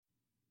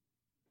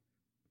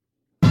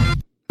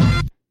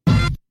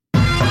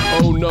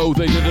Oh no,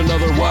 they did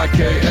another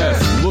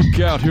YKS. Look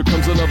out, here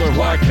comes another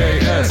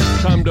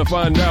YKS. Time to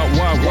find out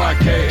why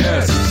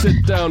YKS.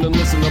 Sit down and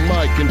listen to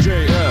Mike and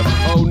JF.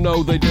 Oh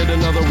no, they did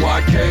another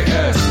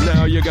YKS.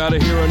 Now you gotta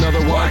hear another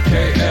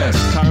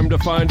YKS. Time to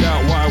find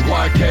out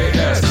why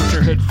YKS. Put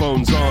your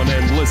headphones on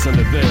and listen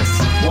to this.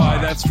 Why,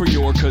 that's for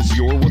your, cause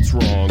you're what's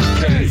wrong.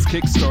 K is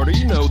Kickstarter,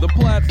 you know the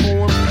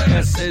platform.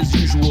 S as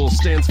usual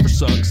stands for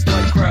sucks.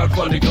 Like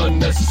crowdfunding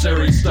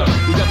unnecessary stuff.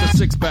 We got the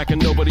six pack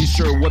and nobody's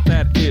sure what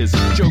that is.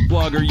 Joke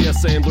blogger,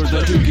 yes, Andler,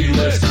 the Dookie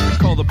list.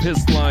 Call the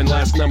piss line,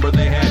 last number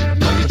they had.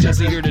 Mike and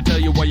Jesse here to tell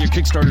you why your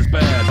Kickstarter's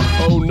bad.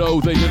 Oh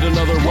no, they did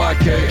another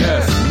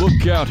YKS.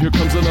 Look out, here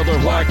comes another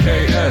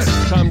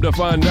YKS. Time to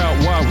find out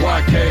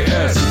why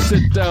YKS.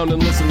 Sit down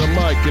and listen to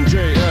Mike and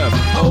JF.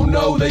 Oh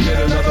no, they did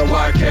another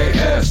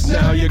YKS.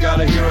 Now you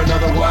gotta hear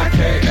another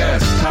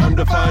YKS. Time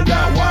to find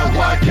out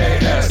why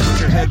YKS.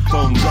 Put your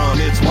headphones on,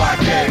 it's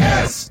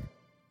YKS.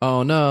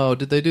 Oh no,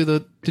 did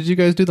you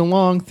guys do the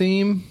long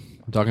theme?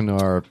 I'm talking to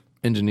our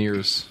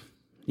engineers.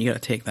 You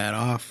got to take that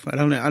off. I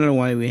don't know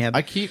why we have.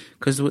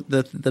 Because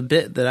the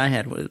bit that I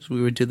had was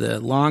we would do the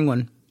long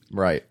one,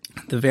 right,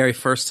 the very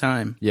first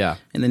time, yeah,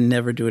 and then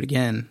never do it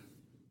again.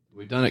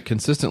 We've done it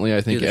consistently,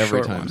 I think,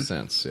 every time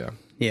since, yeah.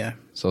 Yeah.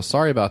 So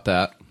sorry about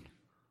that.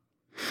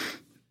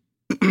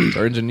 It's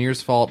our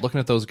engineer's fault. Looking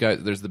at those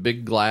guys, there's the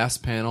big glass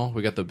panel.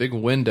 We got the big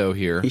window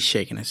here. He's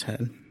shaking his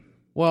head.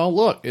 Well,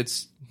 look, and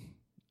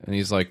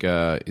he's like,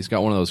 he's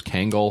got one of those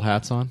Kangol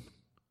hats on.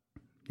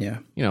 Yeah.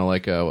 You know,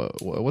 like,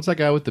 what's that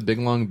guy with the big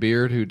long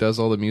beard who does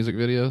all the music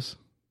videos?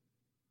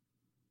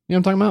 You know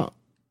what I'm talking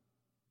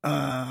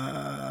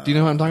about? Do you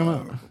know what I'm talking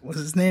about? What's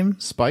his name?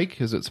 Spike?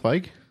 Is it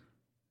Spike?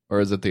 Or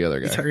is it the other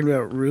guy? You're talking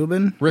about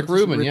Rubin? Rick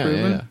Rubin,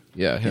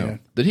 yeah.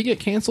 Did he get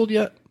canceled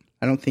yet?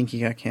 I don't think he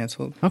got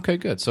canceled. Okay,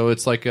 good. So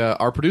it's like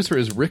our producer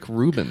is Rick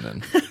Rubin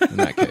then, in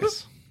that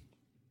case.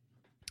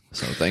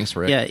 So thanks,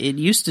 Rick. Yeah, it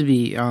used to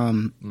be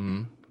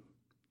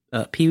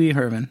Pee Wee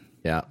Herman.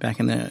 Yeah. Back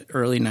in the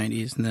early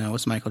 90s, and then it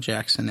was Michael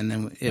Jackson, and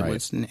then it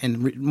was,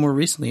 more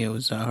recently it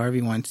was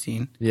Harvey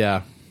Weinstein.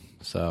 Yeah.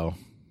 So.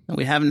 And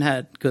we haven't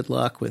had good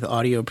luck with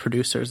audio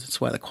producers. That's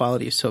why the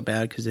quality is so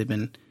bad, because they've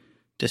been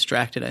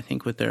distracted, I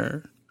think, with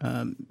their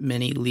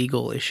many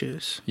legal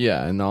issues.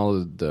 Yeah, and all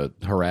of the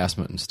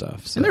harassment and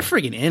stuff. So. And they're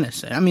freaking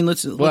innocent. I mean,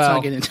 let's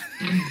not get into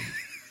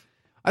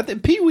I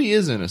think Pee-wee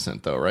is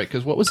innocent, though, right?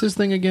 Because what was his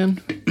thing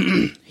again?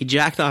 He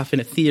jacked off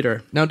in a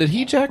theater. Now, did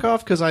he jack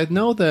off? Because I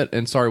know that,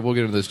 and sorry, we'll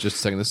get into this just a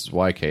second. This is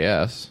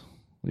YKS.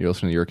 You're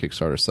listening to Your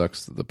Kickstarter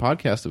Sucks, the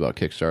podcast about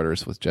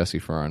Kickstarters with Jesse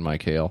Farrar and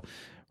Mike Hale.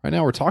 Right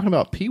now, we're talking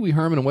about Pee Wee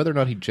Herman and whether or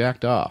not he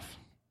jacked off.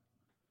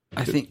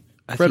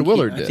 Fred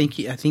Willard did.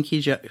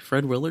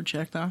 Fred Willard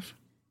jacked off?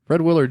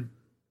 Fred Willard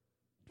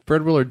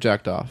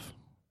jacked off.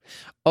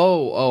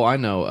 Oh, I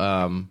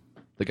know.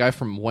 The guy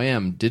from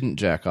Wham didn't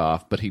jack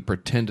off, but he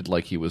pretended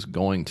like he was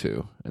going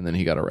to, and then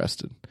he got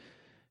arrested.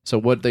 So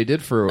what they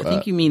did for... I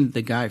think you mean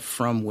the guy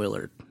from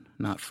Willard,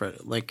 not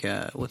Fred. Like,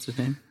 what's his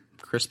name?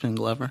 Crispin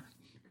Glover?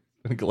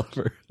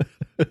 Glover.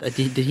 Did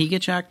he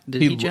get jacked?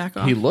 Did he jack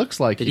off? He looks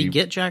like Did he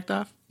get jacked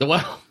off?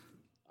 Well,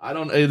 I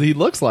don't... He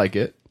looks like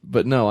it,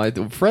 but no.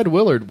 Fred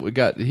Willard,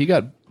 he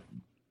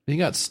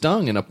got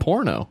stung in a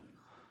porno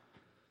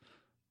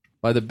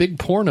by the big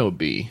porno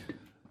bee.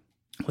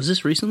 Was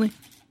this recently?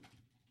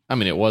 I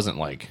mean, it wasn't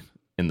like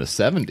in the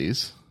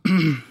 70s.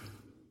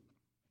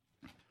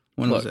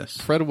 When was this?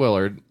 Fred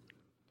Willard.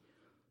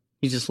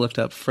 He just looked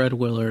up Fred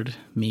Willard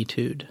Me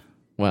Too'd.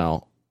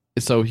 Well,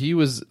 so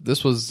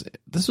this was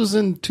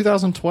in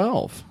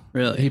 2012.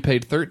 Really? He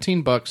paid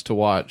 $13 to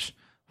watch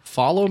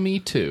Follow Me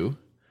 2,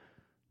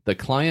 The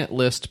Client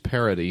List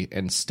Parody,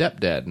 and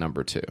Stepdad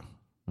 #2.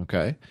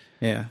 Okay?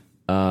 Yeah.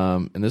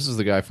 And this is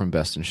the guy from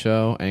Best in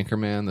Show,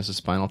 Anchorman. This is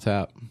Spinal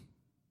Tap.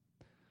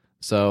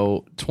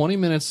 So 20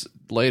 minutes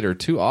later,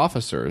 2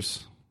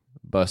 officers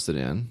busted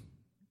in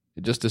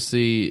just to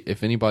see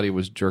if anybody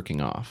was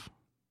jerking off.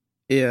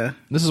 Yeah.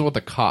 This is what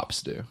the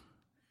cops do.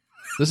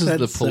 This is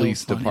the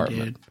police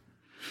department. Dude.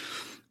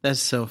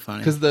 That's so funny.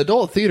 Because the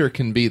adult theater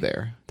can be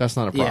there. That's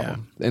not a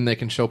problem. Yeah. And they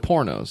can show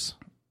pornos.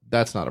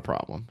 That's not a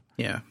problem.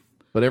 Yeah.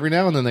 But every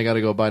now and then they got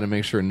to go by to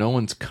make sure no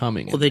one's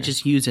coming. Well, they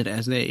just use it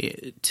as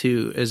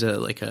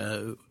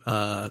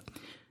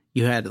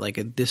you had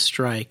like this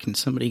strike and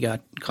somebody got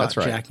caught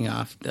jacking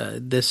off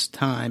this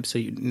time. So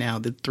now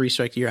the 3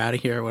 strike, you're out of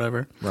here or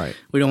whatever. Right.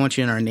 We don't want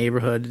you in our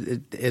neighborhood.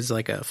 It is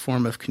like a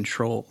form of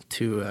control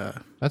to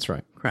that's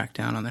right. Crack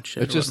down on that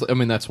shit. It's just, I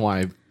mean, that's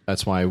why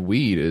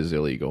weed is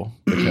illegal,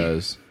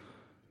 because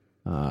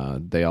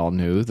they all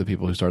knew, the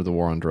people who started the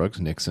war on drugs,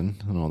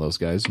 Nixon and all those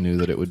guys, knew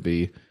that it would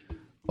be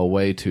a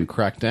way to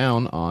crack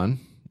down on.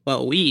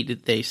 Well,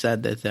 weed, they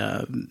said that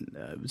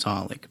it was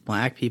all like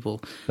black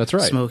people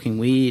smoking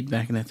weed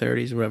back in the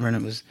 30s or whatever, and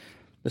it was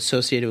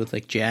associated with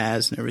like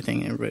jazz and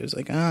everything. And everybody was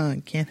like,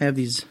 you can't have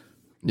these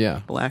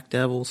black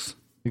devils.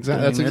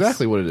 Exactly. That's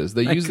exactly what it is.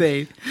 They use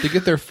it to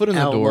get their foot in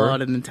the door.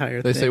 An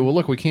entire they thing. say, well,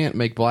 look, we can't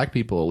make black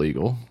people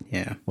illegal.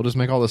 Yeah. We'll just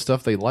make all the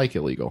stuff they like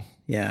illegal.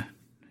 Yeah.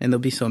 And they'll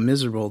be so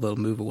miserable they'll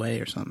move away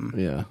or something.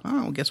 Yeah.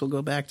 Oh, I guess we'll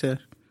go back to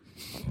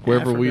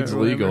Wherever Africa weed's or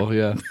whatever. legal,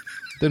 yeah.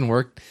 Didn't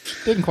work.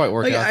 Didn't quite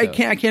work Like, out. I though.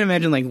 can't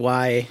imagine like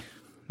why.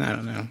 I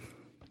don't know.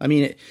 I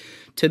mean,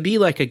 to be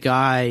like a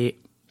guy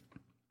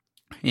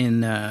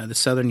in the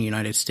southern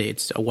United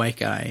States, a white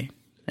guy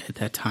at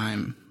that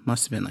time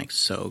must have been like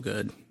so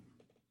good.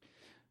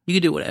 You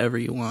could do whatever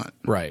you want,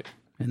 Right.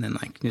 and then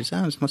like this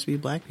must be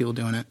black people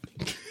doing it.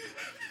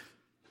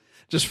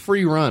 Just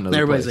free run. And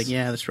everybody's like,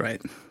 yeah, that's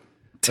right.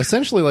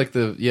 Essentially, like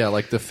the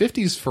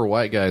 50s for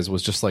white guys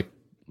was just like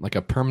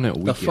a permanent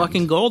weekend. The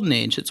fucking golden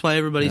age. That's why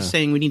everybody's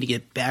saying we need to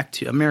get back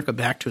to America,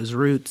 back to its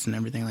roots and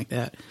everything like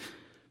that.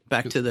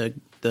 Back to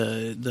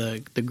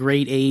the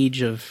great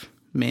age of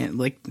man,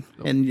 like,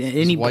 and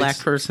any black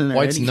person, or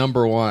white's any,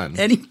 number one.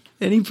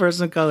 any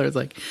person of color is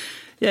like,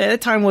 yeah,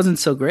 that time wasn't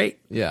so great.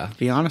 Yeah, To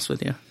be honest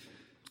with you,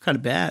 it's kind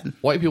of bad.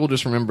 white people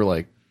just remember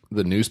like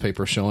the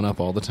newspaper showing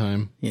up all the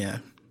time. Yeah,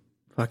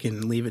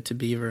 fucking Leave It to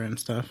Beaver and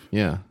stuff.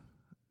 Yeah.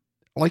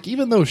 Like,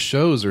 even those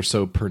shows are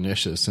so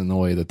pernicious in the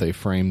way that they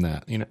frame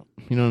that. You know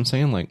what I'm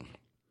saying?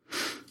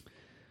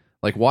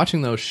 Like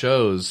watching those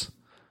shows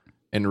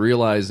and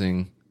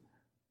realizing,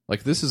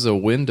 like, this is a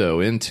window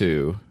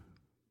into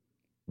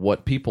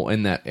what people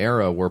in that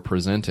era were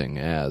presenting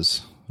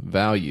as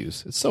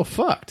values. It's so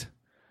fucked.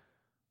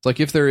 It's like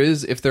if there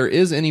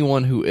is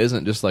anyone who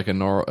isn't just like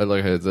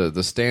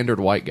the standard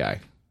white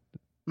guy,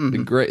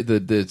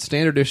 the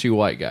standard issue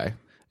white guy.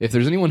 If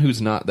there's anyone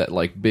who's not that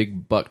like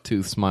big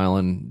bucktooth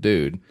smiling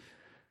dude,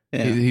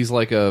 he's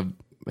like a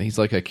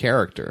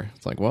character.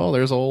 It's like, well,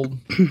 there's old,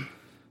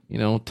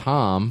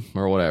 Tom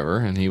or whatever,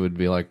 and he would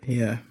be like,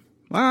 yeah.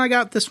 Well, I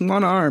got this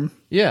one arm.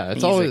 yeah,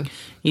 it's always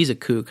He's a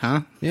kook,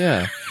 huh?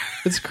 yeah,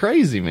 it's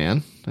crazy,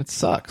 man. It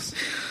sucks.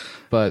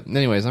 But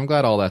anyways, I'm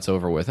glad all that's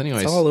over with.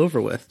 Anyways, It's all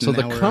over with. so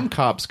Now the cum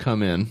cops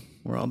come in.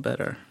 we're all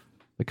better.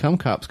 The cum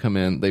cops come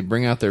in. They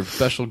bring out their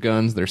special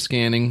guns. They're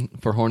scanning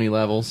for horny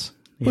levels.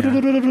 Yeah.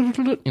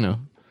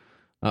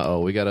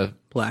 We got to...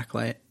 Black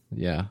light.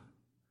 Yeah.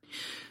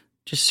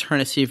 Just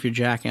trying to see if you're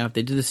jacking off.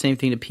 They did the same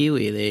thing to Pee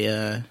Wee. They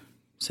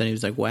said he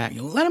was like whack.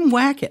 Let him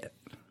whack it.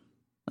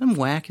 Let him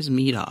whack his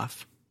meat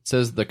off. It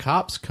says the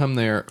cops come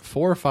there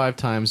 4 or 5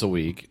 times a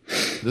week.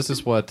 This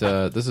is what...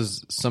 this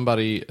is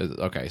somebody...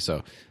 okay,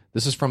 so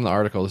this is from the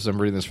article.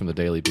 I'm reading this from the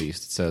Daily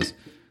Beast. It says...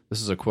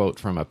 This is a quote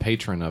from a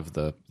patron of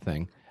the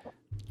thing.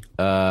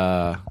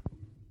 No.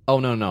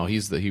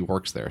 He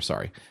works there.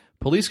 Sorry.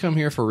 Police come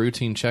here for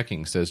routine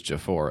checking, says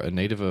Jafar, a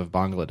native of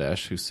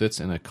Bangladesh who sits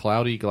in a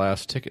cloudy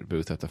glass ticket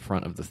booth at the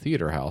front of the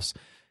theater house,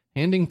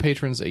 handing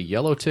patrons a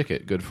yellow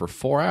ticket good for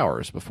 4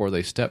 hours before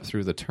they step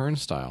through the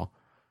turnstile.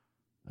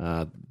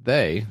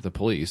 The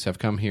police, have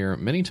come here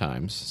many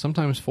times,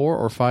 sometimes 4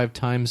 or 5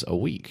 times a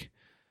week.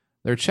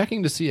 They're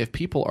checking to see if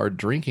people are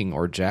drinking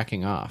or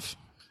jacking off.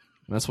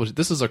 And that's what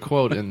this is a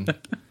quote in.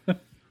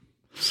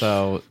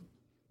 So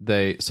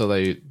they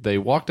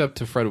walked up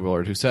to Fred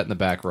Willard, who sat in the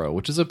back row,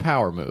 which is a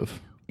power move.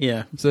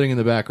 Yeah. Sitting in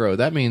the back row.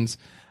 That means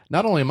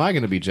not only am I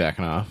going to be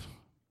jacking off,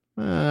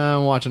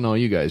 I'm watching all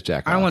you guys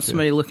jack off. I want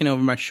somebody looking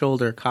over my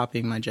shoulder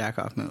copying my jack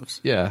off moves.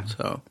 Yeah.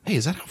 So hey,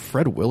 is that how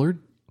Fred Willard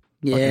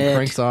yeah,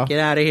 cranks off? Get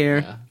out of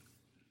here.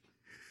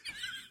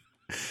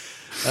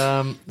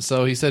 Yeah.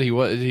 So he said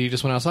he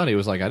just went outside. He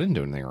was like, I didn't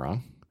do anything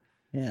wrong.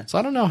 Yeah. So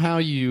I don't know how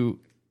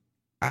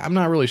I'm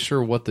not really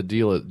sure what the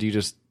deal is. Do you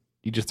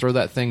just throw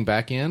that thing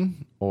back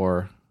in,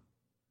 or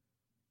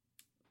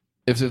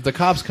if the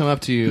cops come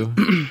up to you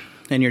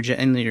and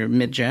you're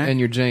mid jack and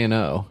you're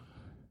J&O,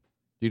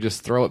 you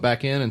just throw it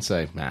back in and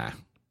say, nah,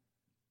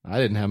 I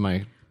didn't have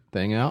my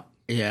thing out.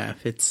 Yeah,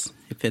 if it's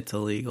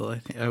illegal,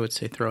 I would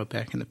say throw it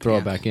back in the Throw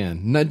pants. it back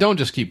in. No, don't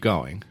just keep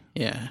going.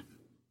 Yeah.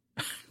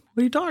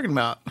 What are you talking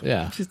about?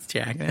 Yeah. Just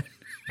jacking it.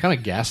 Kind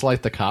of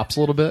gaslight the cops a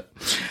little bit.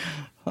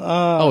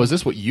 Is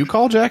this what you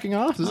call jacking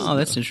off?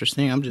 That's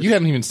interesting. You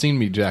haven't even seen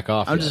me jack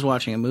off I'm yet. just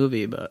watching a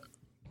movie, but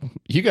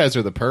You guys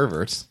are the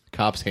perverts.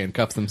 Cops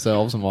handcuff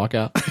themselves and walk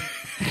out.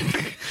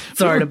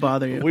 sorry to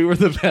bother you. We were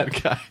the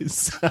bad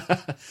guys.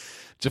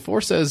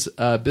 Jafar says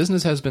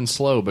business has been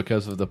slow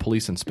because of the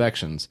police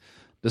inspections,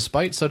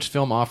 despite such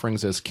film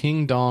offerings as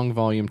King Dong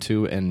Volume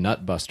 2 and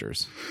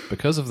Nutbusters.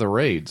 Because of the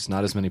raids,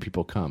 not as many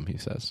people come, he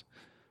says.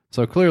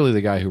 So clearly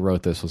the guy who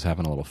wrote this was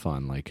having a little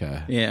fun.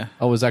 Yeah.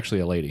 Oh, it was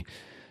actually a lady.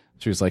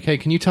 She was like, hey,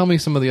 can you tell me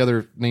some of the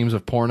other names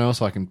of porno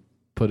so I can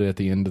put it at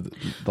the end of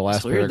the last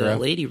It's weird. paragraph?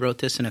 The lady wrote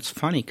this, and it's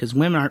funny because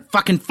women aren't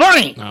fucking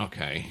funny.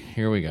 Okay,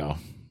 here we go.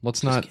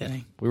 Let's not...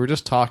 kidding. We were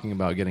just talking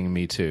about getting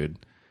Me Too'd.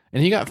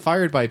 And he got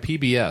fired by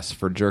PBS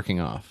for jerking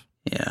off.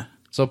 Yeah.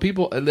 So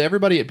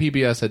everybody at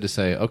PBS had to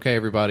say, okay,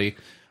 everybody,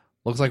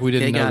 looks like we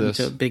didn't They know got this.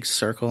 into a big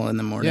circle in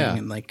the morning, Yeah.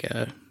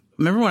 and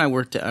remember when I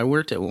worked at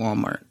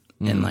Walmart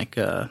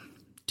in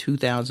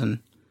 2000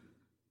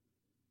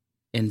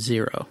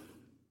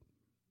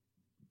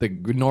 The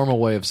normal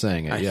way of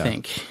saying it, I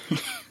think. It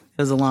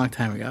was a long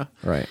time ago.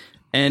 Right.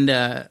 And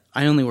I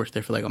only worked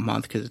there for like a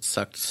month because it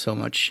sucked so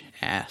much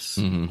ass.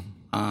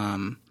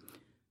 Mm-hmm.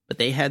 But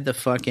they had the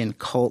fucking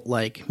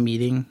cult-like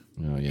meeting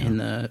in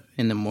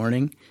the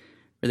morning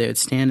where they would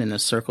stand in a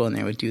circle and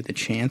they would do the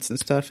chants and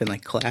stuff and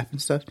like clap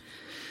and stuff.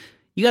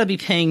 you got to be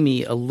paying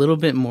me a little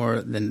bit more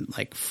than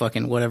like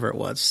fucking whatever it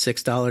was,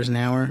 $6 an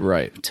hour,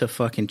 right? To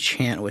fucking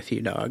chant with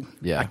you, dog.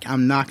 Yeah,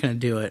 I'm not gonna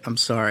do it. I'm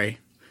sorry.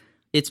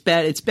 It's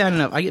bad. It's bad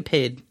enough. I get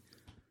paid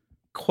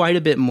quite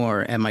a bit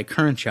more at my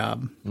current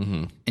job,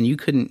 and you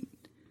couldn't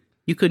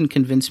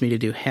convince me to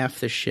do half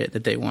the shit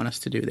that they want us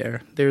to do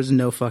there. There's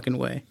no fucking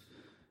way.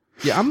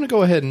 Yeah, I'm gonna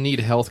go ahead and need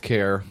health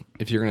care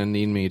if you're gonna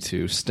need me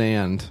to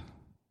stand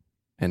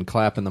and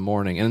clap in the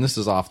morning. And this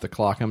is off the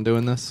clock. I'm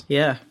doing this.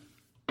 Yeah.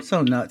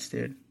 So nuts,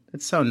 dude.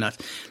 It's so nuts.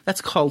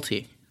 That's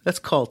culty. That's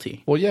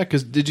culty. Well, yeah,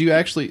 because did you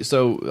actually...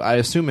 So I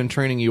assume in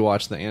training you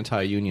watched the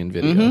anti-union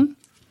video. Mm-hmm.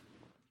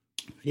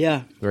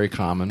 Yeah. Very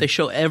common. They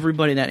show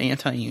everybody that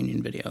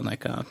anti-union video.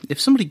 Like,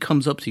 if somebody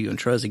comes up to you and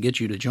tries to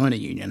get you to join a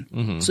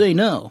union, say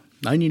no.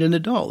 I need an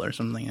adult or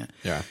something like that.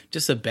 Yeah.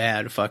 Just a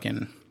bad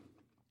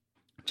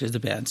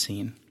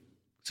scene.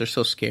 They're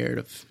so scared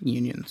of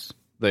unions.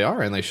 They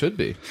are, and they should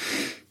be.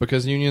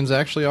 Because unions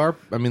actually are...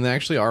 I mean, they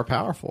actually are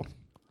powerful.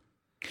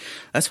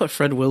 That's what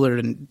Fred Willard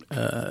and,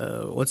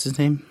 what's his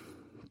name?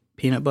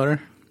 Peanut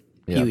Butter?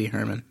 Yeah. Pee Wee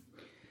Herman.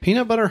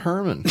 Peanut Butter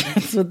Herman.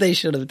 That's what they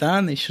should have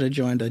done. They should have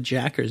joined a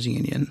jackers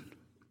union.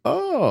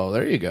 Oh,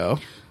 there you go.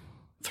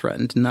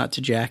 Threatened not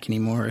to jack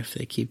anymore if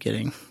they keep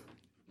getting...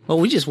 Well,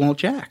 we just won't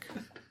jack.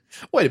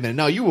 Wait a minute.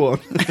 No, you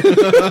won't.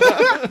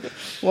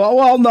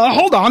 well, no,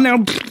 hold on now.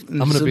 I'm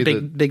going to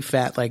be big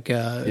fat, like,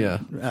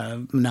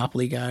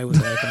 Monopoly guy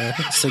with like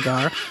a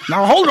cigar.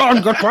 Now, hold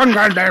on just one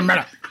goddamn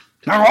minute.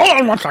 Now, hold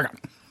on 1 second.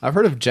 I've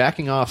heard of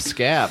jacking off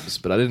scabs,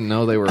 but I didn't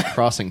know they were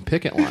crossing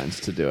picket lines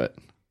to do it.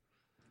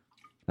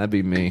 That'd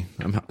be me.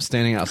 I'm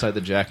standing outside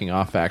the jacking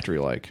off factory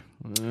like,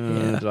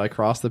 did I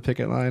cross the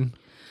picket line?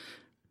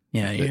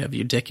 Yeah, you have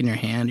your dick in your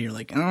hand. You're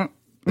like,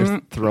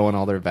 They're throwing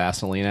all their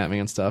Vaseline at me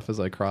and stuff as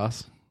I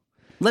cross.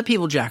 Let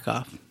people jack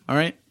off, all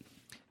right?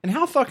 And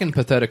how fucking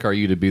pathetic are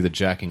you to be the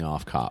jacking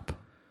off cop?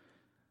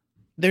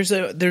 I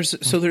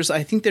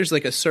think there's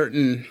like a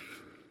certain...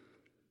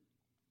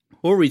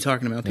 What were we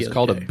talking about the other day? It's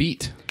called a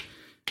beat.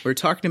 We were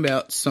talking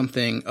about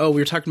something... Oh,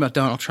 we were talking about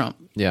Donald Trump.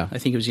 Yeah. I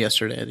think it was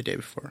yesterday or the day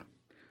before.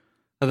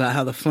 About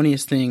how the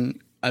funniest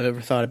thing I've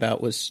ever thought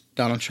about was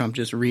Donald Trump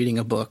just reading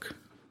a book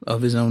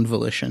of his own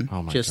volition.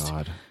 Oh, my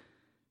God.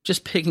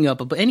 Just picking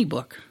up any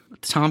book. A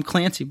Tom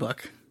Clancy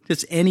book.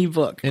 Just any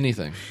book.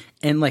 Anything.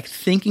 And, like,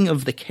 thinking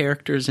of the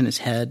characters in his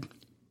head.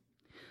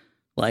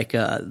 Like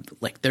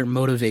their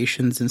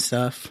motivations and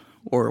stuff.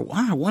 Or,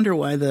 wow, I wonder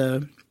why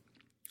the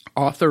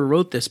author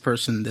wrote this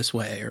person this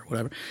way or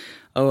whatever.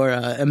 Or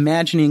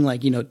imagining,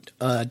 like,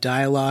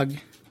 dialogue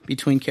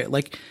between characters.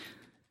 Like,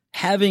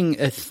 having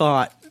a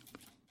thought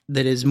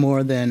that is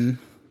more than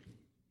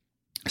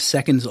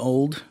seconds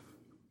old,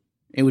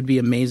 it would be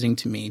amazing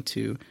to me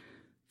to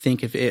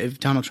think if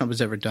Donald Trump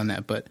has ever done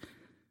that. But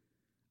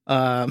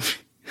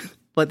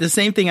the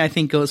same thing I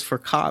think goes for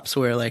cops,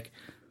 where like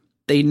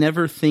they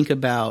never think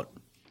about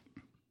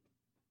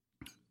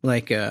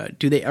like are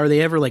they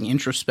ever like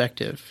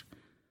introspective?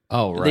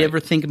 Oh, right. Do they ever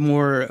think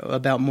more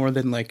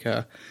than like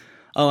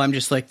I'm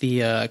just like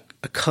a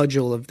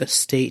cudgel of the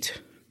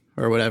state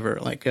or whatever?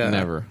 Like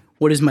never.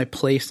 What is my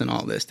place in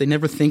all this? They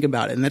never think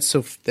about it, and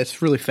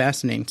that's really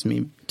fascinating to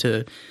me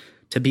to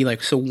be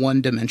like so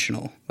one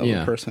dimensional of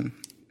a person.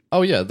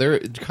 Oh yeah,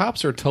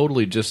 cops are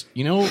totally just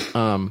you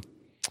ever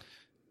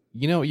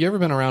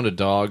been around a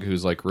dog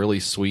who's like really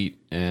sweet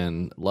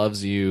and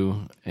loves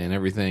you and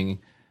everything,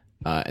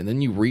 and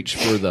then you reach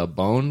for the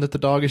bone that the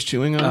dog is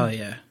chewing on? Oh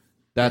yeah.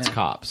 That's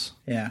cops.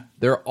 Yeah.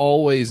 They're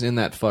always in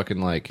that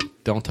fucking like,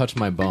 don't touch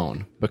my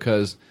bone,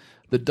 because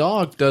the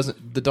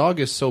dog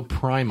is so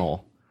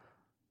primal.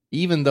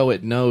 Even though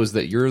it knows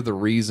that you're the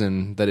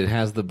reason that it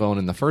has the bone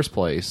in the first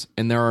place,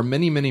 and there are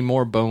many, many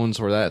more bones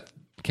where that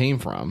came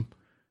from,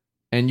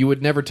 and you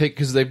would never take,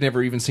 because they've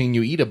never even seen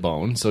you eat a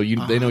bone, so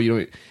they know you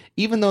don't.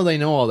 Even though they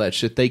know all that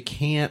shit, they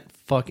can't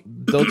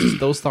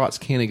those thoughts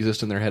can't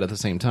exist in their head at the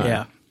same time.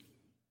 Yeah,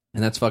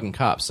 and that's fucking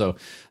cops. So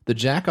the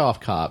jack off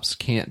cops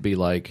can't be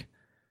like,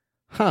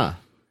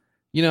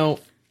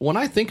 when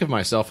I think of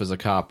myself as a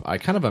cop, I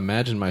kind of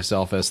imagine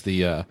myself as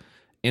the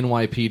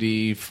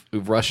NYPD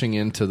rushing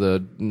into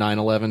the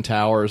 9/11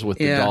 towers with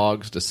the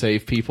dogs to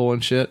save people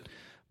and shit.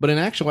 But in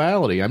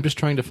actuality, I'm just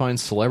trying to find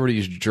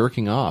celebrities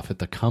jerking off at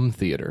the cum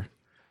theater.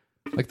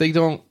 Like they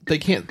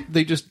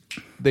just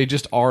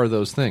are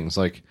those things.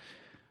 Like,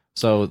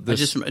 so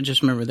this. I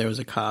just remember there was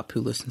a cop who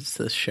listens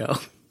to this show. All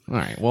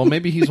right. Well,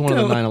 maybe he's one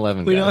of the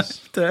 9/11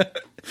 guys.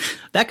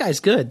 That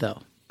guy's good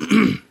though.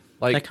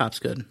 Like that cop's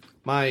good.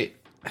 My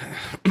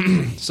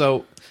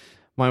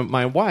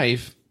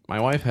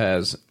wife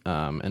has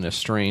an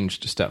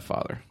estranged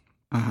stepfather.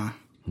 Uh-huh.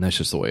 And that's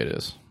just the way it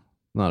is.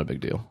 Not a big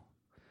deal.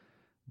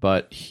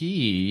 But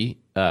we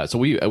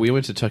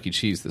went to Chuck E.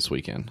 Cheese this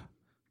weekend.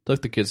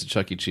 Took the kids to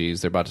Chuck E.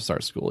 Cheese. They're about to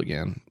start school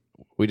again.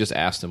 We just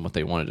asked them what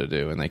they wanted to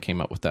do, and they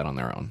came up with that on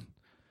their own.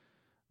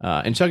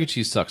 And Chuck E.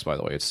 Cheese sucks, by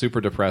the way. It's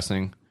super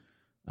depressing.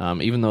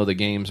 Even though the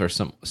games are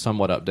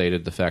somewhat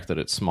updated, the fact that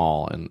it's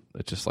small and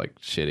it's just like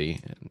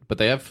shitty. But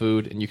they have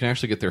food, and you can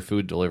actually get their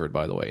food delivered,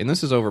 by the way. And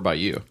this is over by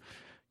you.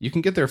 You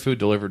can get their food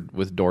delivered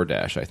with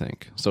DoorDash, I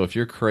think. So if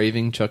you're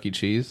craving Chuck E.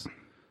 Cheese,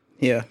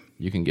 yeah,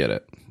 you can get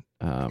it.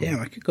 Damn,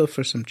 I could go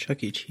for some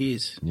Chuck E.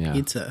 Cheese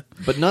pizza.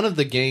 But none of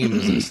the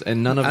games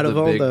and none of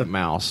the big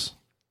mouse.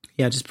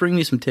 Yeah, just bring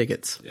me some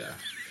tickets. Yeah.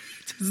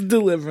 Just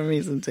deliver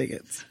me some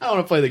tickets. I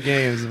want to play the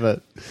games,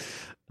 but...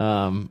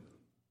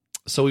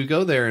 So we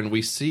go there and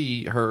we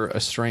see her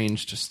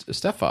estranged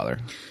stepfather.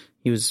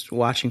 He was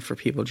watching for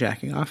people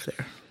jacking off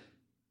there.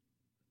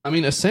 I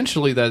mean,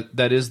 essentially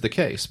that is the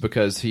case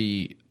because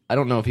I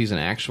don't know if he's an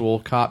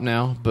actual cop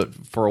now, but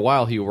for a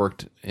while he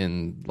worked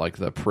in like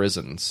the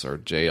prisons or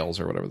jails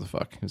or whatever the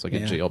fuck. He was like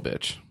a jail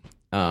bitch.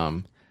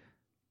 And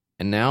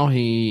now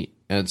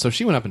and so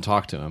she went up and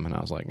talked to him and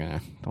I was like,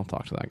 don't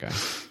talk to that guy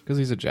because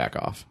he's a jack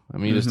off. I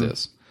mean, he just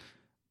is.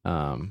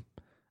 And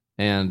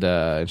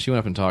she went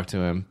up and talked to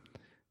him.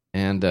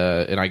 And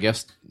I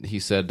guess he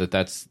said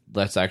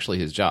that's actually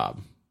his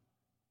job.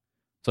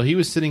 So he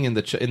was sitting in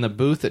the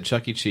booth at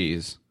Chuck E.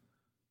 Cheese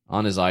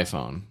on his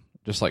iPhone,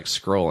 just like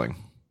scrolling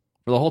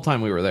for the whole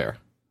time we were there.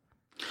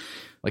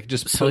 Like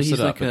just posted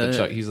up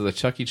at he's the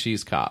Chuck E.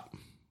 Cheese cop.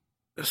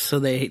 So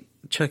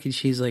Chuck E.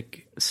 Cheese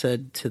like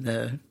said to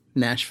the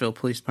Nashville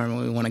Police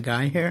Department, "We want a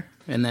guy here,"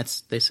 and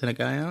they sent a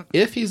guy out.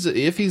 If he's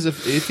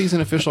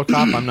an official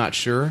cop, I'm not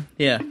sure.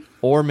 Yeah,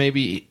 or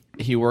maybe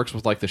he works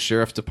with like the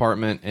sheriff's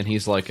department and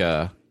he's like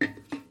a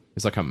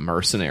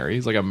mercenary.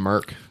 He's like a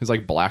merc. He's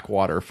like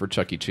Blackwater for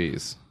Chuck E.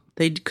 Cheese.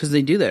 Because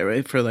they do that,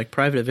 right? For like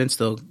private events,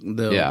 they'll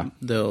they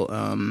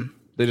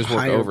just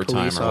work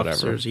overtime or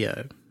whatever.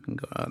 Yeah,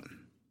 and go out.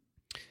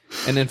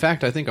 And in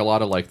fact, I think a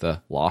lot of like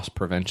the loss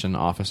prevention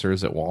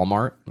officers at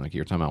Walmart, like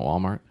you're talking about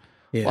Walmart,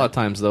 a lot of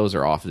times those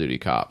are off-duty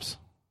cops.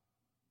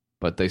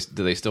 But do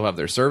they still have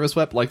their service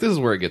weapon? Like this is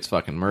where it gets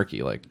fucking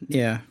murky. Like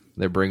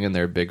they're bringing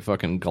their big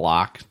fucking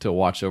Glock to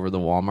watch over the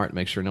Walmart,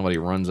 make sure nobody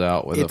runs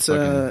out with a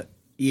fucking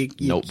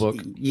notebook.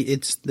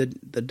 It's the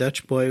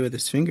Dutch boy with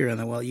his finger on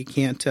the wall. You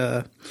can't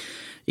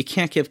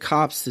give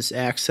cops this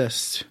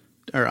access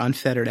or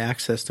unfettered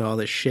access to all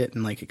this shit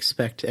and like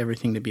expect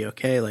everything to be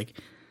okay. Like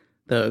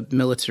the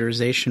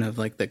militarization of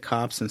like the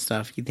cops and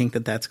stuff. You think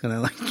that's gonna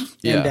like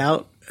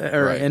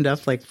end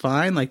up like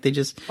fine? Like they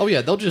just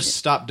they'll just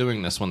stop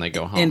doing this when they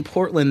go home. In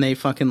Portland, they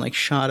fucking like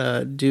shot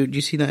a dude.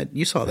 You see that?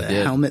 You saw that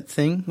helmet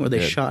thing where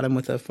they shot him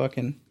with a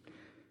fucking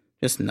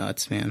just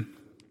nuts, man.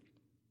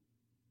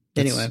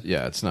 Anyway,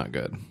 it's not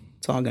good.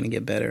 It's all going to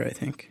get better, I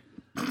think.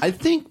 I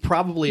think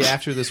probably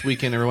after this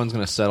weekend, everyone's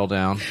going to settle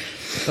down.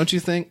 Don't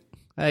you think?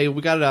 Hey,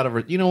 we got it out of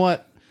it. You know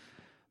what?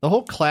 The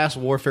whole class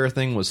warfare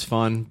thing was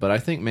fun, but I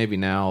think maybe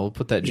now we'll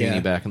put that genie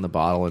back in the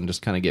bottle and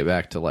just kind of get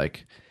back to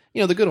like,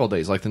 the good old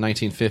days, like the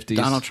 1950s.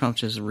 Donald Trump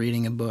just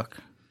reading a book.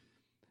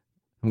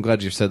 I'm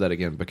glad you said that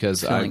again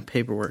because filling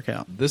paperwork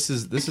out. This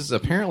is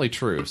apparently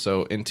true.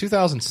 So in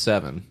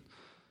 2007.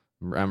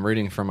 I'm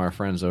reading from our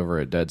friends over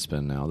at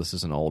Deadspin now. This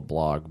is an old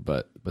blog,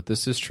 but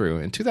this is true.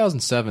 In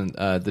 2007,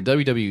 the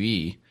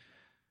WWE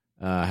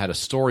had a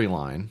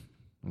storyline,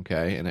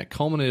 okay, and it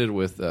culminated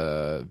with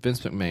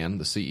Vince McMahon,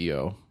 the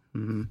CEO,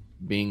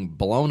 being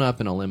blown up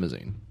in a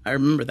limousine. I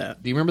remember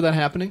that. Do you remember that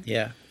happening?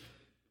 Yeah.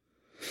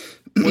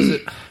 Was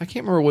it? I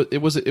can't remember what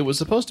it was. It was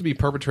supposed to be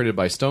perpetrated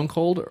by Stone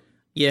Cold.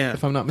 Yeah,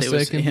 if I'm not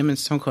mistaken. Him and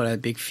Stone Cold had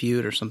a big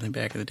feud or something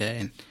back in the day,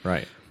 and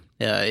right.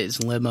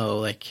 His limo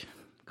like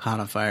caught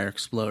on fire,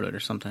 exploded or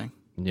something.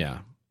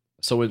 Yeah.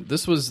 So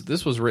this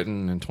was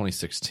written in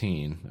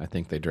 2016. I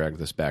think they dragged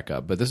this back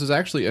up, but this is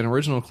actually an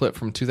original clip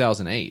from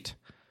 2008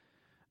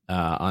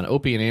 on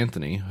Opie and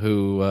Anthony,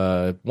 who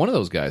one of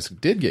those guys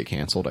did get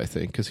canceled, I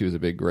think, because he was a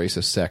big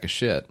racist sack of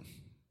shit.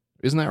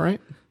 Isn't that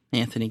right?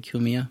 Anthony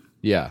Cumia.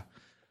 Yeah.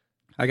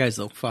 That guy's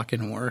the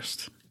fucking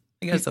worst.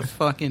 That guy's the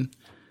fucking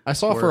I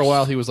saw for a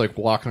while he was like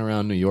walking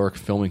around New York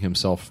filming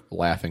himself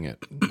laughing at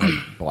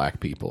like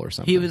black people or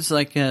something. He was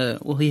like,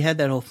 he had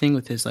that whole thing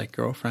with his like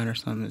girlfriend or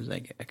something, his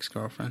like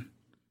ex-girlfriend,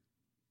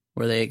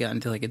 where they got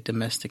into like a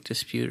domestic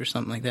dispute or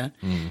something like that.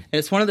 And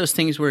it's one of those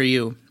things where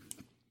you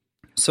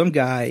can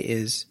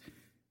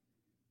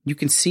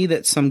see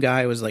that some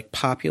guy was like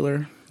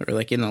popular or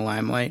like in the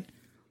limelight,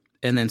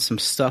 and then some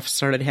stuff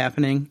started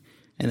happening,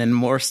 and then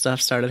more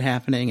stuff started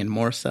happening and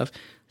more stuff.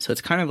 So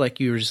it's kind of like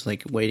you were just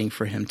like waiting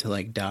for him to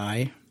like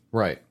die.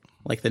 Right.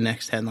 Like the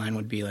next headline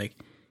would be like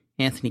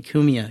Anthony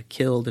Cumia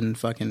killed in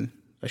fucking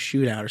a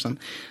shootout or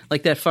something.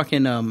 Like that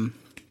fucking there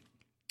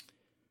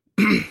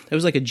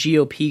was like a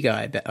GOP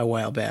guy a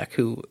while back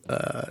who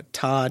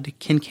Todd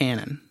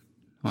Kincannon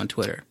on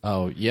Twitter.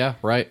 Oh, yeah,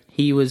 right.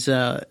 He was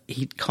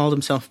he called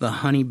himself the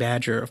honey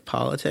badger of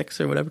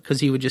politics or whatever, because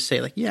he would just say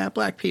like, yeah,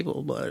 black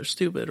people are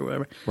stupid or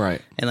whatever. Right.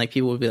 And like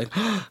people would be like,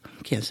 oh,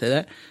 I can't say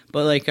that.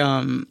 But like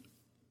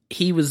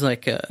he was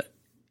like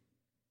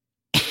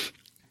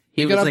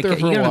he got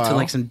into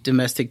like some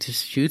domestic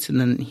disputes, and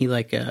then he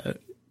like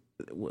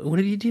what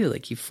did he do?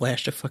 Like he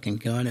flashed a fucking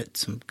gun at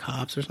some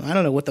cops or something. I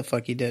don't know what the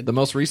fuck he did. The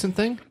most recent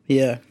thing?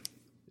 Yeah.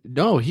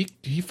 No, he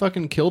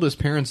fucking killed his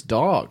parents'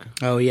 dog.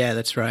 Oh yeah,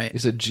 that's right. He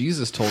said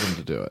Jesus told him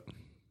to do it.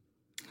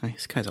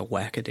 This guy's a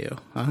wackadoo,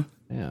 huh?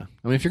 Yeah.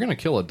 I mean, if you're gonna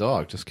kill a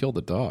dog, just kill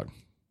the dog.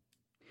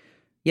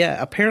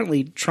 Yeah,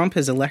 apparently Trump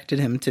has elected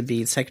him to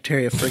be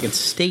Secretary of friggin'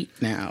 State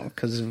now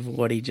because of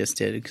what he just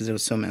did, because it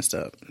was so messed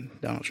up,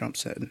 Donald Trump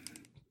said.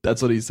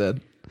 That's what he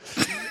said.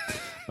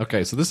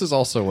 Okay, so this is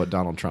also what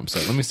Donald Trump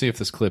said. Let me see if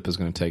this clip is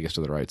going to take us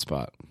to the right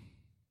spot.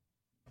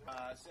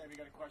 Sam, you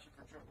got a question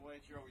for Triple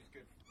H? You're always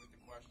good with the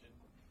question.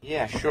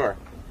 Yeah, sure.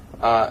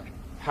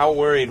 How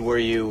worried were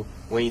you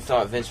when you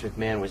thought Vince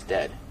McMahon was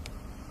dead?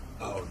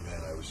 Oh,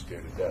 man, I was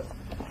scared to death.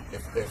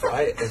 If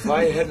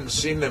I hadn't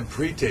seen them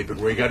pre-tape it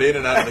where he got in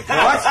and out of the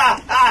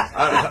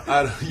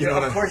car, you know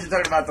what of course, you're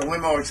talking about the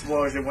limo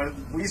explosion.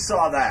 When we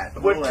saw that,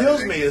 what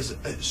kills me is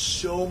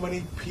so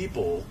many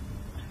people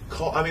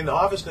call. I mean, the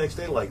office next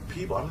day, like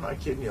people. I'm not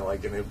kidding you.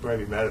 Like, and they'd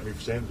probably be mad at me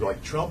for saying,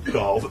 like, Trump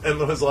called and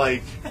was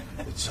like,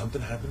 "Did something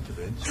happen to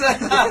Vince?" You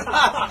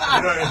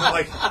know,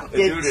 like,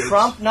 did dude,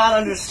 Trump not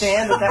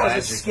understand that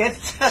was a skit?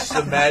 It's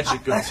the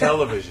magic of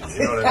television. You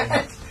know what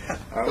I mean?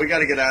 All right, we got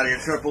to get out of here.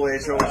 Triple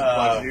H always a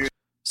pleasure.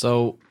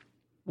 So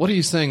what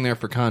he's saying there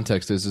for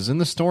context is in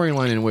the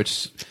storyline in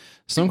which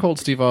Stone Cold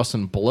Steve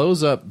Austin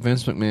blows up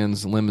Vince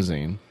McMahon's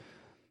limousine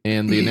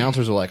and the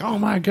announcers are like, oh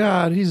my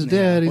God, he's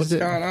dead. What's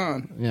going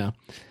on? Yeah.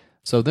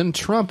 So then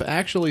Trump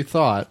actually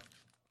thought,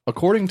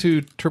 according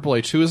to Triple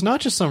H, who is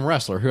not just some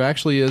wrestler, who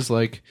actually is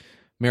like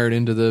married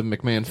into the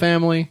McMahon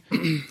family,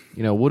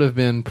 would have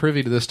been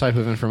privy to this type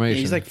of information.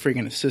 Yeah, he's like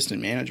freaking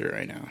assistant manager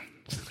right now.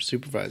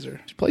 Supervisor.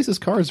 He plays his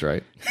cards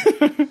right.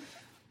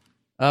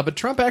 But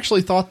Trump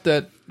actually thought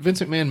that Vince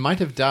McMahon might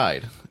have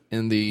died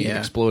in the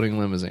exploding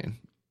limousine.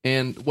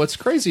 And what's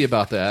crazy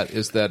about that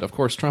is that, of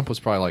course, Trump was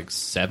probably like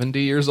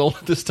 70 years old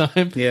at this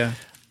time. Yeah.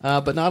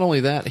 But not only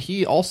that,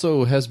 he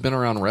also has been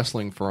around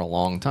wrestling for a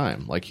long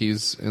time. Like,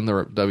 he's in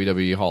the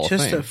WWE Hall of Fame.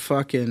 Just a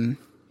fucking...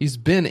 He's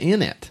been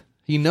in it.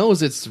 He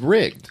knows it's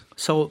rigged.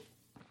 So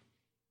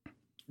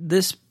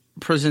this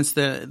presents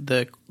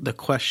the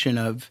question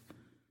of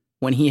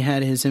when he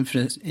had his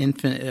infamous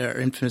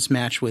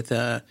match with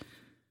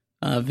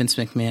Vince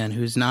McMahon,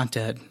 who's not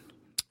dead.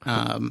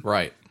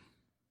 Right.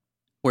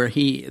 Where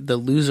the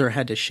loser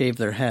had to shave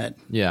their head.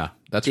 Yeah,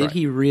 that's right. Did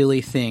he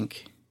really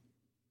think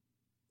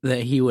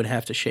that he would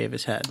have to shave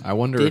his head? I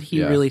wonder Did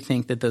he really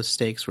think that those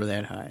stakes were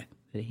that high?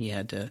 That he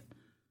had to...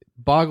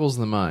 Boggles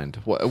the mind.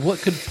 What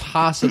could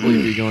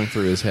possibly be going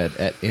through his head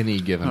at any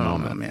given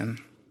moment? Oh, man.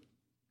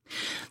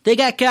 They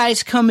got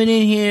guys coming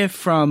in here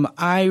from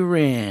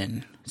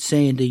Iran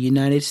saying the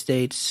United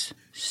States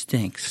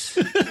stinks.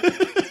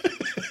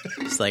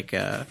 It's like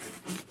the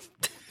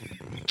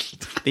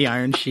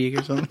Iron Sheik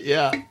or something.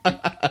 Yeah.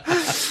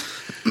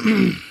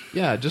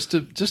 Yeah, just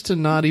to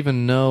not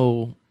even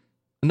know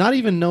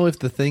if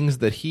the things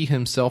that he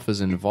himself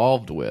is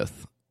involved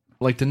with,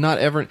 like to not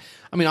ever.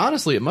 I mean,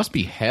 honestly, it must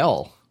be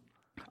hell.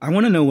 I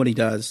want to know what he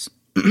does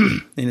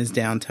in his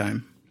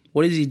downtime.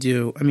 What does he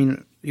do? I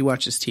mean, he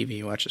watches TV,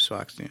 he watches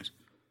Fox News.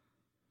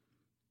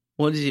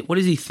 What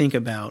does he think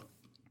about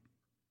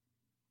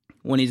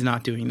when he's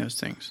not doing those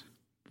things?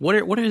 What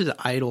are his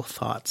idle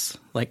thoughts?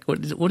 Like,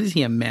 what does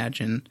he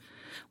imagine?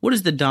 What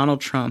is the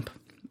Donald Trump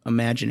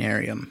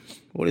Imaginarium?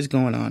 What is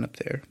going on up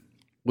there?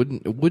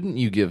 Wouldn't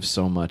you give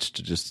so much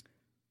to just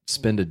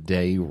spend a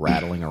day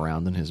rattling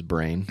around in his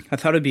brain? I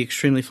thought it'd be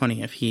extremely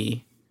funny if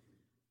he,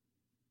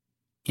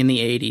 in the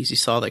 80s, he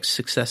saw like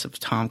success of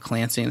Tom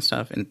Clancy and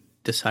stuff and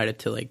decided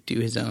to like do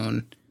his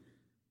own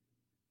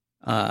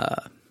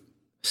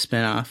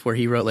spinoff where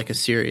he wrote like a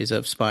series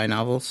of spy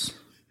novels.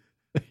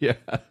 Yeah.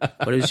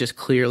 But it was just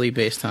clearly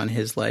based on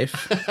his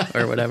life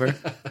or whatever.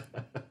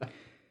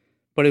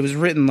 But it was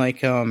written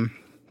like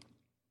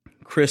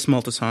Chris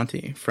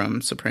Moltisanti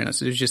from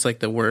Sopranos. It was just like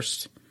the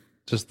worst.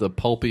 Just the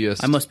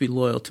pulpiest. I must be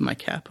loyal to my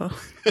capo.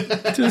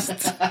 just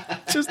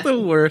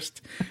the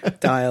worst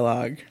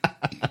dialogue.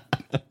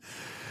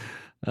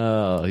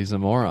 Oh, he's a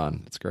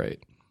moron. It's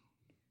great.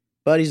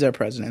 But he's our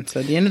president.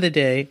 So at the end of the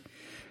day,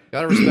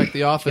 gotta respect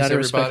the office, gotta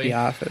everybody. Respect the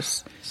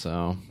office.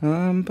 So,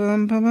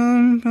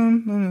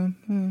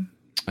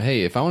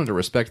 hey, if I wanted to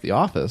respect the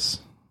office,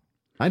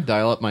 I'd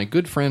dial up my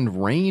good friend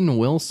Rainn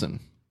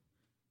Wilson.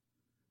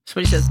 That's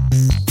what he says.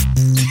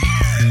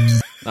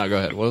 No, go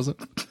ahead. What was it?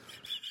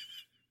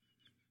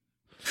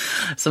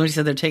 Somebody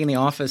said they're taking The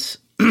Office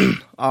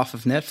off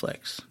of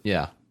Netflix.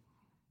 Yeah.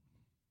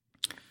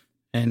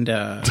 And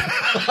yeah.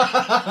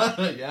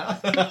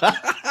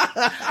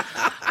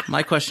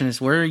 My question is,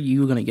 where are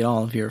you going to get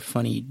all of your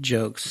funny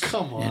jokes?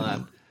 Come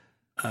on.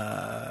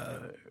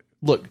 And,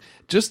 look,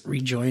 just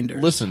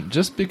rejoinders. Listen,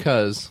 just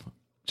because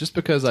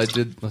I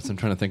did. I'm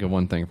trying to think of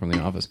one thing from The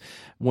Office.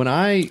 When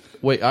I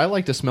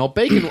like to smell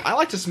bacon. I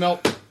like to smell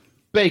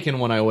bacon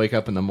when I wake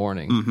up in the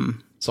morning. Mm-hmm.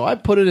 So I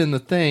put it in the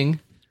thing,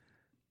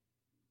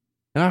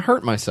 and I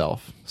hurt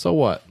myself. So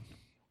what?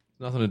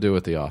 Nothing to do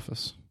with The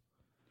Office.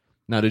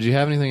 Now, did you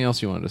have anything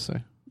else you wanted to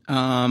say?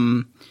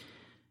 Well,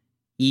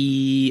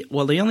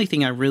 the only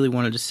thing I really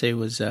wanted to say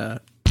was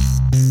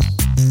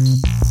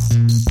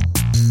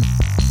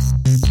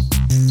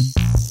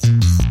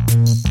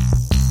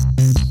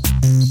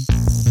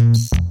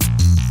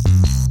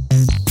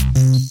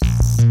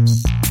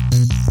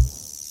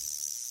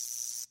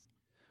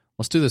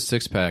do the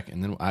 6-pack,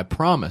 and then I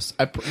promise,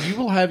 you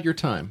will have your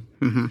time.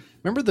 Mm-hmm.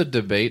 Remember the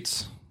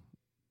debates?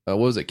 What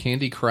was it,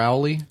 Candy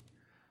Crowley?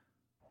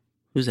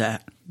 Who's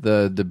that?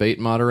 The debate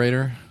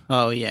moderator.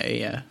 Oh,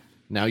 yeah.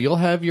 Now you'll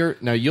have your,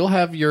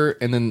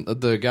 and then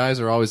the guys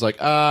are always like,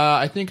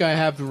 I think I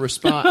have to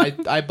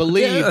respond. I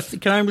believe. Yeah,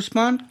 can I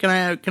respond? Can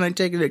I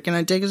take a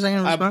second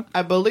to respond?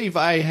 I believe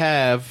I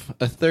have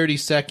a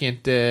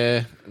 30-second.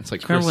 It's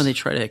like, remember when they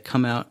try to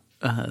come out,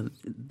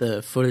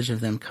 the footage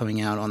of them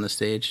coming out on the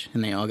stage,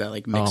 and they all got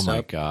like mixed up. Oh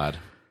my god!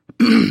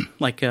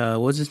 Like,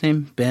 what's his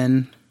name?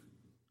 Ben.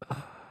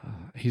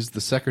 He's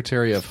the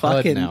secretary of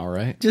HUD now,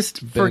 right?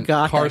 Just Ben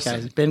forgot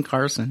Carson. that guy. Ben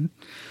Carson.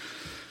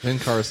 Ben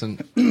Carson.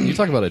 You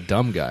talk about a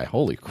dumb guy.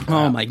 Holy crap.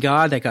 Oh my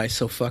god, that guy's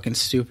so fucking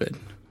stupid.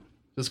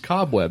 There's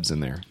cobwebs in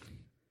there.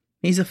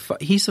 He's a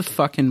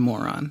fucking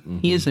moron. Mm-hmm.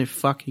 He is a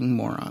fucking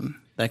moron.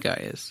 That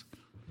guy is.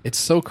 It's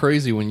so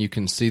crazy when you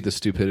can see the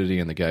stupidity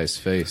in the guy's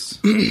face.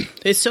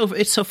 It's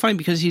so funny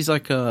because he's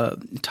like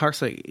he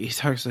talks like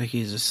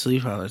he's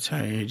asleep all the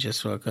time. He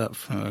just woke up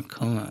from a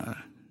coma.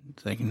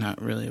 It's like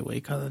not really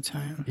awake all the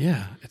time.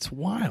 Yeah, it's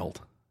wild.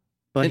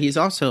 But he's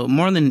also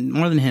more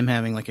than him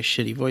having like a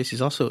shitty voice.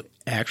 He's also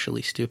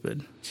actually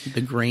stupid.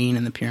 The grain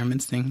and the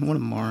pyramids thing. What a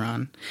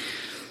moron!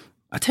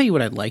 I'll tell you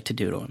what I'd like to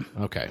do to him.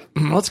 Okay,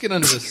 let's get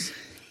into this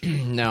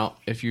now.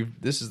 If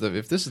this is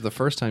the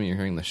first time you're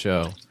hearing the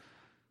show,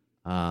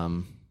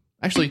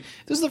 actually,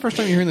 this is the first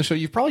time you're hearing the show.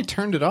 You've probably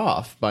turned it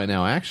off by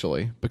now,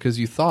 actually, because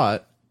you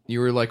thought you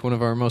were like one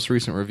of our most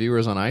recent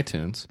reviewers on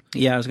iTunes.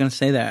 Yeah, I was going to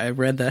say that. I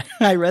read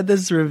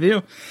this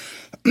review.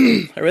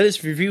 I read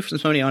this review from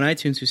somebody on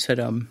iTunes who said,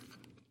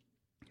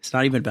 it's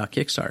not even about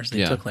Kickstarters.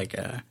 They took like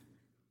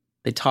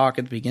they talk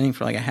at the beginning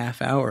for like a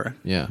half hour.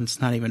 Yeah. And it's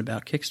not even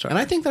about Kickstarter. And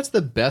I think that's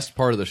the best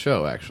part of the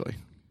show, actually.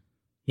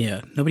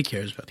 Yeah. Nobody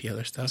cares about the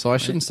other stuff. So I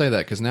shouldn't say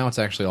that because now it's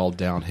actually all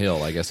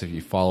downhill, I guess, if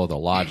you follow the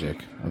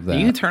logic of that.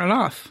 You can turn it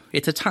off.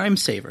 It's a time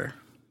saver.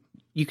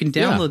 You can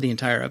download the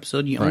entire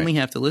episode. You only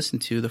have to listen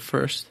to the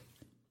first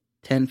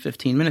 10,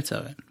 15 minutes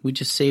of it. We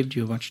just saved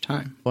you a bunch of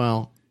time.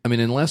 Well, I mean,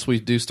 unless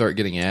we do start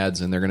getting ads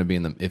and they're going to be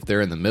if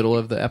they're in the middle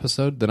of the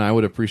episode, then I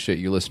would appreciate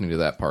you listening to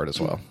that part as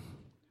well.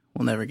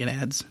 We'll never get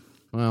ads.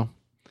 Well,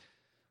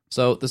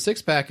 so the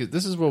 6-pack,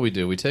 this is what we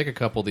do. We take a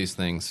couple of these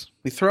things.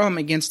 We throw them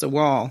against a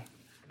wall,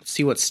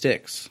 see what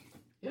sticks.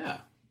 Yeah.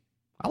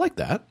 I like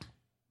that.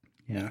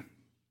 Yeah.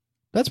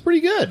 That's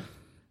pretty good.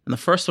 And the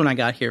first one I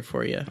got here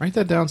for you. Write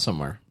that down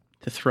somewhere.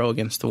 To throw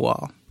against the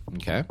wall.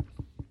 Okay.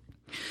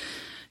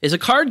 Is a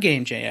card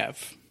game,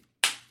 JF.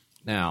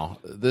 Now,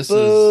 this is...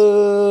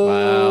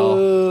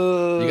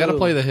 Wow. You got to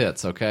play the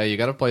hits, okay? You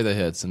got to play the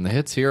hits. And the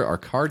hits here are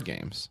card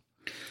games.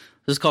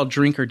 This is called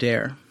Drink or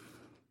Dare.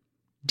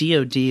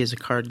 DOD is a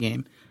card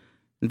game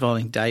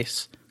involving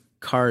dice,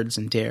 cards,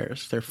 and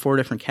dares. There are 4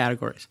 different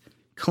categories.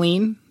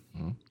 Clean,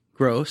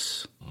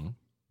 gross,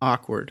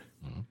 awkward,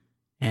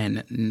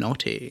 and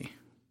naughty.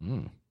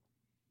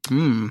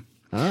 Kind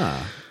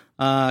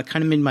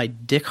of made my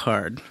dick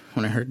hard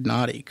when I heard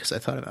naughty because I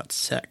thought about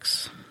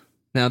sex.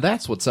 Now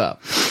that's what's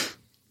up.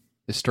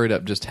 It's straight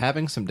up just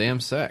having some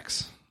damn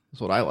sex. That's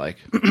what I like.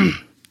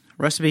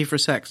 Recipe for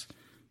sex.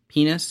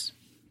 Penis.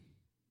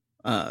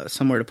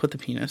 Somewhere to put the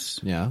penis.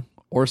 Yeah.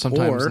 Or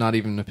sometimes not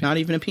even a penis. Not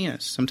even a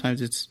penis.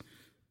 Sometimes it's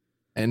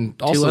and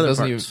also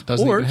doesn't even have to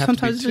be 2. Or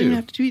sometimes it doesn't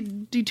have to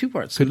do 2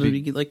 parts. Sometimes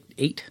you get like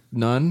 8.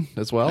 None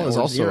as well is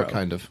also 0. a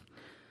kind of...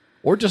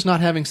 Or just not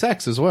having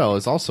sex as well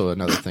is also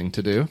another thing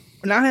to do.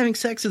 Not having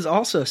sex is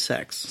also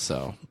sex.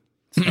 So.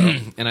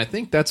 And I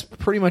think that's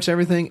pretty much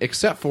everything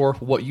except for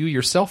what you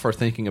yourself are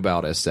thinking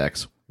about as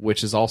sex,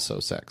 which is also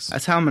sex.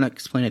 That's how I'm going to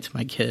explain it to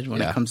my kid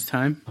when it comes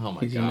time. Oh,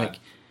 my God. He's going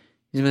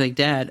to be like,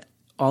 Dad,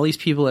 all these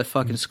people at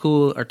fucking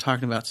school are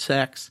talking about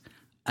sex.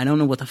 I don't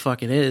know what the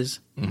fuck it is.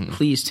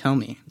 Please tell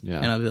me. Yeah.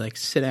 And I'll be like,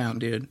 sit down,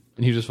 dude.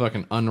 And you just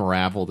fucking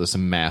unravel this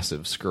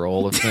massive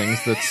scroll of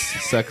things that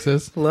sex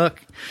is. Look,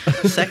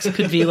 sex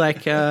could be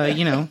like,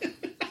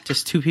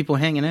 just 2 people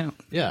hanging out.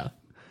 Yeah.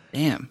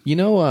 Damn. You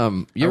know,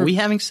 are we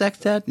having sex,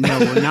 Dad? No,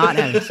 we're not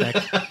having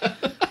sex.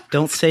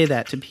 Don't say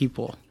that to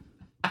people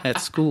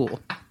at school.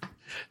 I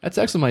had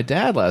sex with my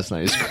dad last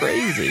night. It's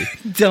crazy.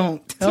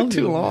 Don't tell me. It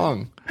took too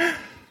long.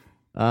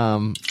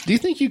 Do you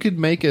think you could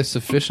make a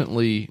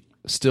sufficiently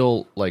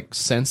still like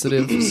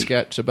sensitive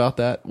sketch about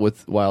that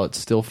while it's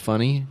still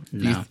funny?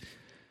 No.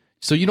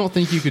 So you don't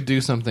think you could do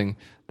something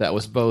that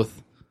was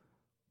both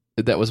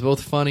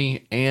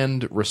funny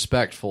and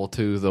respectful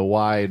to the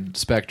wide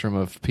spectrum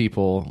of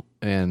people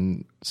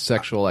and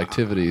sexual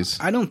activities?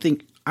 I don't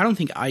think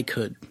I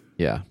could.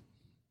 Yeah.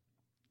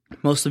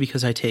 Mostly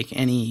because I take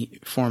any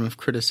form of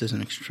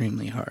criticism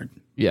extremely hard.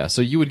 Yeah,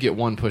 so you would get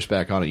one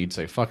pushback on it, you'd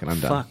say, "Fuck it, I'm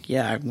done." Fuck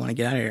yeah, I want to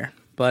get out of here.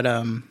 But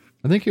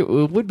I think it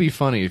would be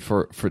funny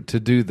for to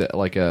do that,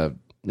 like a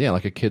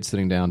kid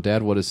sitting down,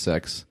 "Dad, what is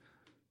sex?"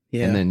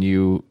 Yeah, and then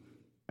you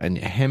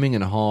hemming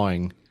and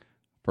hawing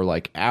for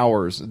like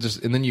hours.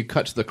 And then you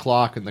cut to the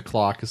clock, and the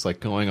clock is like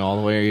going all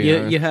the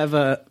way. You have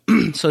a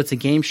so it's a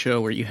game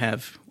show where you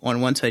have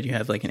on one side you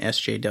have like an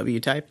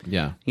SJW type.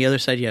 Yeah. The other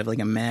side you have like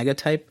a MAGA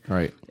type.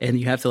 Right. And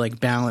you have to like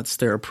balance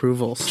their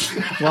approvals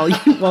while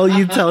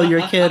you tell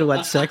your kid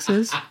what sex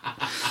is.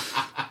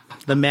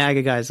 The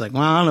MAGA guy's like,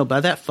 well, I don't know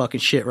about that fucking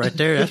shit right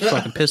there. That's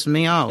fucking pissing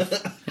me off.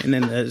 And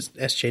then the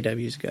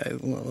SJW's guy,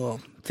 well,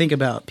 think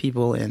about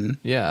people in...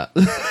 Yeah.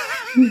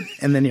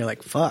 And then you're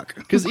like, fuck.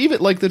 Because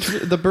even, like,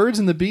 the birds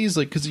and the bees,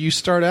 like, because you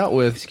start out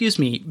with... Excuse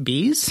me,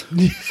 bees?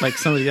 Like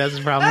somebody has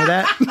a problem with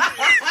that?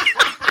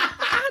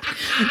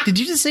 Did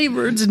you just say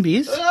birds and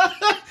bees?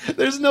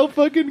 There's no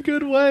fucking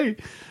good way.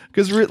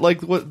 Because,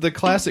 like, what the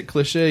classic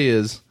cliche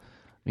is...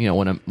 You know,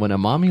 when a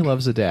mommy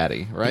loves a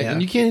daddy, right? Yeah.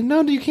 And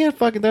you can't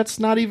fucking, that's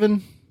not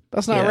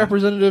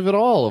representative at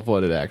all of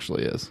what it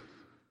actually is.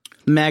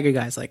 The MAGA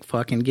guy's like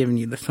fucking giving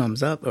you the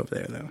thumbs up over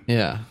there, though.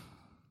 Yeah.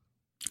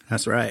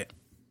 That's right.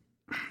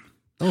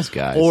 Those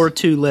guys. Or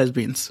two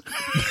lesbians.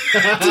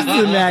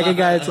 The MAGA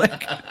guy's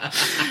like,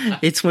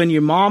 it's when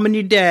your mom and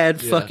your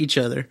dad fuck each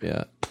other.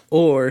 Yeah.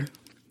 Or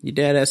your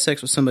dad has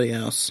sex with somebody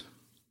else.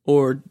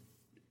 Or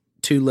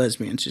two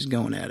lesbians just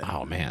going at it.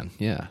 Oh, man.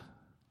 Yeah.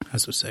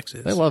 That's what sex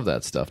is. They love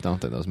that stuff, don't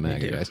they, those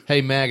MAGA guys?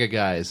 Hey, MAGA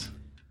guys.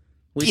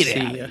 Get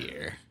out of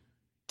here.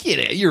 Get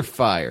it. You're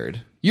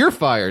fired. You're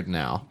fired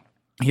now.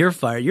 You're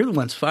fired. You're the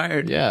one's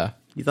fired. Yeah.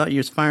 You thought you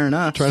was firing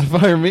us. Trying to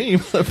fire me.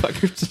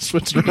 Motherfuckers just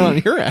switching around on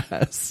your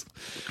ass.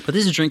 But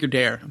this is Drink or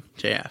Dare,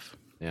 JF.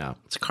 Yeah.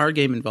 It's a card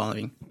game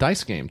involving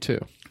dice game, too.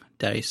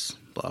 Dice,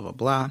 blah, blah,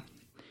 blah.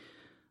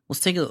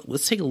 Let's take a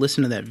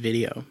listen to that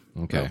video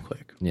real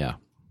quick. Yeah.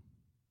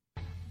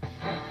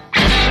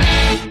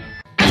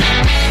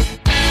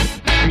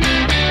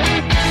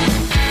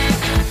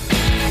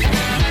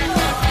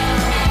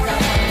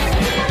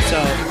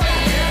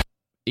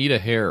 Eat a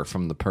hair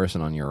from the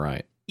person on your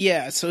right.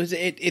 Yeah, so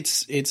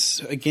it's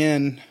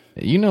again.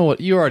 You know what?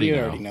 You already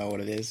know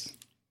what it is.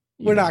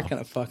 We're not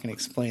gonna fucking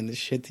explain this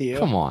shit to you.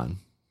 Come on,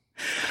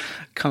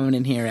 coming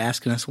in here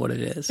asking us what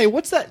it is. Hey,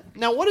 what's that?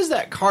 Now, what is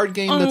that card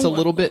game that's a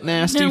little bit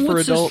nasty for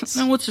adults?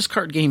 What's this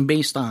card game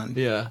based on?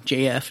 Yeah,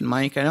 JF and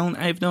Mike. I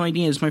have no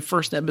idea. It's my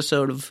first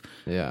episode of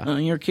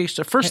your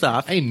Kickstarter. First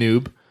off, hey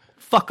noob,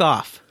 fuck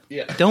off.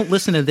 Yeah, don't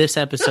listen to this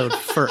episode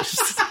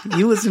first.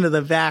 You listen to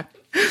the back.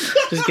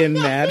 Just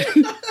getting mad.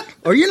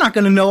 Or you're not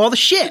going to know all the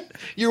shit.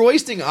 You're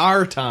wasting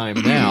our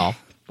time now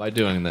by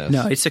doing this.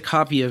 No, it's a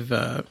copy of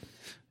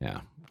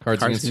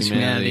Cards Against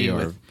Humanity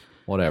or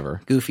whatever.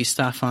 Goofy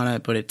stuff on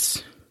it, but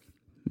it's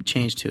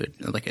changed to it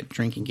like a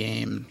drinking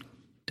game,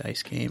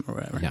 dice game, or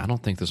whatever. Yeah, I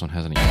don't think this one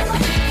has any.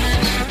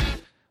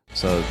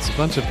 So it's a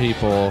bunch of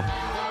people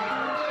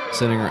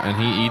sitting around,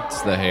 and he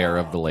eats the hair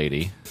of the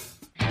lady.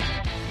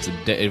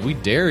 We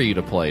dare you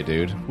to play,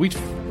 dude.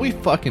 We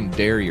fucking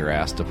dare your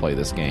ass to play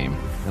this game,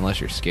 unless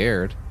you're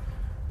scared.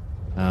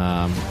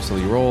 So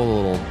you roll a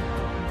little.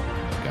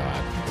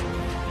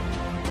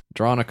 God.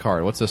 Drawing a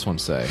card. What's this one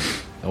say?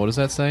 What does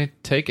that say?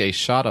 Take a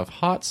shot of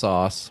hot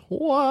sauce.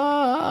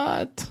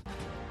 What?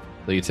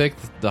 So you take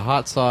the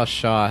hot sauce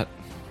shot.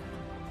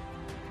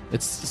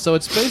 It's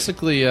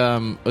basically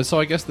so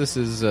I guess this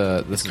is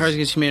Cards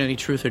Against Humanity,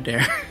 Truth or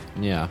Dare.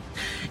 Yeah.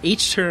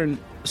 Each turn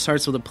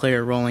starts with a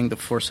player rolling the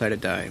 4-sided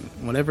die.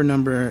 Whatever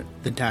number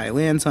the die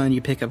lands on,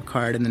 you pick up a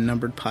card in the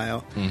numbered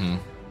pile. Mm-hmm.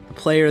 The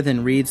player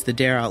then reads the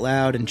dare out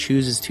loud and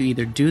chooses to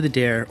either do the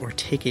dare or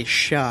take a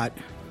shot,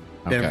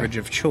 beverage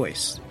of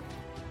choice.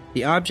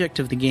 The object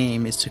of the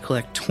game is to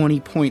collect 20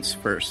 points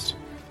first.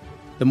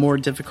 The more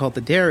difficult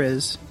the dare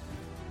is,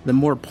 the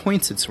more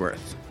points it's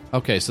worth.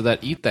 Okay, so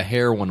that eat the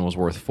hair one was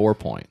worth 4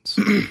 points.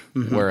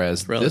 Mm-hmm.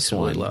 Whereas this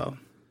one... low.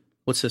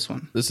 What's this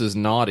one? This is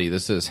naughty.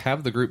 This is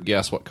have the group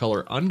guess what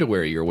color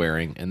underwear you're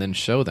wearing and then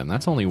show them.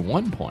 That's only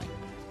 1 point.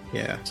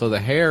 Yeah. So the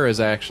hair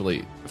is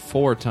actually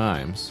 4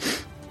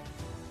 times.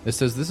 It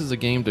says this is a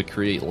game to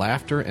create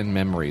laughter and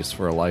memories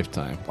for a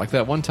lifetime. Like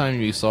that one time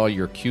you saw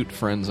your cute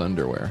friend's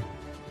underwear.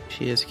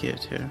 She is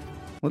cute, too.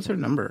 What's her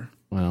number?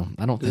 Well,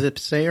 I don't Does it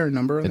say her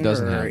number on it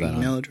doesn't have her that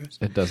email address?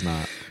 It does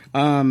not.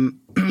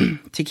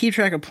 To keep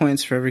track of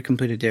points for every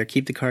completed dare,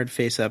 keep the card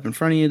face up in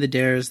front of you. The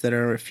dares that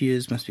are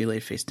refused must be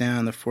laid face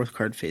down. The fourth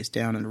card face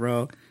down in a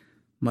row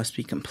must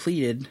be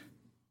completed.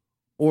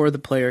 Or the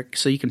player,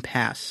 so you can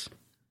pass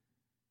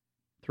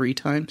 3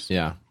 times.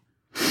 Yeah.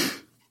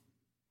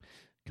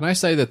 Can I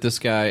say that this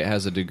guy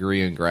has a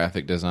degree in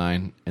graphic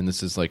design, and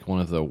this is like one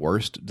of the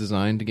worst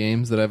designed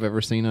games that I've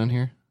ever seen on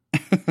here?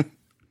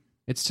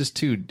 It's just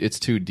two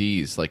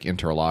Ds like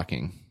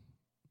interlocking.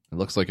 It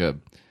looks like a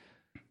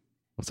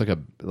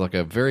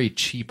very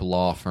cheap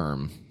law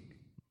firm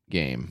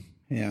game.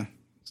 Yeah.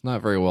 It's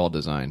not very well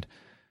designed.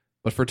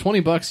 But for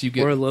 $20 you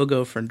get or a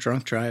logo for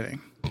drunk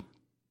driving.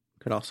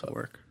 Could also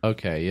work.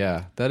 Okay,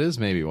 yeah. That is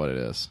maybe what it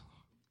is.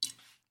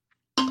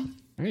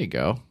 There you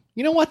go.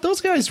 You know what? Those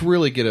guys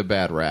really get a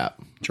bad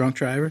rap. Drunk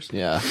drivers?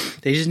 Yeah.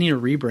 They just need a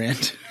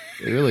rebrand.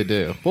 They really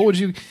do. What would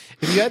you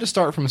if you had to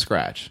start from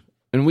scratch?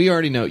 And we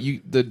already know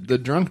the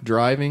drunk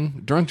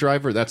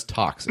driver, that's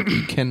toxic.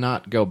 You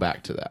cannot go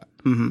back to that.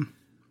 Mm-hmm.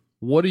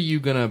 what are you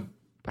gonna?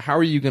 How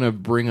are you gonna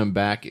bring them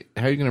back?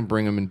 How are you gonna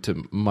bring them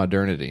into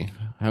modernity?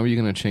 How are you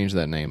gonna change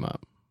that name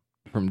up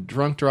from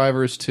drunk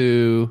drivers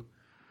to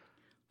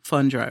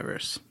fun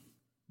drivers?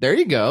 There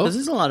you go. This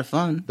is a lot of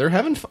fun. They're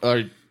having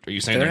fun. Are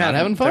you saying they're not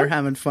having fun? They're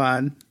having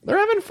fun. They're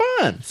having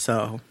fun.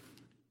 So,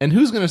 and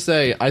who's going to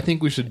say, I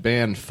think we should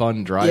ban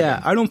fun driving?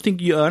 Yeah, I don't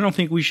think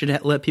we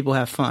should let people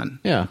have fun.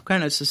 Yeah. What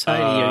kind of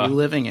society are you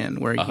living in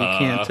where you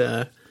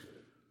can't?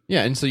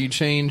 Yeah, and so you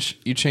change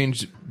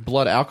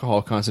blood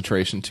alcohol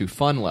concentration to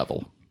fun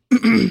level.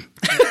 Oh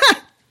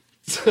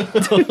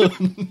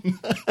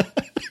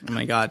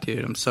my god,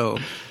 dude!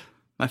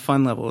 My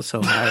fun level is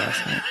so high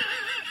last night.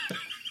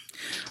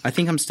 I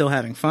think I'm still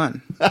having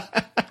fun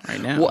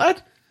right now.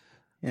 What?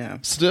 Yeah.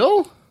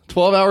 Still?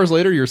 12 hours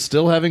later, you're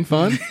still having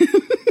fun?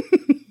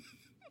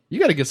 You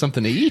got to get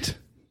something to eat.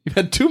 You've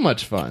had too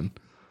much fun.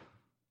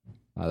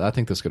 I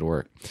think this could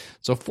work.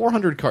 So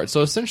 400 cards.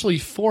 So essentially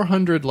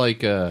 400,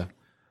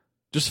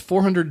 just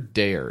 400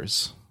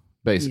 dares,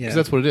 basically. Because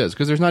that's what it is.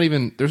 Because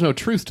there's no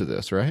truth to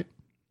this, right?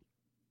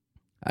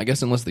 I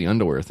guess unless the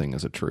underwear thing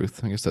is a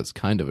truth. I guess that's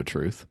kind of a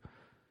truth.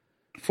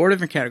 4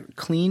 different categories.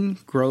 Clean,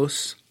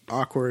 gross,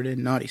 awkward,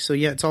 and naughty. So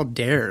yeah, it's all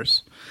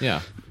dares.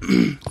 Yeah.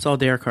 It's all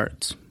dare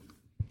cards.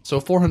 So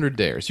 400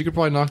 dares. You could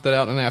probably knock that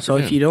out in an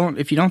afternoon. So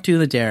if you don't do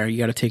the dare, you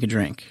got to take a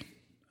drink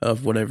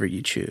of whatever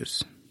you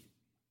choose.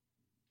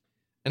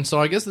 And so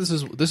I guess this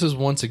is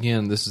once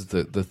again, this is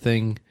the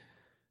thing.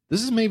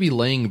 This is maybe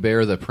laying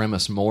bare the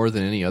premise more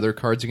than any other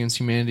Cards Against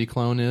Humanity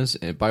clone is,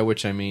 by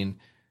which I mean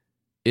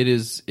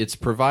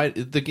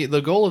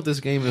the goal of this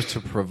game is to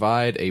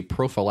provide a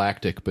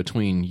prophylactic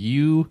between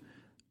you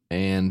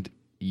and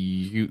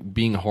you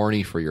being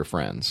horny for your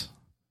friends.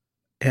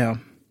 Yeah.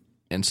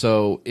 And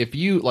so if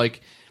you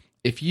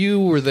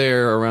were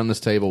there around this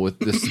table with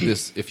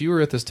this if you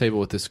were at this table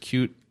with this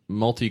cute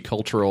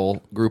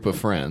multicultural group of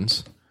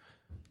friends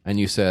and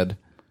you said,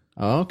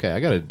 "Oh, okay, I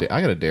got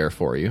a dare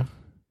for you.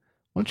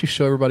 Why don't you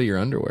show everybody your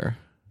underwear?"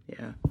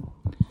 Yeah.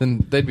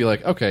 Then they'd be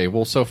like, "Okay,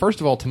 well, so first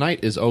of all,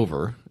 tonight is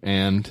over,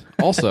 and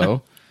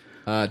also,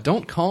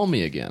 don't call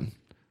me again."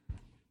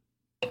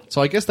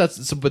 So I guess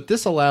but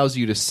this allows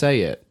you to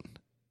say it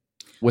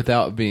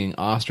without being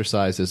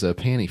ostracized as a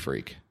panty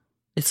freak.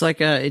 It's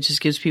like it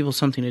just gives people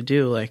something to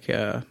do,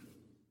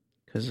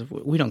 because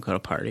we don't go to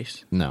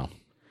parties. No,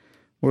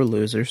 we're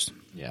losers.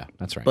 Yeah,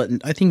 that's right. But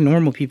I think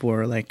normal people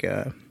are like,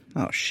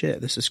 "Oh shit,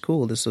 this is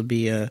cool. This will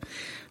be."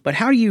 But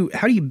how do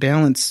you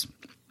balance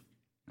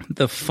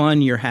the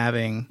fun you're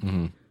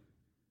having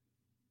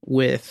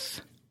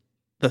with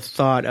the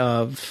thought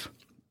of,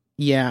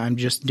 yeah, I'm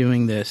just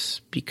doing this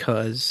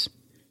because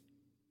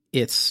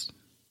it's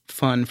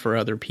fun for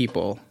other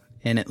people,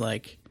 and it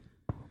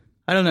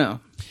I don't know.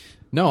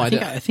 No, I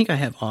think I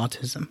have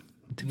autism,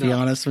 to be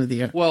honest with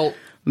you. Well,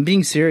 I'm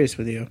being serious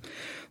with you.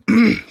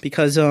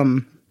 Because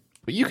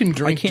but you can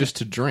drink just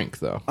to drink,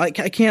 though. I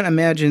can't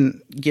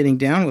imagine getting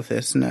down with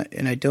this, and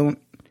I don't,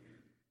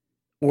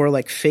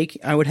 or fake.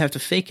 I would have to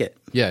fake it.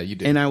 Yeah, you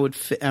do. And I would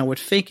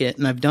fake it,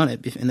 and I've done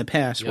it in the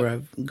past where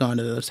I've gone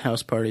to those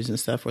house parties and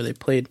stuff where they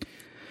played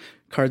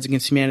Cards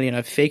Against Humanity, and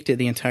I've faked it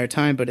the entire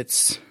time. But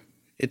it's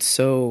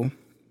so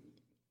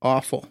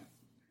awful.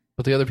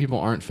 But the other people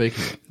aren't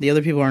faking it. The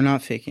other people are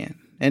not faking it.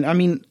 And I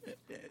mean,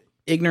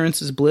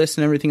 ignorance is bliss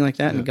and everything like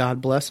that, and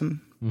God bless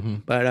them. Mm-hmm.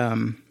 But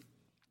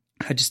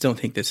I just don't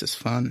think this is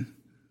fun.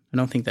 I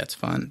don't think that's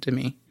fun to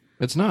me.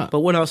 It's not.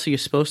 But what else are you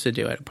supposed to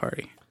do at a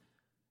party?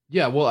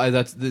 Yeah, well,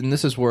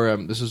 this is where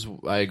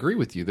I agree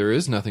with you. There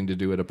is nothing to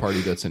do at a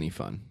party that's any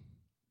fun.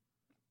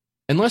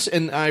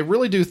 And I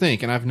really do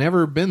think, and I've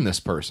never been this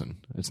person.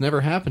 It's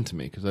never happened to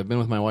me because I've been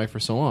with my wife for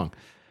so long.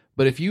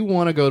 But if you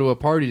want to go to a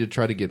party to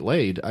try to get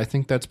laid, I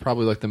think that's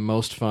probably the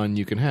most fun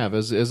you can have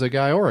as a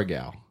guy or a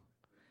gal.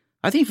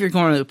 I think if you're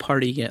going to a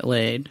party to get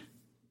laid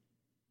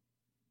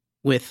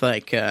with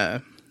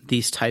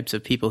these types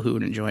of people who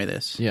would enjoy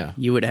this,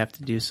 you would have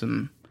to do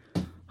some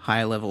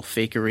high level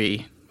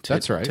fakery.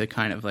 That's right. To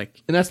kind of and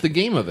that's the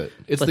game of it.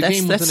 It's the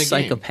game within a game.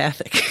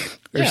 Psychopathic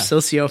or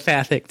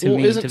sociopathic to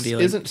me.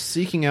 Isn't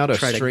seeking out a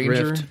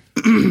stranger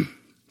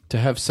to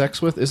have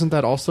sex with, isn't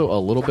that also a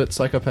little bit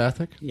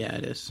psychopathic? Yeah,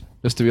 it is.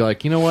 Just to be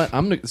like, you know what?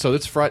 So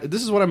it's Friday.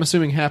 This is what I'm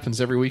assuming happens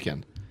every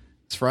weekend.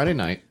 It's Friday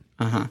night.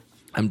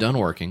 I'm done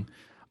working.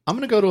 I'm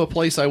going to go to a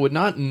place I would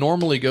not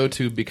normally go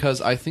to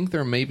because I think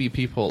there may be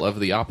people of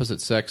the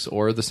opposite sex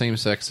or the same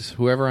sex,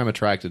 whoever I'm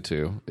attracted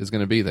to, is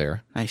going to be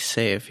there. Nice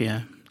save,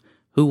 yeah.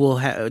 Who will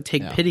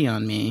take pity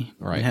on me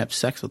and have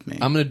sex with me.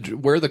 I'm going to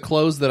wear the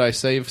clothes that I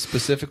save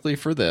specifically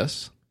for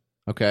this.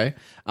 Okay?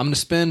 I'm going to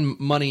spend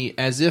money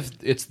as if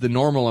it's the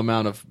normal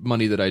amount of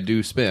money that I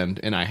do spend,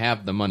 and I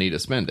have the money to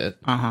spend it.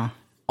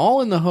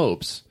 All in the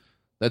hopes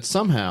that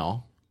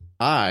somehow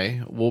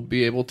I will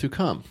be able to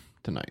come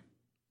tonight.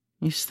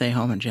 You stay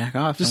home and jack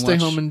off. Just stay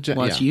home and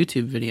watch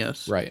YouTube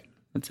videos. Right.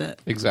 That's it.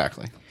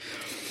 Exactly.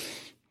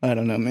 I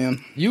don't know,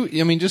 man.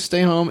 Just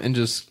stay home and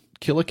just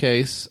kill a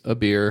case, a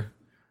beer,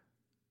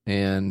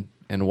 and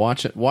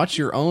watch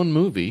your own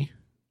movie,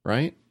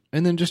 right?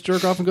 And then just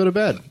jerk off and go to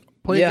bed.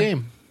 Play a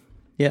game.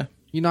 Yeah.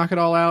 You knock it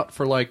all out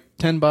for like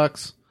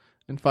 $10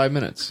 in 5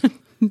 minutes.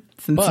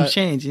 Some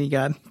change, and you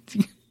got.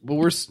 But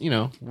we're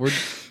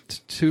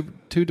two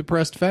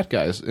depressed fat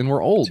guys, and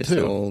we're old Just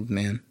too. Old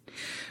man.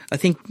 I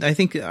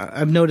think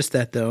I've noticed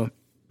that though.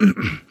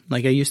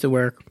 Like I used to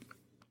work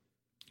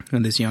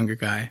with this younger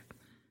guy,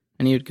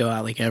 and he would go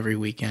out like every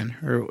weekend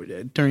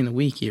or during the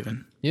week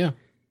even. Yeah.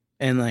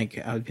 And like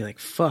I would be like,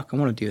 "Fuck, I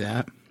want to do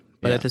that,"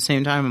 but Yeah. at the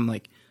same time, I'm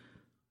like,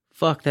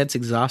 "Fuck, that's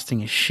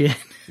exhausting as shit."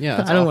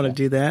 Yeah, I don't want to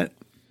do that.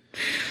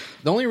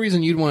 The only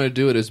reason you'd want to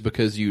do it is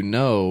because you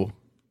know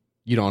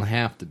you don't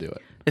have to do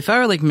it. If I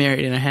were like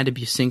married and I had to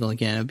be single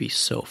again, I'd be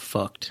so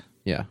fucked.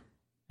 Yeah.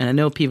 And I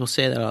know people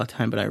say that all the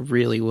time, but I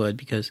really would,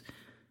 because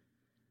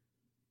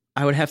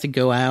I would have to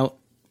go out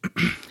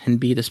and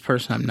be this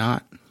person I'm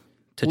not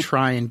to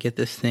try and get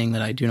this thing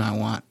that I do not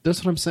want.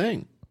 That's what I'm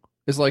saying.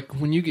 It's like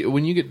when you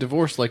get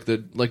divorced, like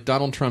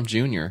Donald Trump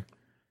Jr.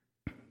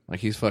 Like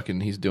he's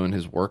doing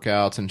his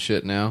workouts and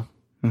shit now.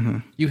 Mm-hmm.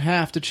 You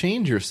have to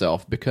change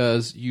yourself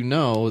because you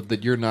know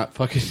that you're not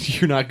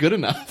good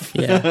enough.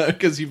 Yeah.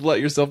 Because you've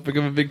let yourself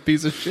become a big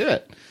piece of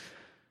shit.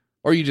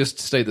 Or you just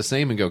stay the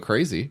same and go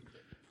crazy.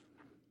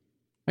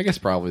 I guess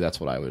probably that's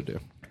what I would do.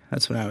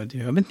 That's what I would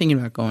do. I've been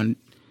thinking about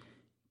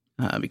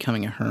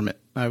becoming a hermit.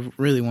 I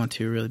really want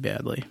to really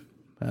badly,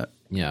 but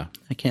Yeah.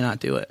 I cannot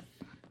do it.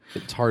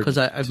 It's hard because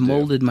I've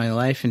molded my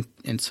life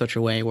in such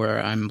a way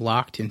where I'm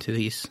locked into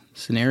these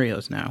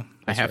scenarios now.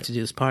 I have to do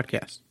this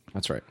podcast.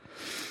 That's right.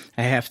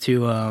 I have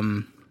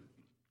to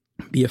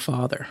be a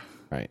father.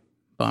 Right.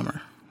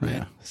 Bummer. Right?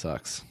 Yeah.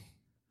 Sucks.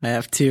 I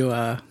have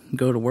to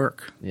go to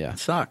work. Yeah. It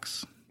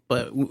sucks.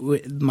 But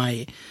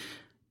my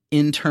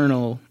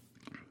internal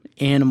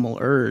animal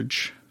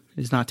urge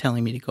is not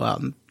telling me to go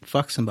out and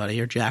fuck somebody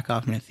or jack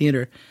off in a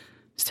theater.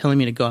 It's telling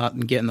me to go out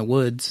and get in the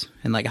woods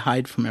and like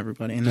hide from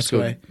everybody. And Just that's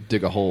go what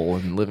dig a hole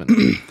and live in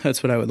it.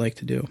 that's what I would like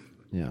to do.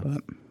 Yeah.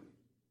 But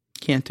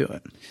can't do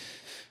it.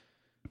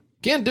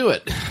 Can't do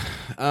it.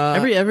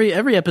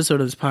 Every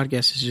episode of this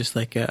podcast is just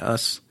like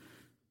us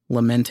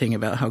lamenting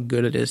about how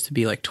good it is to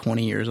be like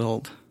 20 years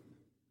old.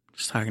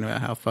 Just talking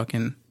about how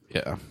fucking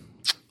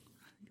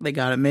they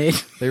got it made.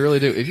 They really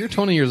do. If you're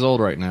 20 years old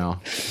right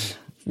now,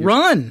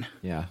 run.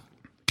 Yeah.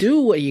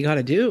 Do what you got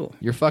to do.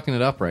 You're fucking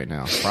it up right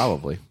now,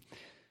 probably.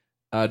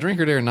 Drink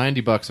or Dare,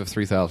 $90 of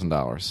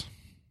 $3,000.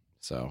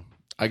 So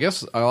I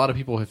guess a lot of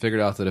people have figured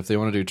out that if they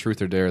want to do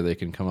Truth or Dare, they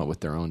can come up with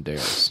their own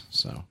dares.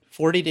 So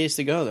 40 days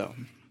to go though.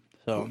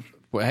 So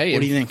well, hey,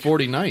 what do you think?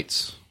 40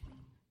 nights.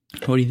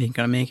 What do you think?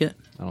 Gonna make it?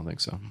 I don't think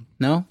so.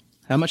 No.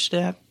 How much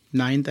did I have?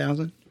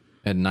 9,000.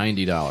 At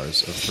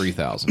 $90 of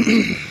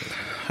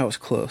 $3,000. That was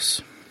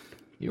close.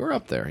 You were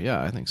up there.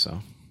 Yeah, I think so.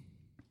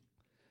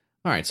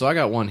 All right, so I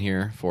got one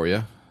here for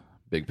you,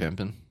 Big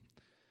Pimpin'.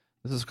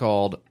 This is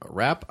called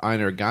Rap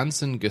einer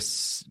ganzen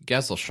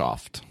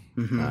Gesellschaft,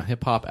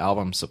 hip hop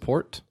album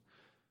support.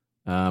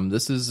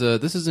 This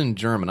is in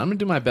German. I'm gonna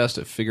do my best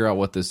to figure out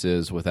what this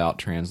is without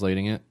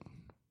translating it,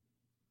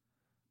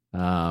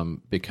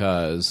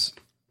 because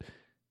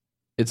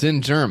it's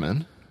in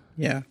German.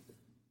 Yeah.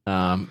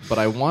 But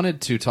I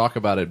wanted to talk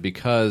about it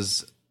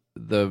because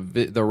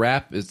the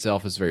rap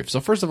itself is very.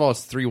 So first of all,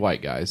 it's 3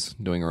 white guys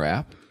doing a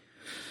rap.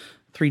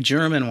 3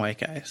 German white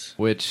guys.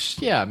 Which,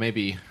 yeah,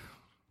 maybe.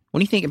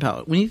 When you think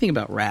about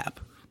rap,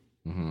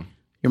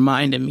 your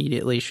mind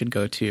immediately should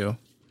go to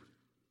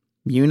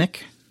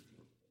Munich.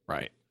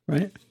 Right.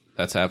 Right.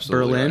 That's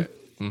absolutely Berlin.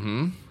 Right.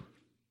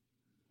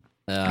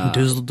 Mm-hmm.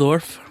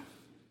 Dusseldorf.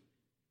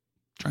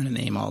 Trying to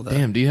name all the.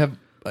 Damn. Do you have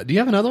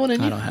another one in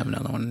you? I don't have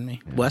another one in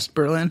me. Yeah. West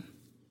Berlin.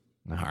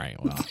 All right.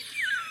 Well.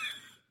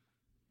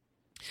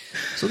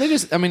 So they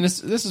just. I mean,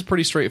 this is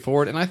pretty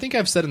straightforward, and I think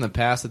I've said in the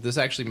past that this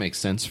actually makes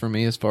sense for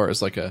me as far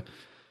as like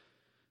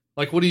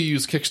what do you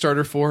use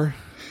Kickstarter for?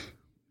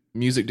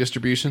 Music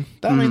distribution.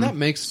 I mean, that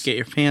makes get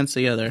your fans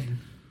together.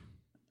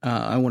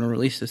 I want to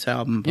release this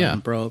album, but I'm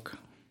broke.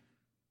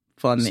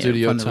 Fun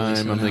studio time.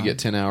 I'm going to get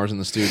 10 hours in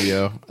the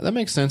studio. That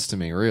makes sense to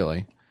me,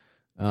 really.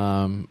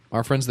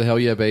 Our friends, the Hell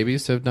Yeah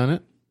Babies, have done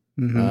it,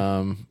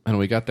 and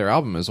we got their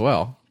album as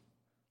well,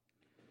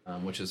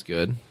 which is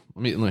good.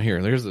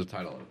 Here's the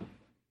title of it.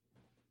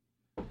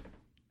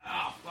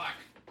 Oh fuck!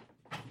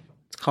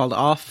 It's called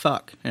 "Oh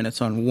Fuck," and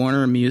it's on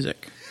Warner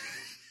Music.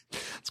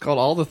 It's called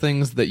All the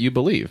Things That You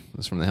Believe.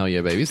 It's from the Hell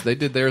Yeah Babies. They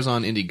did theirs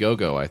on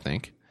Indiegogo, I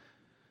think.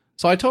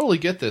 So I totally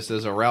get this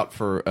as a route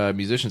for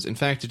musicians. In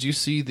fact, did you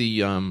see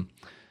the,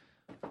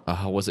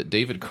 was it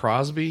David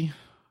Crosby?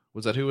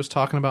 Was that who was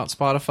talking about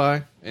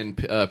Spotify? And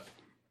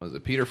was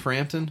it Peter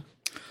Frampton?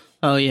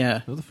 Oh, yeah.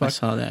 Who the fuck? I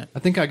saw that. I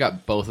think I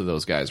got both of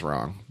those guys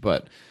wrong.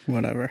 But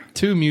whatever.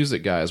 2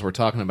 music guys were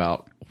talking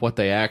about what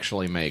they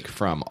actually make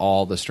from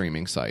all the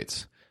streaming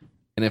sites.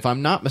 And if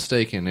I'm not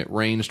mistaken, it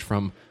ranged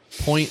from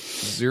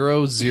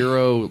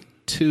 $0.002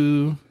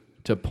 to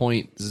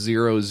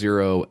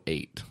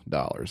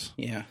 $0.008.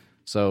 Yeah.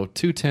 So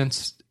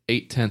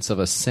 0.8 of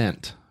a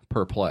cent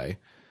per play.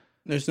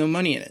 There's no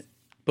money in it,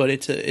 but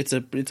it's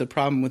a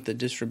problem with the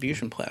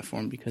distribution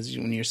platform, because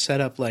when you're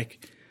set up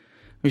like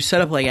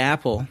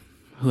Apple,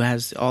 who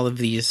has all of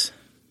these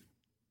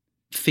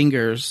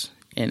fingers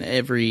in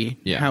every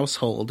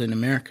household in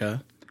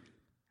America,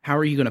 how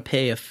are you going to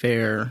pay a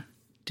fair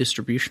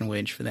distribution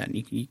wage for that?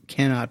 You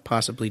cannot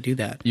possibly do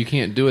that. You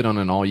can't do it on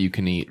an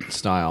all-you-can-eat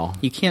style.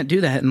 You can't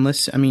do that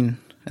unless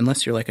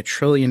you're like $1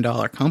 trillion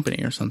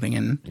company or something.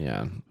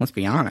 And let's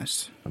be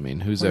honest. I mean,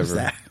 who's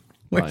ever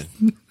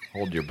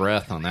hold your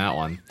breath on that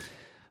one?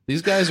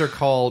 These guys are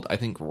called, I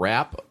think,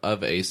 Rap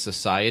of a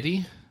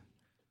Society.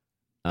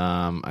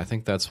 I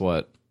think that's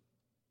what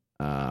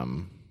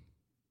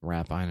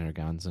Rap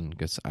Einergansen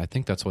gets. I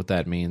think that's what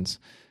that means.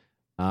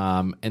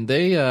 And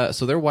they,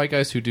 so they're white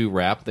guys who do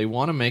rap. They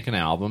want to make an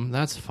album.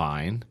 That's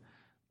fine.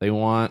 They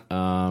want,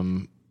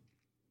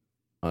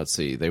 let's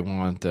see,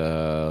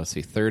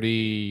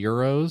 30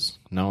 euros.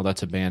 No,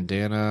 that's a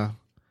bandana.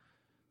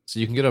 So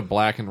you can get a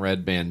black and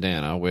red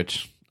bandana,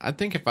 which I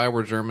think if I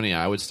were Germany,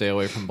 I would stay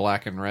away from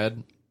black and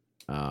red.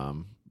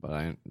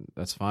 But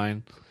that's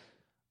fine.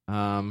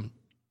 But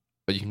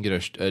you can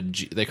get a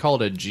G, they call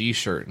it a G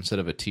shirt instead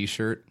of a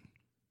T-shirt.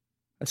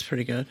 That's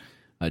pretty good.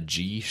 A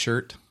G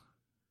shirt.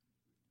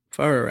 If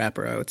I were a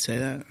rapper, I would say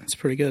that. It's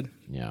pretty good.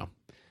 Yeah.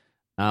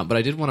 But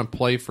I did want to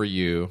play for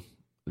you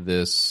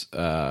this,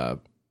 the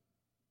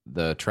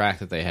track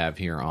that they have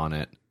here on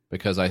it,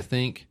 because I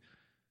think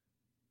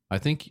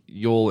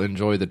you'll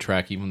enjoy the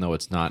track even though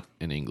it's not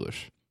in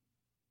English.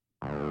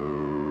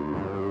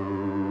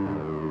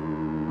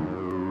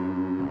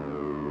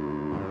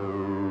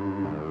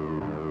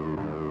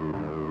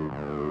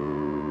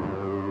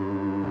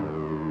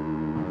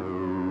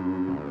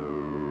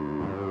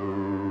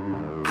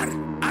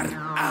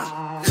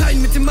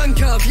 Mit dem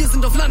Anker, wir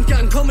sind auf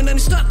Landgang, kommen in eine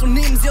Stadt und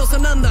nehmen sie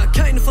auseinander.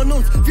 Keine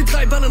Vernunft, wir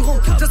 3 ballern rum.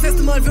 Das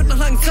erste Mal wird nach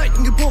langen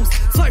Zeiten gebumst.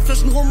 2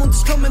 Flaschen rum und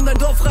ich komme in dein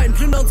Dorf rein.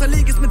 Plünder und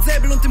zerleg es mit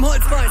Säbel und dem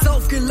Holzbein.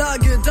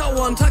 Aufgelage,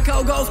 dauernd,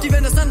 Hackerauge auf die,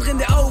 wenn das andere in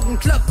der Augen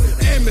klappt.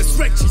 MS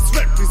Reggie's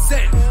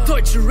represent.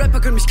 Deutsche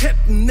Rapper können mich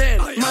Captain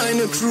nennen.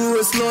 Meine Crew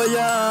ist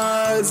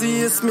loyal, sie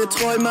ist mir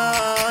treu,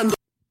 Mann.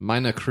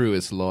 Meine Crew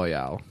is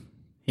loyal.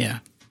 Yeah.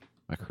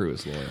 My crew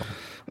is loyal.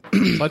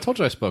 So I told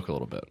you I spoke a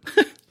little bit.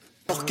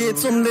 Doch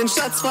geht's den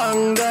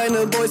Schatzfang,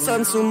 deine Boys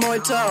an zu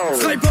Meutau.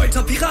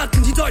 Freibeuter,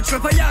 Piraten, die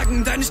Deutschrapper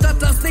jagen, deine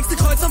Stadt das nächste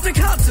Kreuz auf der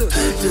Karte.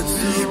 Tötet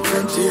sie,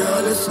 brennt ihr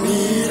alles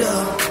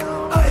nieder.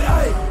 Ei,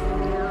 ei,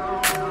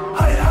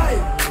 ei, ei.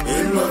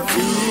 Immer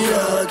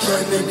wieder,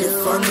 kleine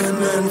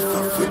Gefangenen,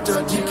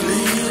 verfüttert die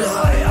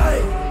Glieder. Ei,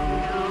 ei,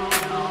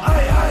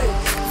 ei, ei.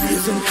 Wir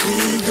sind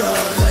Krieger,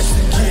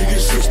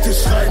 Geschichte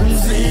schreiben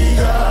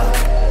Sieger.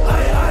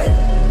 Ei, ei.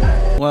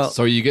 Well,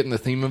 so are you getting the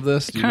theme of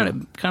this? Kind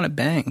of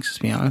bangs,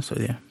 to be honest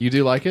with you. You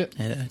do like it?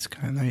 Yeah, it's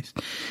kind of nice.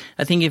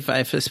 I think if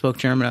I spoke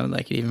German, I would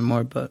like it even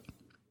more, but...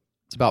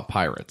 It's about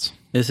pirates.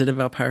 Is it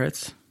about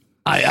pirates?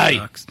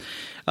 Aye.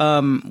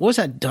 What was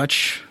that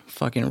Dutch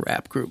fucking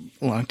rap group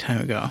a long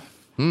time ago?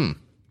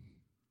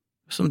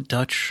 Some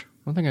Dutch... I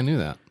don't think I knew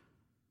that.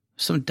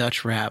 Some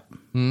Dutch rap.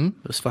 It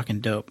was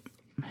fucking dope.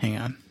 Hang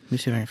on. Let me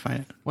see if I can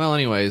find it. Well,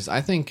 anyways, I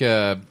think...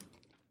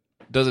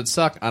 does it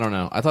suck? I don't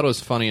know. I thought it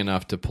was funny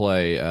enough to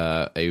play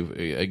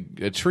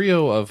a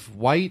trio of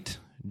white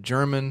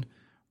German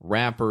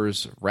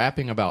rappers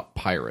rapping about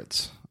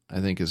pirates.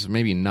 I think is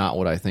maybe not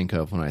what I think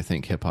of when I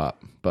think hip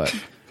hop, but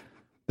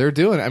they're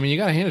doing it. I mean, you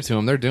got to hand it to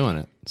them; they're doing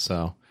it.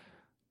 So,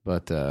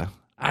 but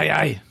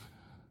aye.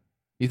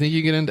 You think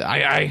you get into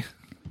aye?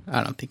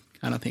 I don't think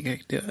I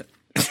could do it.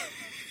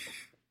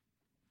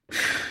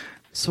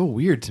 So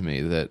weird to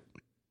me that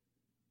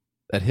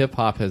hip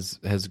hop has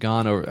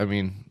gone over. I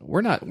mean,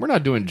 we're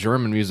not doing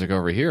German music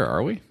over here,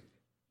 are we?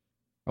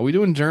 Are we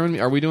doing German?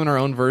 Are we doing our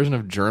own version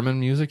of German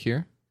music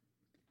here?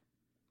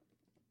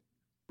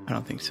 I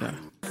don't think so.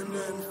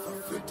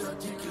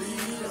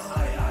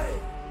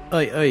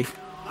 Oi.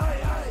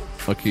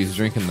 Look, he's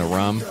drinking the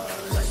rum.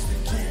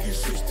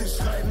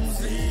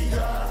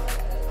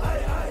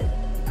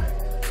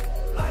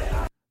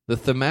 The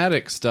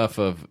thematic stuff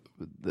of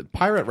the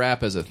pirate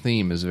rap as a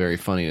theme is very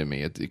funny to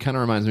me. It kind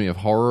of reminds me of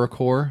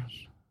horrorcore,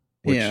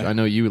 which I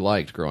know you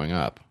liked growing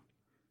up.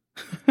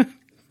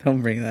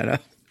 Don't bring that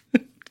up.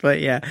 But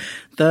yeah,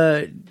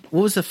 what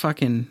was the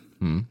fucking?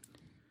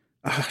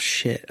 Oh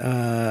shit!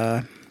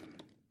 There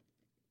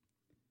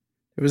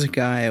was a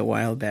guy a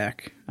while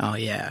back. Oh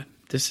yeah,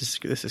 this is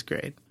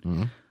great.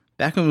 Mm-hmm.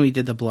 Back when we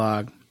did the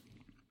blog,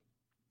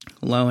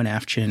 Low and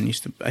Afchin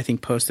used to, I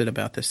think, posted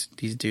about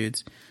these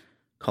dudes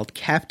called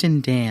Captain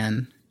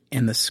Dan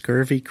and the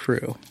Scurvy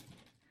Crew.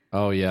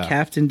 Oh yeah,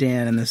 Captain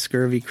Dan and the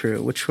Scurvy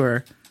Crew, which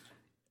were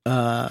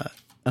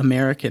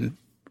American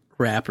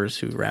rappers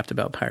who rapped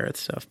about pirate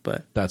stuff.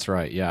 But that's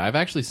right. Yeah, I've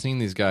actually seen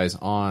these guys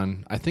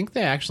on. I think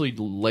they actually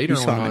later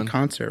went on in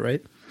concert,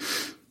 right?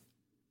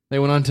 They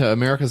went on to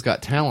America's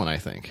Got Talent, I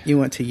think. You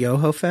went to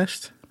Yoho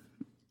Fest?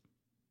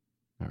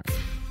 All right.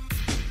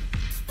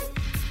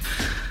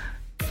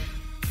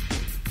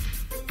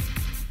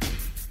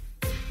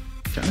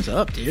 Turn this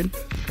up, dude.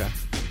 Okay.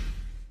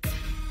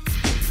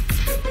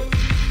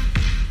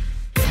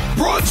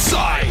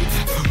 Broadside!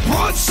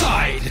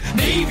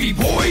 Navy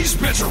boys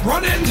better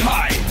run and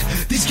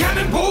hide. These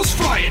cannonballs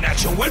flying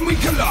at you when we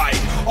collide.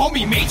 All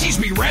me mateys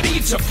be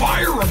ready to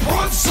fire a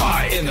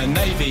broadside. In the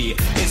Navy,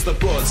 it's the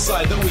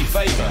broadside that we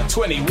favour.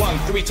 21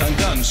 3-ton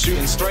guns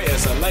shooting straight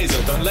as a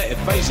laser. Don't let it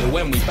phase you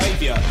when we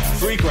bathe you.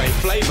 3 great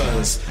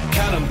flavours: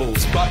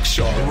 cannonballs,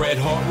 buckshot, red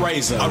hot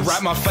razors. I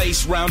wrap my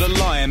face round a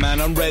lion,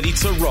 man, I'm ready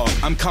to rock.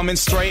 I'm coming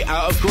straight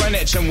out of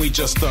Greenwich and we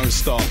just don't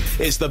stop.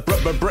 It's the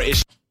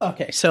British.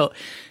 Okay, so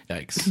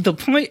yikes. The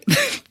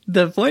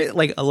point,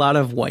 like a lot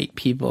of white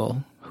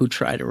people who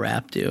try to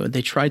rap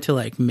they try to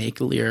like make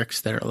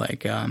lyrics that are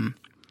like,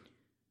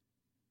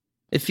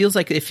 it feels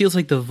like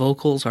the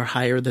vocals are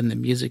higher than the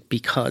music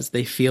because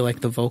they feel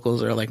like the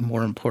vocals are like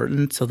more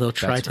important. So they'll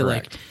try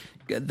to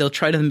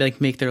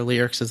make their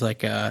lyrics as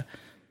like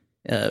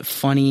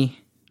funny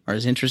or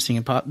as interesting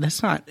and pop.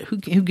 That's not who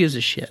gives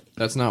a shit.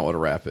 That's not what a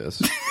rap is.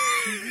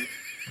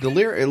 The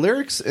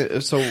lyrics.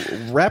 So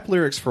rap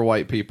lyrics for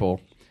white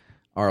people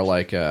are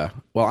like, well,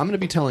 I'm going to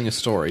be telling a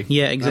story.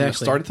 Yeah, exactly. I'm going to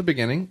start at the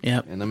beginning,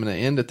 yep, and I'm going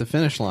to end at the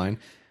finish line.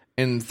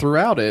 And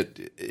throughout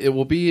it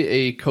will be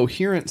a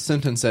coherent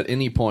sentence at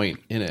any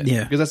point in it.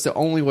 Yeah. Because that's the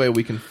only way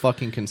we can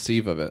fucking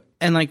conceive of it.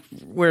 And like,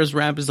 whereas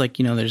rap is like,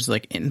 there's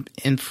like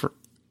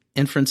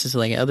inferences to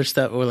like other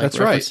stuff, or like that's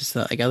right.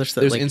 To like other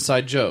stuff. There's like,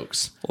 inside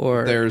jokes,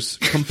 or there's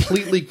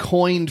completely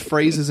coined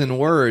phrases and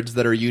words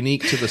that are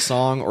unique to the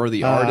song or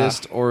the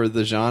artist or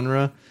the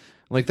genre.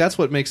 Like that's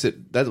what makes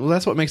it.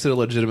 That's what makes it a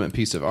legitimate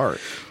piece of art.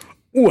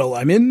 Well,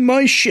 I'm in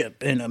my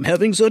ship and I'm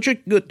having such a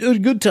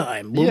good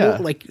time. Yeah.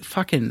 Like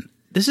fucking.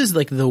 This is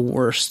like the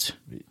worst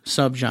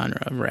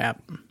subgenre of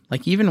rap.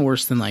 Like even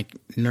worse than like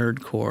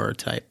nerdcore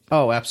type.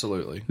 Oh,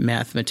 absolutely.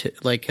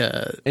 Like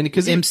and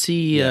because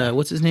MC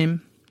what's his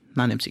name?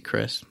 Not MC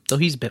Chris. Though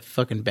he's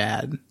fucking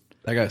bad.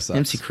 That guy sucks.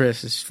 MC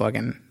Chris is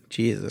fucking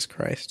Jesus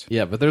Christ.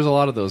 Yeah, but there's a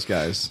lot of those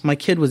guys. My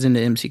kid was into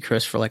MC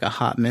Chris for like a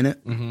hot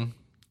minute. Mm-hmm.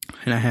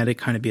 And I had to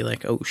kind of be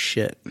like, oh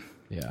shit.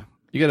 Yeah.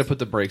 You got to put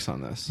the brakes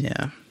on this.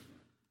 Yeah.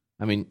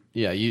 I mean,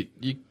 yeah, you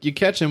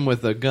catch him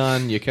with a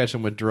gun, you catch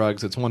him with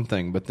drugs, it's one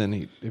thing. But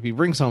then if he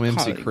brings home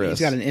MC Chris.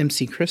 He's got an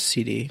MC Chris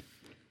CD.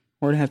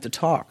 We're going to have to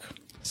talk.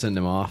 Send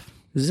him off.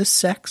 Is this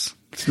sex?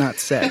 It's not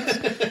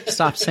sex.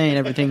 Stop saying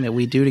everything that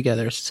we do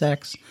together is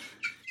sex.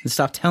 And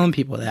stop telling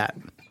people that.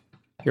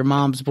 Your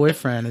mom's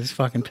boyfriend is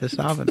fucking pissed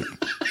off at me.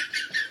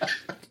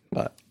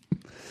 But.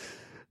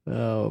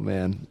 Oh,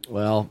 man.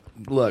 Well,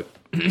 look.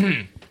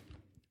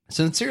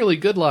 Sincerely,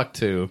 good luck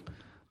to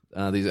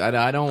these.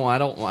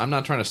 I'm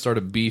not trying to start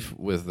a beef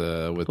with.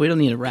 We don't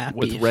need a rap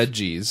with beef.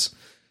 Reggie's.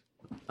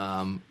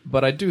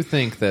 But I do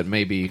think that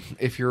maybe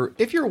if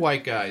you're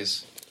white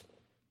guys,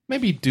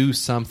 maybe do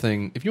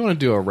something. If you want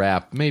to do a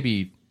rap,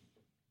 maybe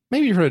try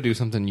to do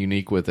something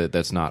unique with it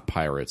that's not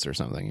pirates or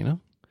something. You know.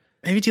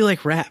 Maybe do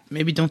like rap.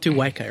 Maybe don't do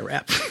white guy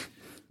rap.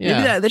 Yeah,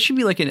 maybe that should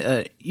be like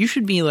you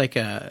should be like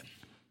a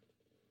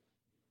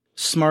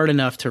smart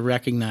enough to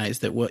recognize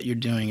that what you're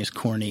doing is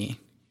corny.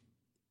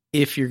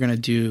 If you're gonna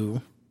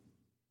do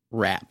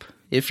rap,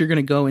 if you're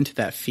gonna go into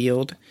that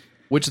field,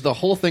 which the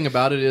whole thing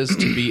about it is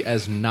to be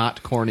as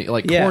not corny.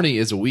 Like corny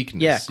is a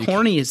weakness. Yeah,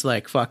 corny is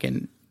like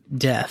fucking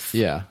death.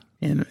 Yeah,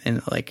 and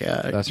like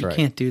that's you right.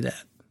 Can't do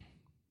that.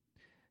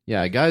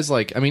 Yeah, guys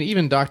like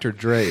even Dr.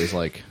 Dre is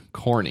like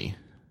corny.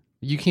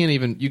 You can't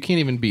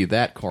even be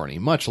that corny,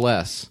 much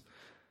less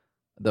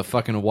the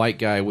fucking white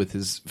guy with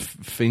his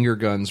finger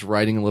guns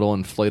riding a little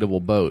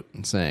inflatable boat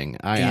and saying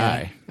 "aye,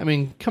 aye." I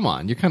mean, come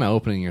on, you're kind of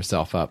opening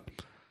yourself up.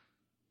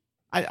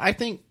 I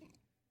think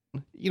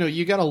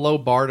you got a low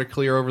bar to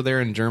clear over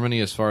there in Germany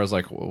as far as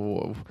like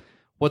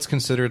what's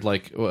considered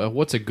like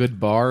what's a good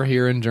bar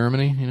here in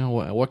Germany.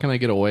 What can I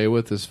get away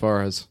with as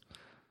far as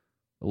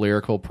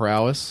lyrical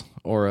prowess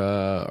or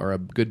a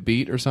good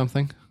beat or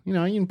something. You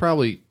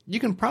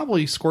can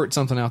probably squirt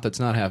something out that's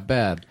not half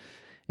bad.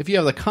 If you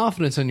have the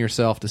confidence in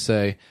yourself to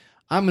say,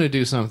 I'm going to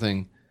do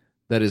something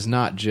that is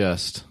not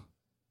just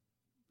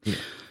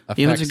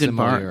what's a good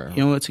bar?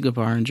 What's a good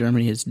bar in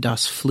Germany is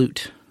Das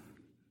Flute.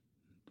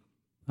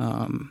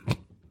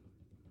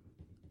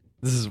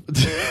 This is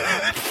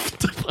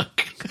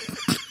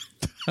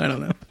I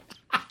don't know.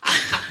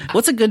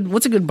 What's a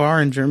good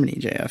bar in Germany,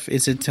 JF?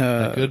 Is it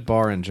a good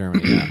bar in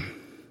Germany?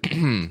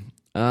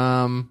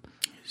 Yeah.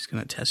 Just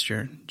gonna test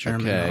your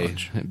German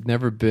knowledge. I've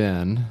never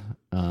been.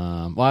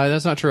 Well,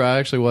 that's not true. I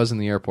actually was in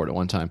the airport at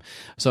one time.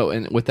 So,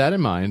 and with that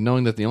in mind,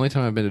 knowing that the only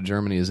time I've been to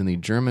Germany is in the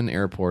German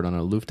airport on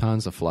a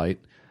Lufthansa flight,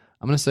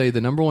 I'm going to say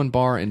the number one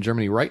bar in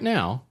Germany right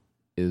now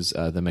is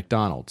the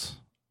McDonald's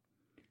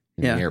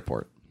in the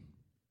airport.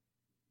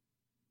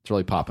 It's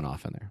really popping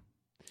off in there.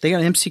 They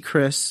got MC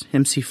Chris,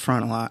 MC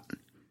Frontalot,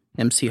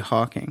 MC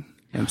Hawking,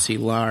 MC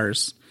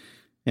Lars,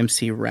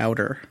 MC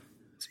Router.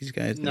 These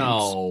guys.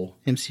 No.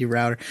 MC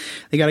Router.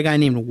 They got a guy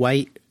named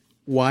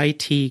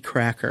YT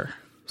Cracker.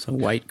 So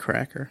White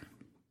Cracker.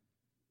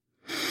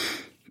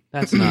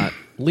 That's not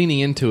leaning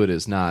into it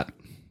is not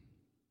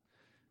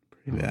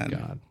pretty bad.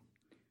 God.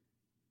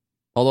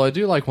 Although I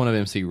do like one of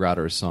MC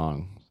Router's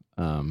songs,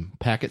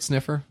 Packet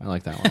Sniffer. I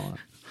like that one a lot.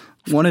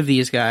 One of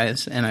these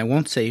guys, and I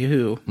won't say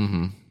who,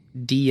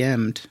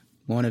 DM'd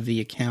one of the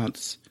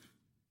accounts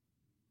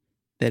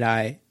that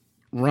I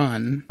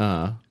run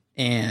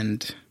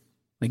and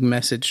like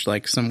messaged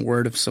like some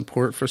word of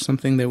support for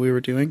something that we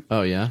were doing.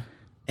 Oh yeah.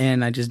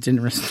 And I just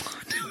didn't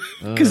respond to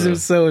it because it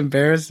was so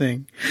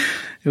embarrassing.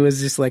 It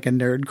was just like a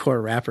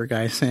nerdcore rapper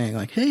guy saying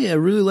like, "Hey, I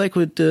really like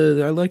what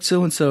I like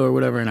so and so or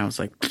whatever," and I was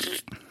like,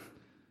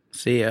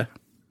 "See ya."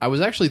 I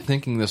was actually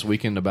thinking this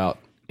weekend about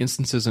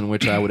instances in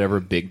which I would ever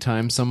big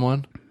time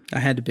someone. I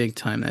had to big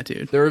time that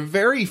dude. There are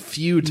very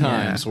few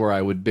times where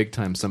I would big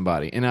time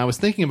somebody, and I was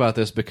thinking about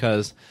this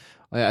because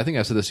I think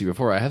I've said this to you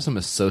before. I have some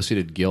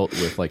associated guilt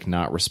with like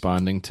not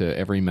responding to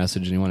every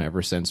message anyone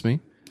ever sends me.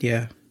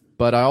 Yeah.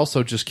 But I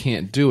also just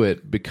can't do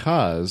it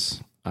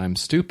because I'm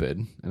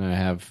stupid and I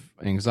have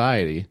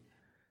anxiety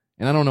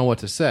and I don't know what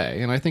to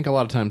say. And I think a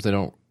lot of times they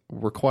don't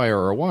require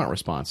or want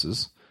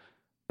responses.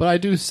 But I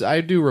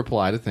do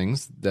reply to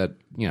things that,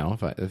 you know,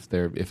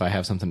 if I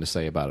have something to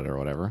say about it or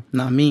whatever.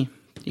 Not me.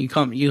 You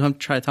come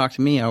try to talk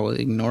to me, I will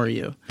ignore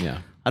you. Yeah.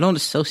 I don't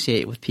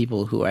associate with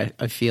people who I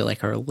feel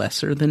like are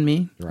lesser than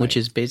me, which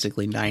is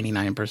basically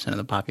 99% of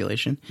the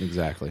population.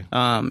 Exactly.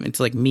 It's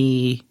like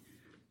me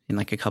and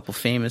like a couple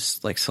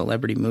famous like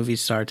celebrity movie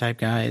star type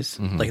guys,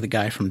 like the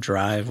guy from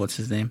Drive, what's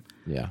his name?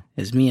 Yeah.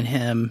 Is me and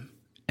him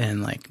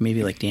and like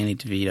maybe like Danny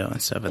DeVito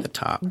and stuff at the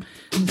top.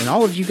 And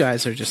all of you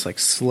guys are just like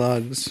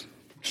slugs,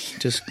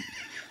 just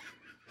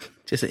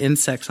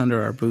insects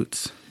under our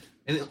boots.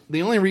 And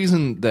the only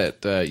reason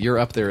that you're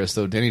up there is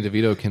so Danny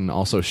DeVito can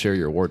also share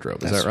your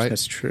wardrobe. Is that right?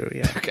 That's true,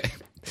 yeah. Okay.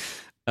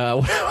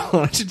 Why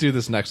don't you do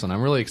this next one?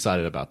 I'm really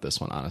excited about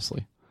this one,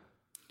 honestly.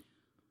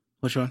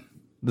 Which one?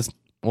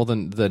 Well,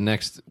 then the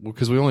next,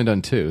 because we've only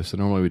done 2, so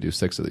normally we do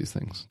 6 of these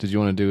things. Did you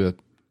want to do I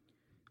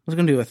was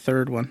going to do a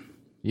third one.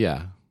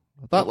 Yeah.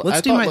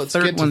 Let's do my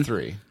third one.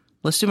 3.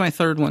 Let's do my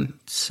third one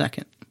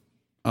second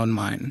on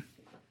mine.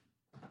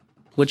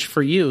 Which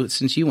for you,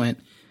 since you went,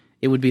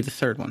 it would be the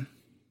third one.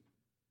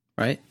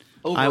 Right?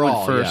 Overall, I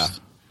went first. Yeah.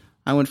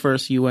 I went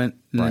first, you went,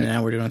 and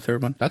now we're doing a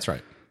third one. That's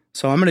right.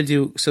 So I'm going to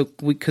do,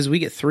 because we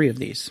get 3 of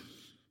these.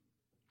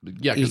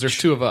 Yeah, because there's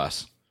 2 of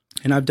us.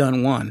 And I've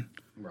done 1.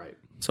 Right.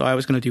 So I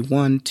was going to do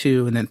 1,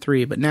 2, and then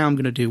 3, but now I'm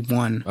going to do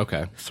 1,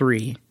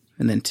 3,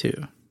 and then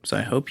 2. So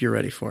I hope you're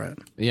ready for it.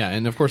 Yeah,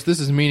 and of course this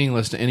is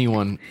meaningless to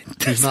anyone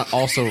who's not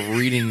also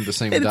reading the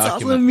same document. It's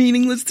also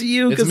meaningless to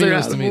you because they're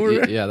out of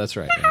order. Yeah, that's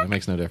right. Yeah, it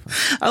makes no difference.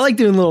 I like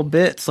doing little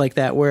bits like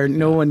that where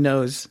no one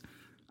knows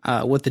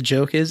what the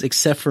joke is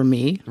except for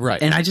me.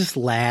 Right. And I just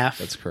laugh.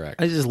 That's correct.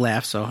 I just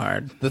laugh so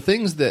hard. The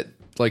things that,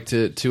 like,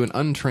 to an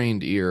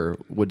untrained ear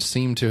would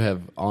seem to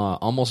have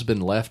almost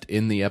been left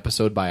in the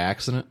episode by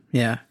accident.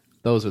 Yeah.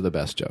 Those are the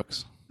best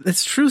jokes.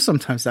 It's true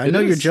sometimes. I know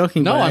you're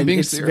joking. No, but I'm being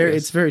it's serious.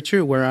 It's very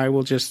true where I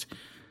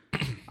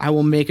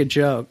will make a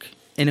joke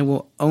and it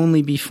will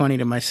only be funny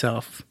to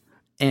myself.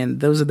 And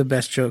those are the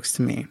best jokes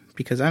to me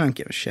because I don't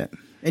give a shit.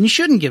 And you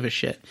shouldn't give a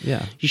shit.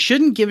 Yeah. You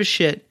shouldn't give a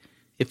shit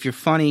if you're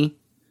funny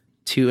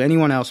to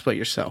anyone else but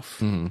yourself.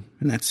 Mm-hmm.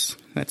 And that's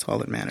all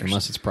that matters.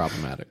 Unless it's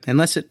problematic.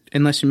 Unless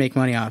you make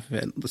money off of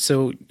it.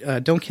 So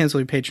don't cancel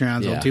your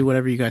Patreons. Yeah. I'll do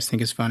whatever you guys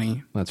think is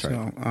funny. That's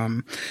right.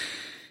 So,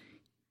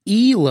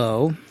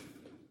 ELO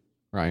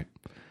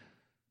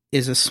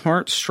is a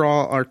smart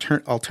straw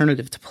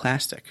alternative to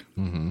plastic.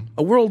 Mm-hmm.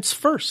 A world's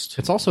first.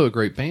 It's also a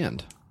great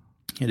band.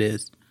 It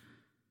is.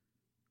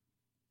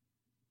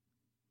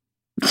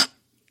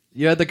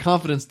 You had the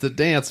confidence to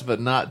dance,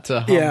 but not to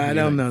hum. Yeah, I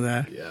don't know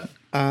that. Yeah.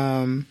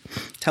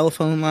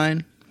 Telephone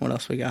line. What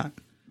else we got?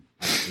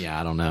 Yeah,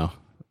 I don't know.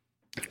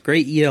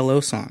 Great ELO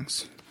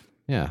songs.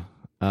 Yeah.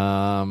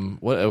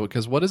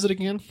 Because what is it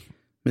again?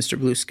 Mr.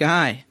 Blue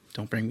Sky.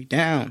 Don't Bring Me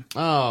Down.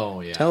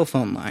 Oh, yeah.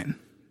 Telephone Line.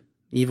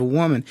 Evil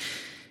Woman.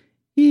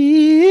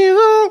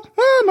 Evil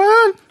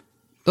Woman.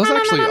 Those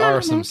actually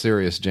are some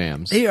serious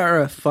jams. They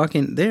are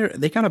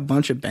they got a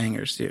bunch of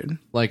bangers, dude.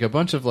 Like a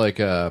bunch of like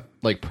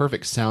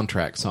perfect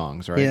soundtrack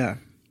songs, right? Yeah.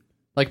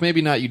 Like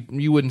maybe not,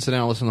 you wouldn't sit down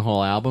and listen to the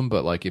whole album,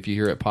 but like if you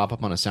hear it pop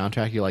up on a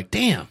soundtrack, you're like,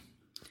 damn,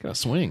 it's got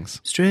swings.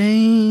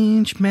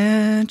 Strange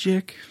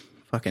Magic.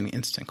 Fucking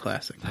instant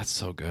classic. That's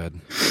so good.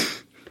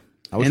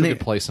 I wish we could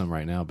play some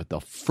right now, but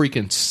they'll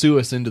freaking sue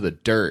us into the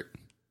dirt.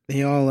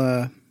 They all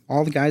the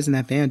guys in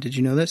that band, did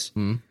you know this?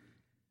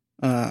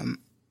 Mm-hmm.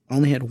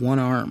 Only had one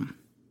arm.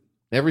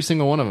 Every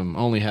single one of them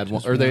only had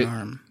just one. Or they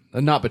arm.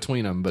 Not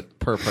between them, but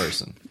per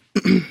person.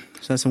 So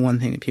that's the one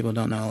thing that people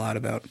don't know a lot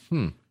about.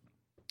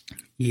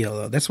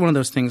 ELO. That's one of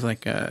those things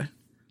like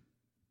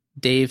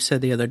Dave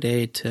said the other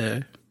day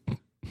to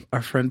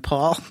our friend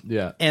Paul.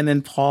 Yeah. And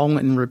then Paul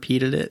went and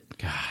repeated it.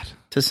 God.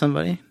 To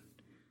somebody.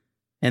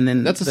 And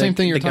then that's the same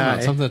thing you're talking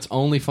about. Something that's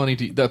only funny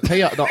to you.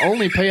 The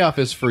only payoff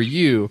is for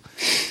you,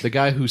 the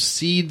guy who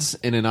seeds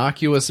an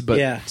innocuous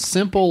but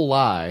simple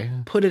lie.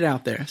 Put it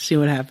out there. See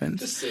what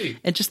happens. Just see.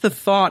 And just the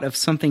thought of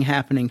something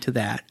happening to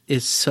that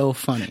is so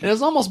funny. And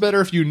it's almost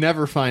better if you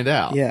never find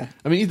out. Yeah.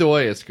 I mean, either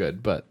way, it's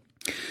good, but.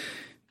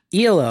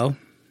 ELO,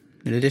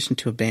 in addition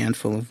to a band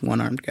full of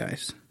one-armed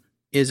guys,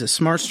 is a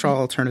smart straw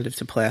alternative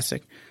to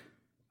plastic.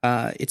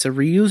 It's a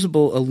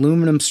reusable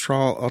aluminum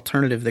straw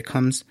alternative that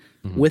comes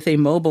with a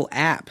mobile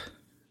app.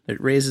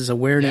 It raises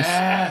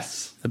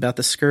awareness about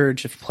the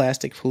scourge of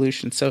plastic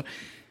pollution. So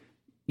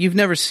you've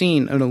never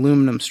seen an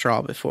aluminum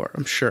straw before,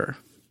 I'm sure.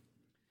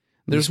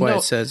 That's why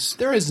it says...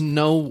 There is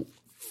no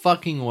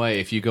fucking way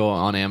if you go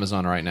on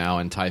Amazon right now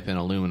and type in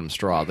aluminum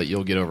straw that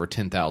you'll get over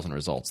 10,000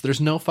 results.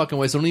 There's no fucking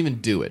way. So don't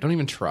even do it. Don't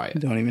even try it.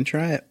 Don't even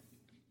try it.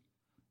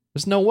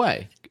 There's no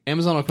way.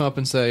 Amazon will come up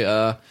and say,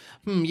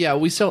 yeah,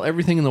 we sell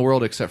everything in the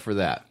world except for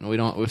that. We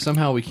don't.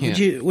 Somehow we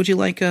can't. Would you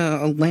like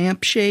a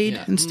lampshade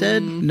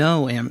instead?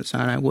 No,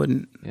 Amazon, I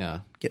wouldn't. Yeah,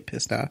 get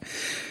pissed off.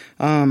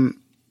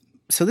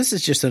 So this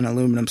is just an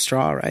aluminum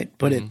straw, right?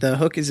 But the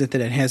hook is that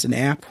it has an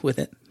app with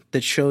it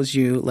that shows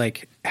you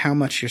like how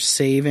much you're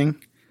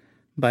saving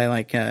by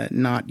like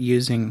not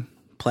using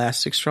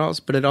plastic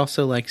straws. But it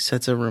also like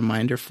sets a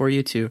reminder for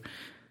you to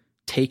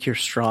take your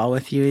straw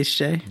with you each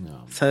day.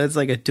 No. So it's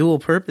like a dual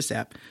purpose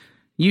app.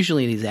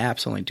 Usually these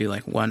apps only do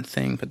like one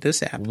thing, but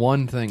this app...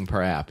 One thing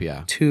per app,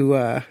 yeah.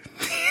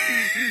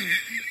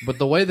 But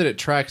the way that it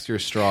tracks your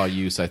straw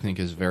use, I think,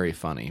 is very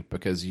funny,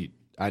 because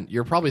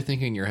you're probably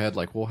thinking in your head,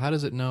 like, well, how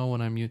does it know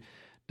when I'm...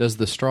 Does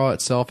the straw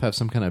itself have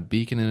some kind of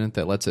beacon in it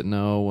that lets it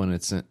know when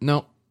it's in...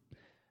 No,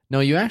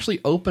 you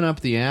actually open up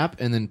the app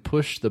and then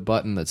push the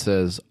button that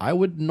says, I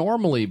would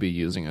normally be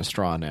using a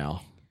straw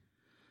now.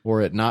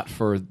 Were it not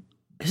for...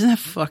 Isn't that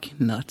fucking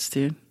nuts,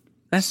 dude?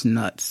 That's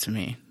nuts to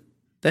me.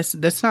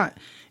 That's not,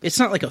 it's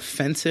not like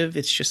offensive.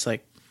 It's just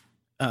like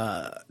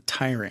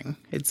tiring.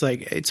 It's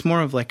like, it's more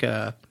of like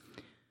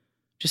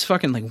just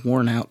fucking like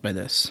worn out by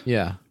this.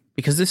 Yeah.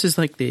 Because this is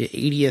like the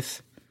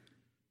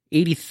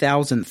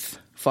 80,000th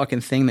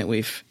fucking thing that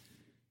we've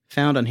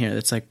found on here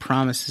that's like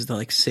promises to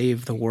like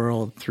save the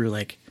world through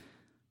like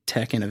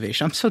tech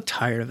innovation. I'm so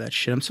tired of that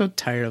shit. I'm so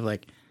tired of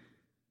like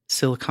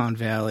Silicon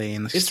Valley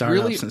and the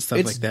startups and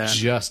stuff like that. It's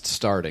just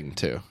starting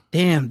to.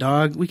 Damn,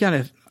 dog. We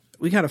gotta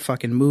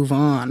fucking move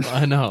on.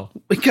 I know.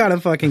 We gotta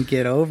fucking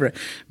get over it.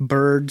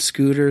 Bird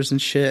scooters and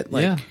shit.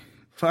 Like,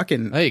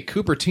 fucking. Hey,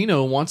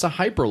 Cupertino wants a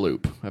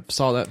Hyperloop. I've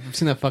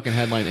seen that fucking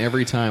headline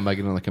every time I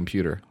get on the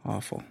computer.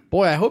 Awful.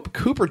 Boy, I hope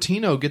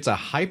Cupertino gets a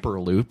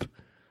Hyperloop.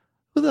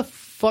 Who the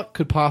fuck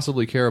could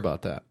possibly care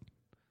about that?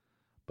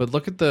 But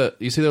look at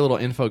you see their little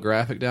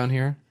infographic down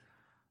here?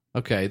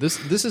 Okay, this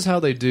is how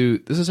they do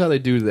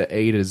the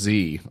A to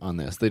Z on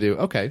this. They do,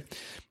 okay,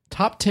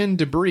 top 10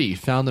 debris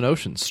found in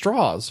oceans.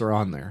 Straws are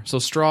on there. So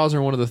straws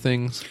are one of the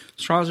things.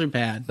 Straws are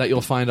bad. That you'll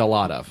find a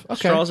lot of.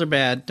 Okay. Straws are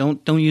bad.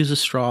 Don't use a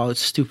straw.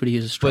 It's stupid to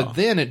use a straw. But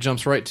then it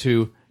jumps right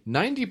to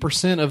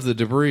 90% of the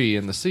debris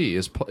in the sea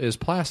is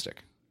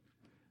plastic.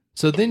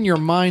 So then your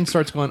mind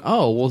starts going,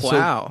 oh, well,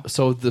 wow.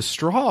 So the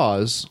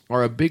straws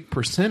are a big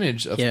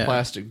percentage of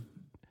plastic.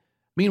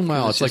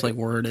 Meanwhile, it's like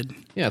worded.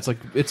 Yeah,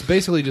 it's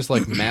basically just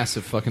like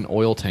massive fucking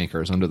oil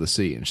tankers under the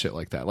sea and shit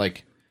like that.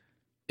 Like,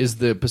 is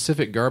the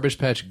Pacific Garbage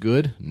Patch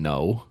good?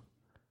 No.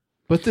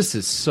 But this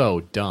is so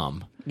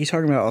dumb. You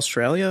talking about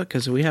Australia?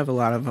 Because we have a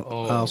lot of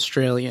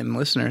Australian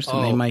listeners,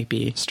 and they might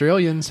be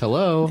Australians.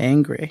 Hello,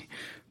 angry.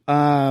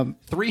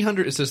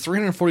 300. It says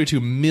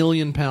 342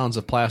 million pounds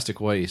of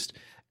plastic waste,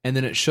 and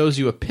then it shows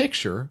you a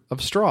picture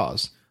of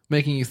straws,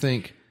 making you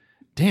think,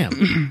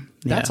 "Damn,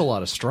 that's a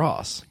lot of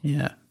straws."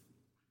 Yeah.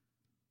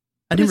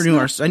 I never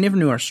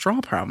knew our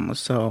straw problem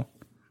was so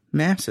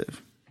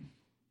massive.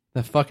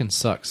 That fucking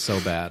sucks so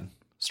bad.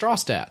 Straw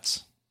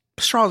stats.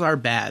 Straws are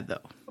bad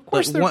though. Of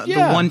course, the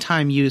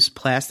one-time use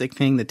plastic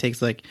thing that takes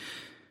like,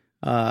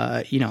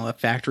 a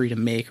factory to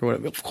make or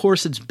whatever. Of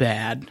course, it's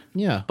bad.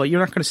 Yeah, but you're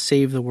not going to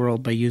save the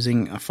world by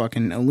using a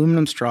fucking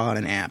aluminum straw and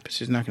an app. It's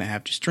just not going to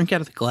happen. Just drink out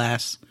of the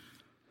glass.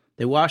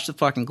 They wash the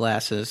fucking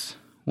glasses.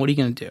 What are you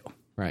going to do?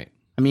 Right.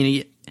 I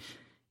mean,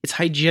 it's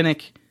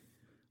hygienic.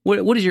 What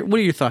are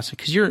your thoughts?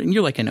 Because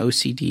you're like an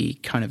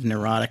OCD kind of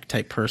neurotic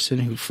type person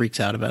who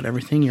freaks out about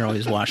everything. You're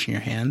always washing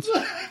your hands.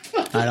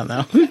 I don't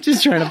know.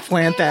 Just trying to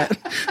plant that.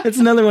 That's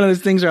another one of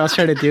those things where I was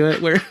trying to do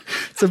it where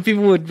some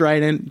people would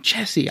write in,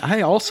 Jesse,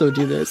 I also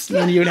do this. And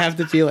then you would have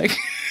to be like,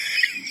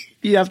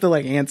 you have to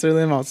like answer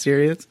them all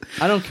serious.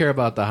 I don't care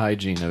about the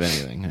hygiene of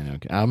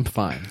anything. I'm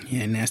fine.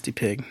 Yeah, nasty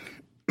pig.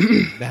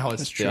 Now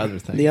it's the other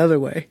thing. The other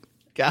way.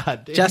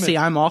 God damn Jesse,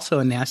 I'm also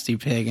a nasty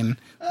pig, and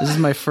this is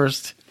my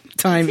first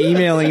time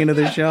emailing into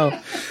the show.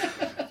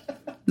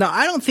 No,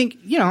 I don't think,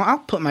 I'll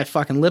put my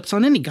fucking lips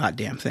on any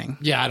goddamn thing.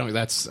 Yeah,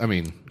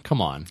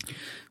 come on.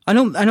 I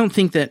don't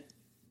think that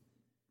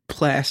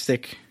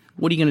plastic,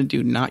 what are you going to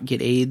do, not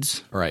get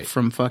AIDS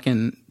from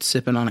fucking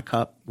sipping on a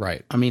cup?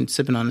 Right. I mean,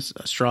 sipping on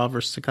a straw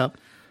versus a cup?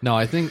 No,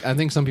 I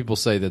think some people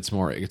say that it's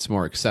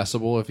more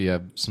accessible if you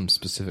have some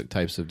specific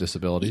types of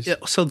disabilities. Yeah,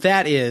 so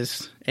that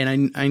is,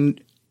 and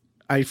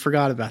I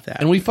forgot about that.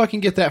 And we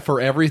fucking get that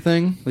for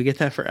everything. We get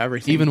that for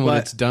everything. Even when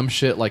it's dumb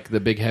shit like the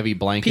big heavy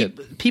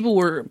blanket. People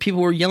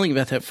were yelling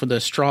about that for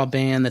the straw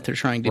ban that they're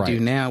trying to do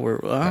now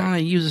where I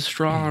use a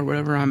straw or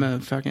whatever. I'm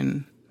a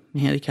fucking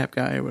handicapped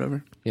guy or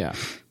whatever. Yeah.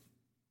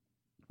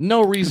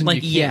 No reason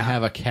you can't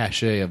have a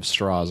cachet of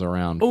straws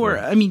around. Or,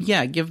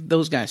 give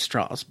those guys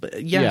straws. But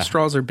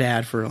straws are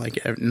bad for like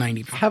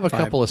 95%. Have a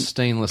couple of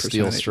stainless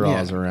steel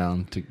straws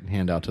around to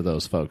hand out to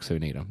those folks who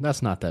need them.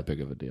 That's not that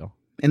big of a deal.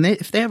 And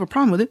if they have a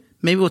problem with it,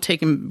 maybe we'll take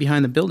them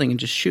behind the building and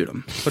just shoot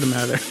them. Put them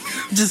out of there.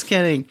 Just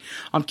kidding.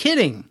 I'm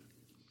kidding.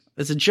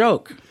 It's a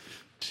joke.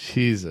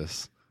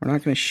 Jesus. We're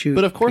not going to shoot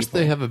But of course people.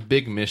 they have a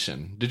big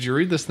mission. Did you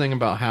read this thing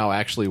about how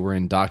actually we're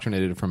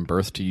indoctrinated from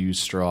birth to use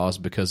straws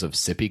because of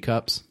sippy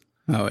cups?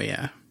 Oh,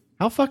 yeah.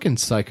 How fucking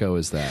psycho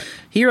is that?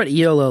 Here at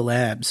ELO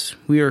Labs,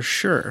 we are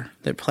sure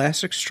that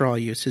plastic straw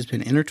use has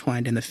been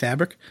intertwined in the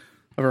fabric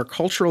of our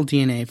cultural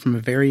DNA from a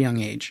very young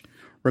age.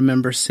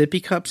 Remember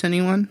sippy cups,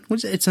 anyone?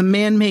 It's a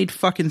man-made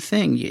fucking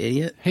thing, you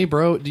idiot. Hey,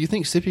 bro, do you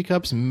think sippy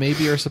cups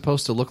maybe are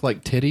supposed to look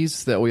like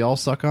titties that we all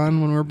suck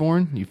on when we're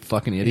born? You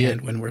fucking idiot.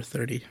 And when we're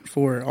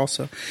 34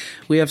 also.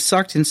 We have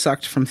sucked and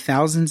sucked from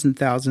thousands and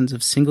thousands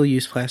of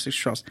single-use plastic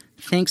straws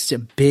thanks to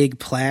big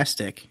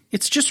plastic.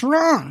 It's just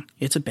wrong.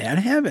 It's a bad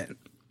habit.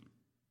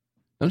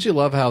 Don't you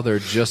love how they're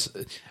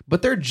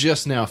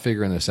just now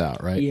figuring this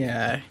out, right?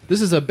 Yeah.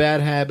 This is a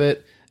bad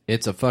habit.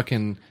 It's a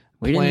fucking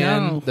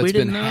plan that's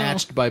been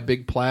hatched by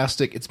big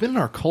plastic. It's been in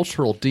our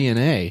cultural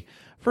DNA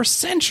for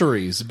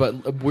centuries. But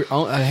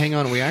hang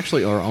on, we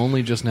actually are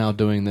only just now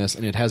doing this,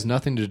 and it has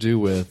nothing to do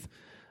with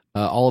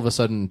all of a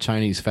sudden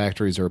Chinese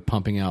factories are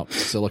pumping out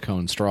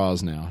silicone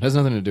straws now. It has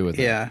nothing to do with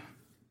that. Yeah.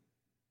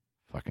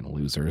 Fucking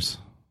losers.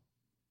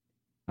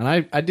 And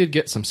I did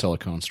get some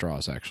silicone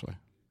straws, actually.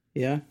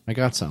 Yeah? I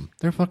got some.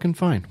 They're fucking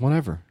fine.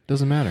 Whatever.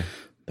 Doesn't matter.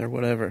 They're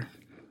whatever.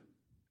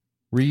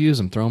 Reuse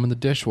them. Throw them in the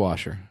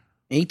dishwasher.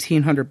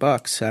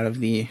 $1,800 out of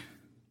the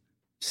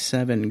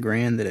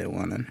 $7,000 that it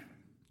wanted.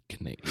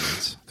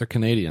 Canadians. They're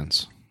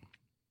Canadians.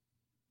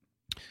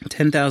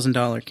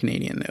 $10,000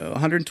 Canadian.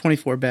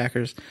 124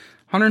 backers.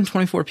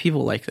 124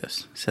 people like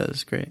this.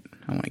 Says great.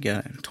 Oh my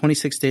god.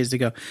 26 days to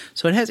go.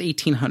 So it has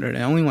 1,800.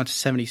 I only want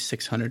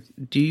 7,600.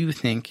 Do you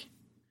think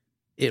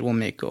it will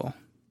make goal?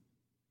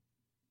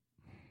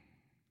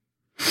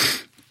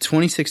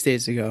 26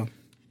 days to go.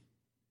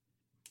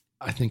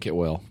 I think it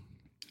will.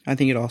 I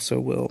think it also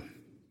will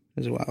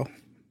as well.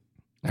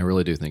 I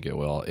really do think it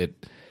will.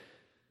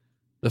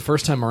 The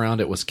first time around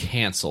it was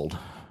canceled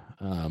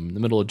in the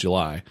middle of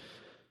July.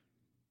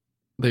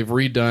 They've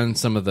redone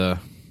some of the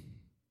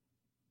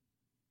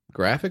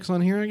graphics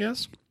on here, I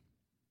guess.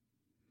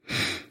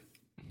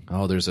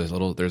 Oh, there's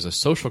a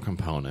social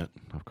component,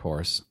 of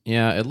course.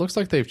 Yeah, it looks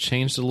like they've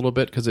changed it a little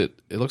bit because it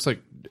looks like,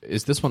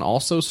 is this one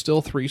also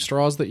still 3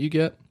 straws that you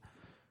get?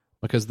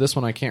 Because this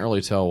one I can't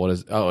really tell what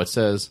is. Oh, it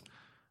says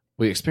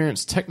we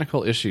experienced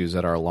technical issues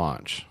at our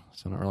launch.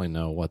 So I don't really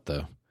know what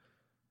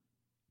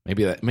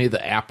maybe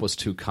the app was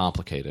too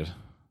complicated.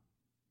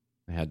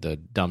 They had to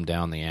dumb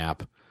down the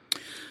app.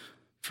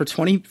 For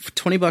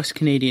 $20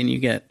 Canadian, you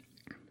get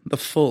the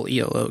full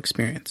ELO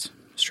experience.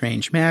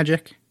 Strange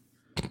Magic,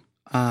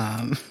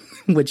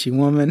 Witchy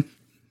Woman.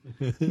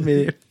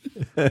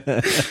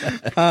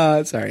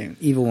 Sorry,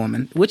 Evil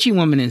Woman. Witchy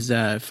Woman is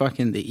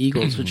fucking the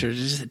Eagles, which are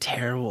just a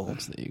terrible,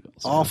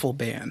 awful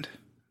band.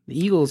 The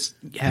Eagles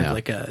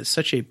have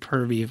such a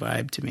pervy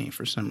vibe to me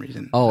for some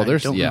reason. Oh, I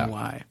don't know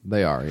why.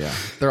 They are, yeah.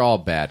 They're all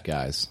bad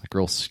guys, like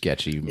real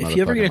sketchy. If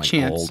you ever get a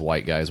chance, old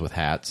white guys with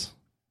hats.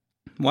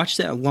 Watch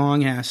that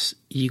long ass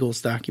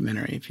Eagles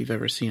documentary if you've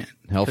ever seen it.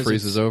 Hell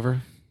Freezes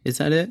Over. Is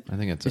that it? I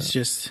think it's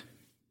just.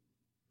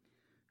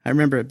 I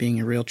remember it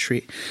being a real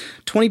treat.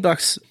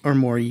 $20 or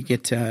more, you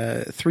get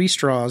 3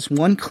 straws,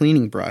 1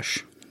 cleaning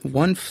brush,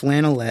 1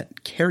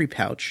 flannelette carry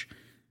pouch,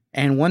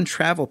 and 1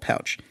 travel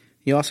pouch.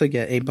 You also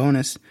get a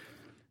bonus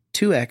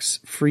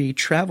 2x free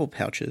travel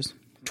pouches,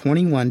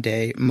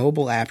 21-day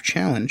mobile app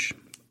challenge,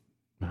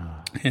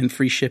 and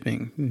free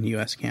shipping in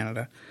U.S.,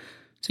 Canada.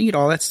 So you get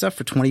all that stuff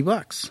for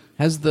 $20.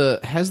 Has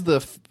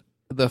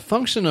the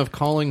function of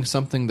calling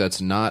something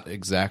that's not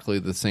exactly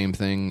the same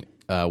thing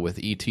with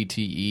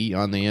ETTE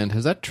on the end,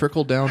 has that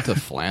trickled down to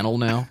flannel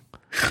now?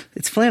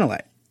 It's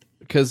flannelette.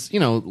 Because,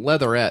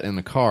 leatherette in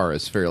the car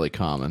is fairly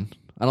common.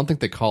 I don't think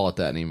they call it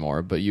that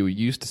anymore, but you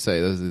used to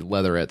say there's the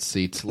leatherette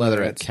seats,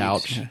 leatherette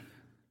couch. Seats, yeah.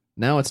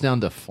 Now it's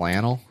down to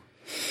flannel.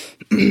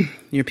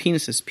 Your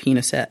penis is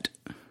penisette.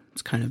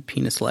 It's kind of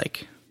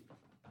penis-like.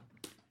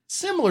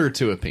 Similar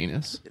to a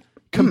penis.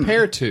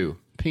 Compared to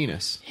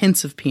penis.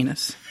 Hints of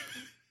penis.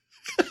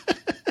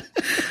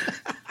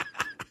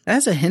 That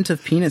has a hint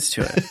of penis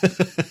to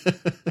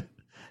it.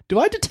 Do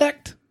I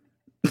detect?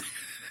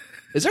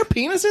 Is there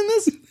penis in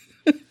this?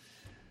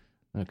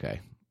 Okay.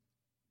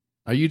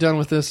 Are you done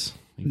with this?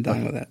 I'm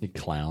done with it. You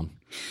clown.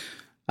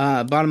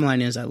 Bottom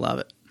line is I love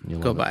it.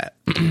 Go buy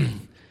it.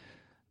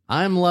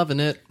 I'm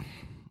loving it.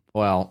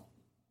 Well,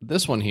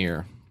 this one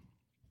here.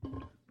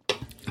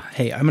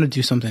 Hey, I'm going to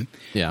do something.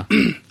 Yeah.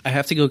 I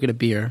have to go get a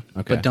beer,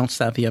 but don't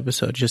stop the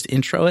episode. Just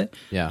intro it.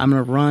 Yeah. I'm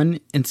going to run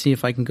and see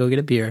if I can go get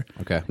a beer.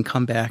 Okay. And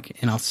come back,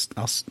 and I'll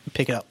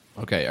pick it up.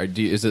 Okay.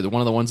 Is it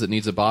one of the ones that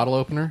needs a bottle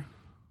opener?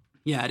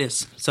 Yeah, it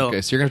is. So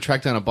you're going to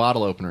track down a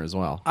bottle opener as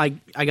well. I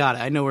got it.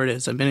 I know where it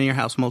is. I've been in your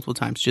house multiple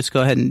times. Just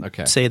go ahead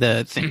and say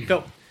the thing.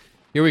 Go.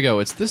 Here we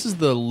go. This is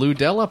the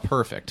Ludella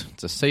Perfect.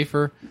 It's a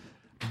safer,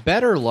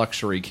 better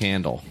luxury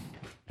candle.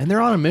 And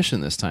they're on a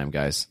mission this time,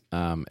 guys.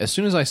 As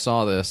soon as I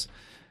saw this,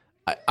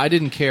 I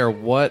didn't care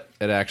what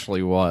it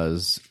actually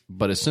was,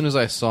 but as soon as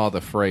I saw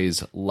the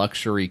phrase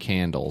luxury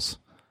candles,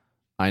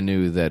 I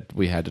knew that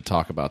we had to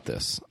talk about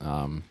this.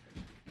 And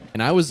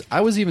I was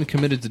even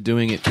committed to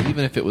doing it,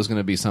 even if it was going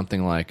to be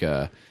something like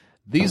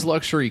these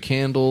luxury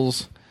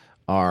candles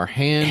are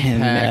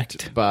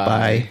hand-packed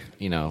by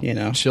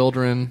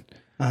children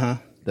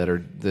that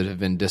have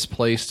been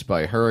displaced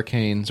by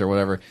hurricanes or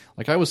whatever.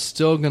 Like, I was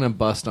still going to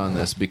bust on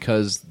this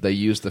because they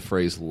use the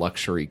phrase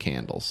luxury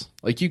candles.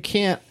 Like, you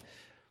can't.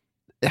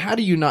 How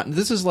do you not?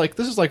 This is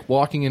like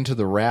walking into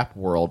the rap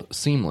world.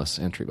 Seamless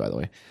entry, by the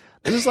way.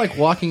 This is like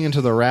walking into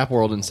the rap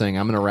world and saying,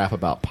 I'm going to rap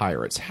about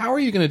pirates. How are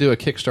you going to do a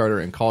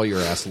Kickstarter and call your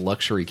ass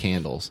luxury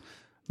candles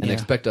and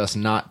expect us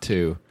not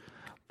to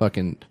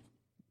fucking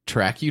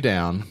track you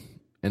down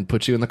and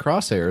put you in the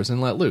crosshairs and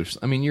let loose?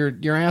 I mean,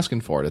 you're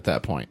asking for it at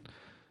that point.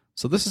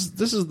 So this is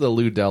the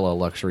Ludella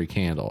luxury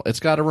candle. It's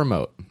got a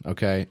remote,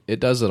 okay?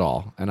 It does it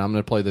all. And I'm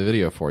going to play the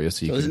video for you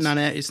so you can...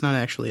 It's not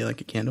actually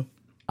like a candle?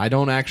 I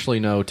don't actually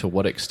know to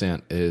what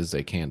extent it is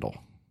a candle.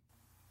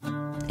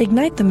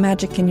 Ignite the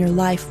magic in your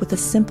life with a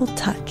simple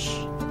touch.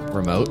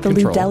 Remote the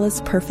control.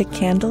 Ludella's Perfect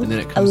Candle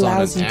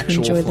allows you to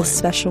enjoy the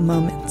special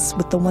moments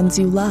with the ones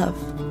you love.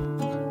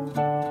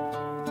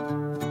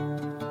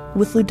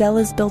 With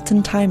Ludella's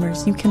built-in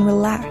timers, you can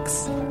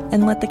relax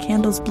and let the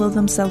candles blow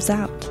themselves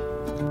out.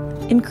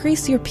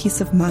 Increase your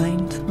peace of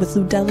mind with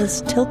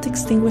Ludella's Tilt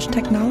Extinguish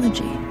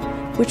technology,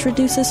 which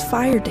reduces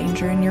fire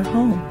danger in your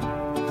home.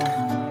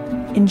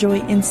 Enjoy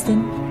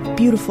instant,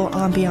 beautiful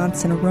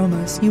ambiance and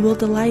aromas you will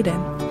delight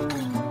in.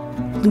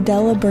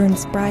 Ludella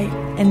burns bright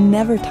and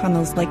never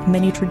tunnels like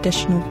many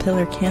traditional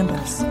pillar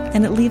candles,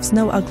 and it leaves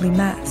no ugly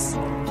mess.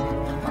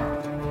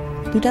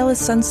 Ludella's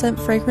sunset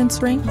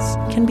fragrance rings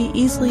can be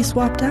easily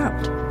swapped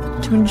out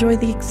to enjoy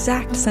the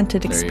exact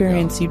scented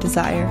experience you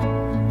desire.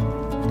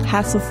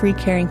 Hassle-free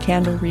carrying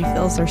candle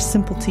refills are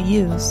simple to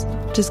use.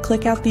 Just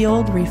click out the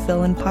old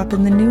refill and pop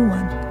in the new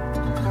one.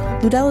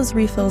 Ludella's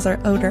refills are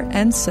odor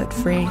and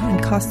soot-free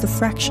and cost a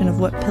fraction of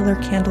what pillar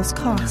candles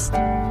cost.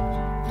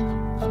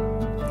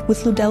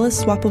 With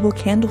Ludella's swappable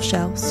candle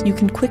shells, you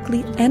can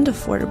quickly and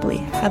affordably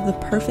have the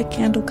perfect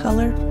candle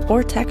color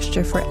or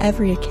texture for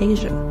every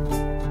occasion.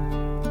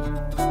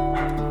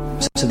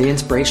 So the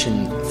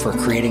inspiration for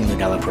creating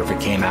Ludella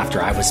Perfect came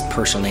after I was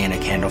personally in a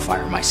candle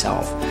fire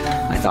myself.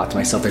 I thought to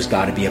myself, there's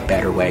got to be a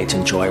better way to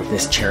enjoy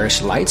this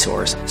cherished light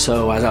source.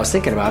 So as I was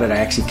thinking about it, I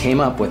actually came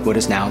up with what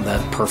is now the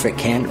perfect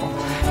candle.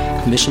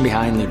 The mission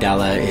behind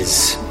Ludella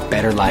is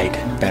better light,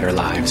 better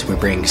lives. We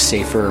bring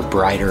safer,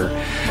 brighter,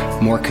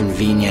 more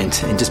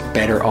convenient, and just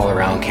better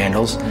all-around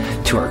candles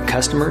to our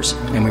customers,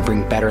 and we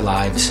bring better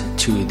lives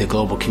to the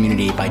global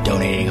community by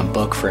donating a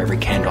book for every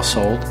candle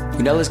sold.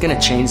 Ludella is going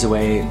to change the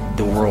way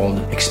the world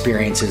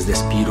experiences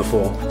this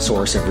beautiful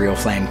source of real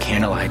flame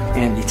candlelight.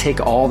 And you take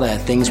all the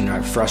things that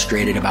are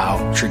frustrated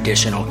about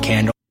traditional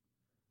candle.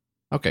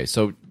 Okay,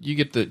 so you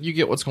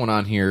get what's going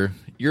on here.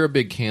 You're a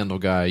big candle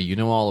guy. You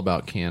know all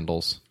about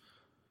candles.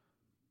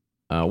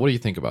 What do you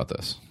think about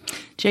this?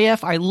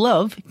 JF, I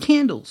love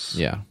candles.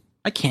 Yeah.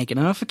 I can't get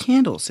enough of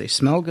candles. They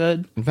smell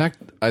good. In fact,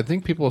 I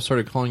think people have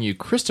started calling you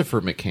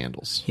Christopher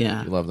McCandles.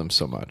 Yeah. You love them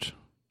so much.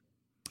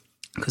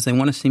 Because they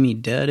want to see me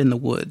dead in the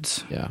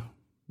woods. Yeah.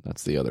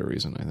 That's the other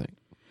reason, I think.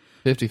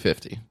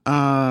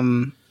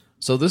 50-50.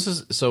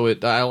 So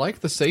I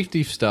like the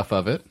safety stuff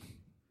of it.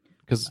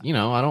 Because,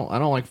 I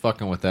don't like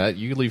fucking with that.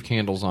 You leave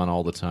candles on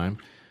all the time.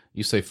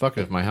 You say, fuck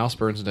it, if my house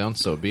burns down,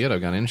 so be it.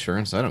 I've got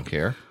insurance. I don't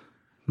care.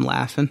 I'm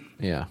laughing.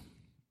 Yeah.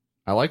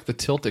 I like the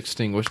tilt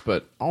extinguish,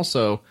 but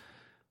also,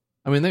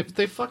 I mean,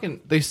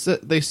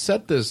 they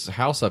set this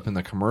house up in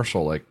the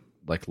commercial like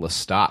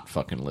Lestat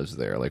fucking lives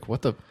there. Like,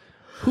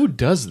 who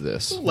does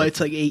this? Lights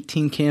like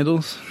 18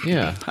 candles.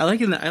 Yeah. I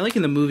like in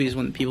the movies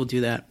when people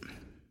do that.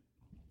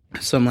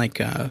 Some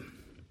like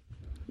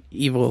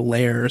evil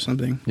lair or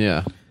something.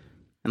 Yeah.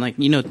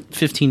 And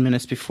 15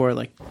 minutes before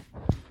like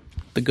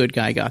the good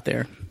guy got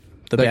there,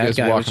 the bad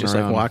guy was just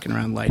like walking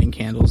around lighting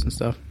candles and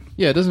stuff.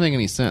 Yeah, it doesn't make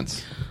any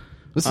sense.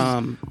 This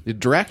is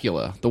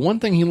Dracula. The one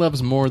thing he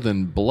loves more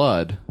than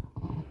blood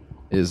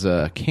is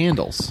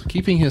candles.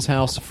 Keeping his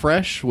house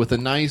fresh with a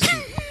nice,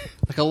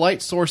 like a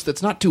light source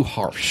that's not too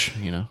harsh,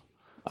 It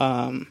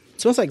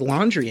smells like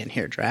laundry in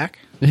here, Drac.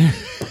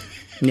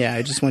 Yeah,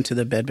 I just went to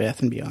the Bed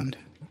Bath & Beyond.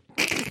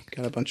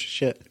 Got a bunch of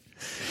shit.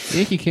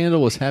 Yankee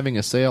Candle was having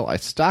a sale. I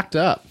stocked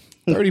up.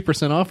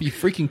 30% off. Are you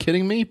freaking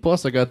kidding me?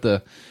 Plus, I got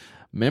the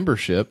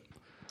membership.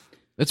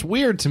 It's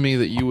weird to me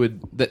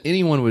that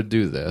anyone would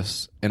do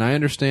this, and I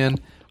understand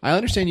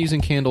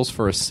using candles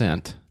for a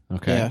scent,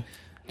 okay? Yeah.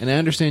 And I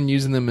understand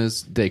using them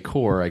as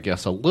decor, I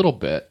guess, a little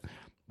bit.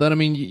 But, I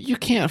mean, you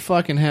can't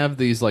fucking have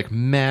these, like,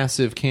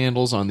 massive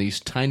candles on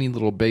these tiny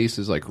little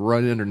bases, like,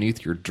 right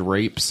underneath your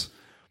drapes.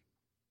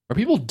 Are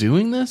people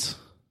doing this?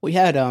 We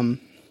had,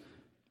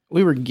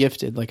 we were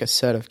gifted, like, a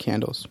set of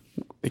candles.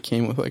 It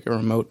came with, like, a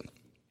remote.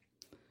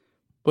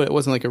 But it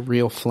wasn't, like, a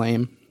real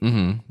flame.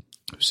 Mm-hmm.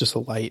 It was just a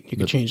light. You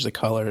could change the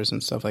colors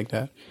and stuff like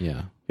that.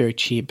 Yeah. Very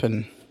cheap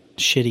and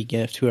shitty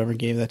gift. Whoever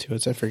gave that to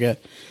us, I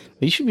forget.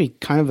 But you should be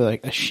kind of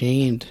like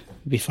ashamed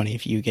It'd be funny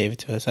if you gave it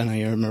to us. I know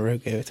you remember who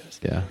gave it to us.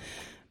 Yeah.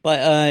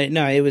 But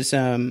no, it was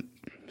so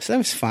that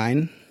was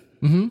fine.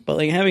 Mm-hmm. But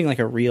like having like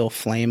a real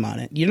flame on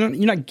it, you're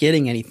not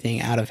getting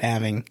anything out of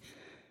having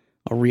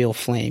a real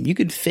flame. You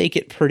could fake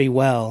it pretty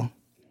well,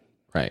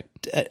 right?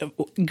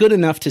 Good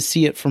enough to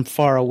see it from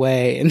far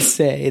away and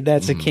say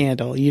that's a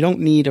candle. You don't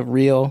need a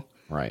real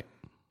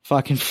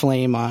fucking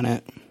flame on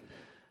it.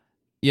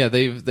 Yeah,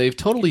 they've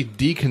totally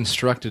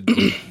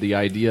deconstructed the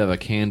idea of a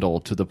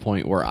candle to the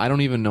point where I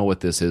don't even know what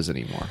this is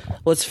anymore.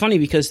 Well, it's funny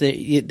because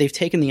they've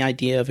taken the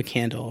idea of a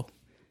candle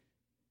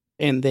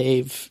and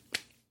they've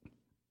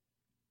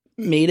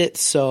made it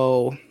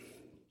so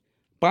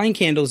buying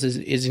candles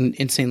is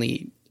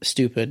insanely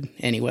stupid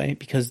anyway,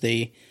 because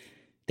they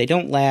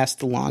don't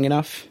last long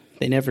enough.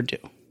 They never do.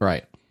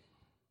 Right.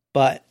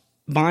 But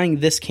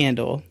buying this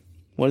candle,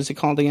 what is it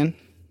called again?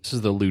 This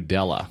is the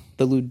Ludella.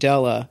 The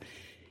Ludella.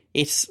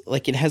 It's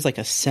like it has like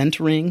a scent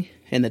ring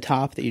in the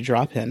top that you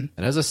drop in.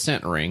 It has a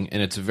scent ring,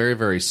 and it's very,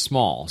 very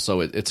small. So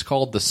it's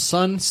called the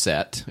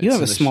Sunset. You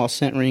have a small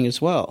scent ring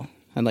as well.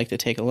 I'd like to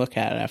take a look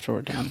at it after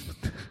we're done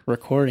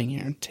recording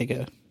here. Take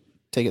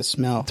a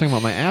smell. Talking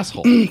about my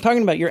asshole.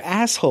 Talking about your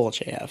asshole,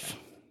 JF.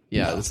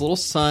 Yeah, this little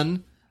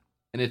sun,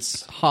 and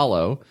it's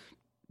hollow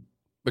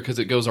because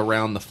it goes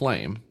around the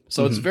flame.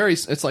 So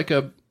it's like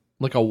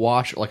a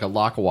wash, like a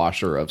lock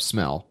washer of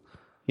smell.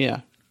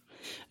 Yeah.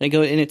 And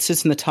it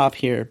sits in the top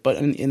here, but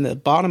in the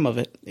bottom of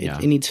it,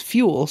 it needs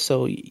fuel.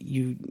 So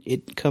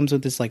it comes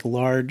with this like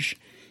large.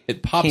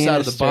 It pops out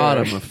of the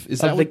bottom of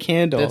the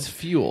candle. That's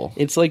fuel.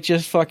 It's like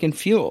just fucking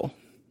fuel,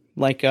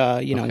 like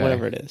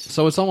whatever it is.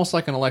 So it's almost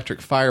like an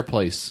electric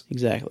fireplace,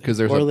 exactly. Because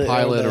there's a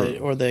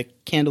pilot or the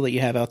candle that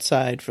you have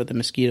outside for the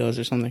mosquitoes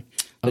or something.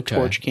 The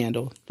torch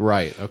candle,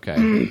 right?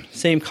 Okay,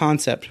 same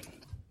concept.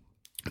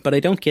 But I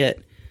don't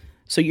get.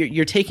 So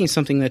you're taking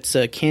something that's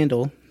a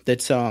candle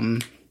that's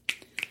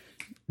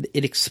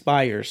it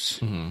expires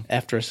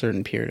after a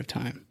certain period of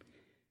time.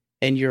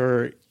 And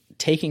you're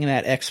taking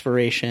that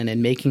expiration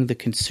and making the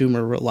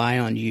consumer rely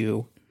on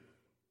you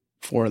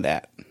for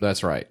that.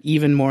 That's right.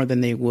 Even more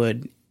than they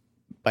would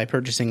by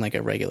purchasing like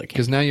a regular candle.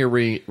 Because now you're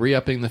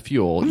re-upping the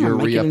fuel. You're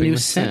re-upping the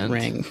scent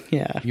ring.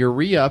 Yeah. You're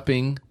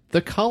re-upping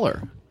the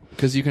color.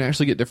 Because you can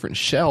actually get different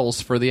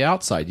shells for the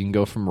outside. You can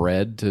go from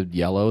red to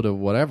yellow to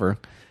whatever.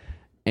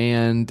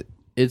 And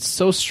it's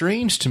so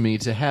strange to me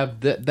to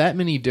have that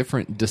many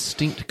different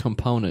distinct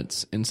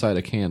components inside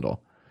a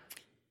candle.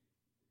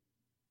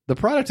 The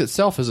product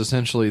itself is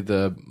essentially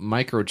the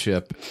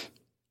microchip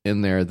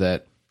in there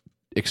that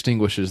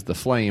extinguishes the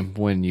flame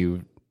when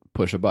you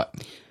push a button.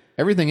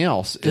 Everything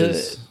else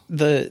is...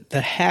 The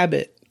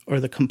habit or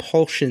the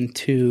compulsion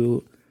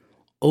to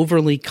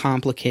overly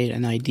complicate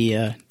an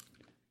idea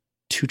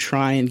to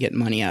try and get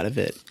money out of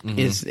it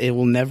it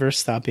will never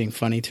stop being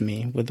funny to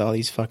me with all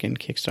these fucking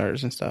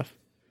Kickstarters and stuff.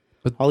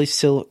 But all these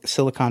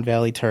Silicon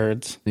Valley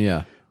turds,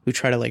 who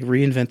try to like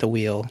reinvent the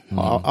wheel,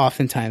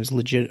 oftentimes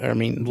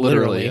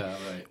literally,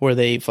 where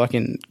they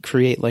fucking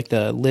create like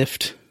the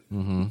Lyft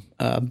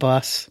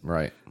bus.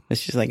 Right.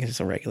 It's just like it's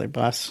a regular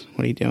bus.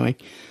 What are you doing?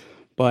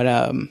 But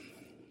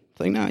it's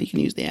like no, you can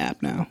use the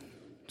app now.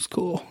 It's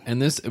cool.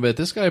 And this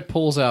guy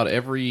pulls out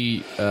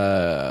every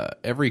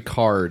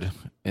card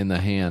in the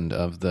hand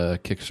of the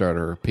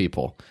Kickstarter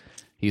people.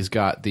 He's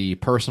got the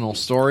personal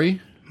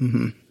story.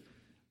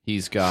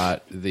 He's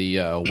got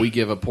the we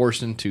give a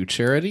portion to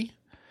charity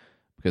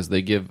because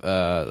they give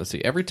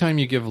every time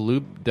you give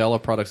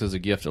Ludella products as a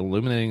gift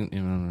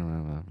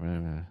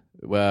illuminating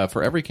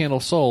for every candle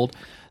sold,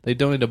 they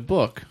donate a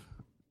book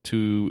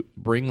to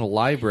bring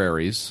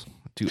libraries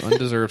to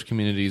undeserved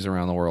communities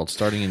around the world,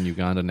 starting in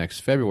Uganda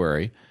next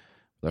February.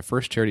 The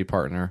first charity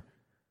partner,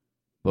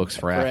 Books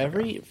for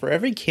Africa. For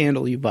every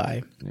candle you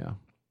buy,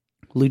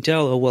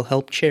 Ludella will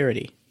help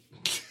charity.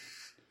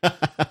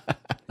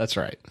 That's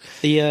right.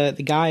 The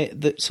guy.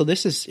 So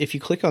this is if you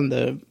click on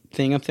the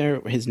thing up there,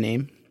 his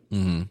name.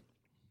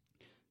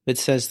 It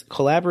says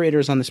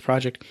collaborators on this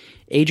project: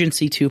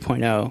 Agency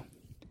 2.0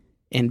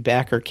 and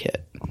Backer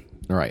Kit.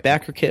 All right,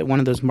 Backer Kit. One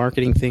of those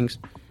marketing things.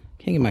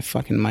 Can't get my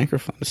fucking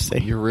microphone to stay.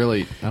 You're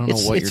really. I don't know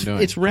what you're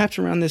doing. It's wrapped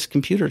around this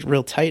computer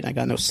real tight. I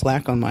got no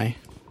slack on my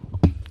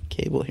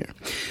cable here.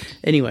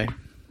 Anyway.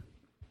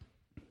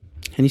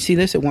 Can you see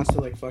this? It wants to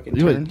like fucking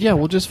turn. Yeah,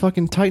 we'll just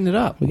fucking tighten it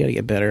up. We got to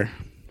get better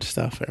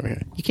stuff over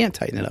here. You can't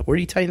tighten it up. Where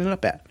do you tighten it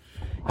up at?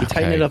 You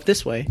tighten it up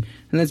this way, and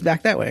then it's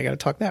back that way. I got to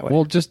talk that way.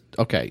 Well, just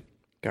okay.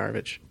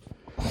 Garbage.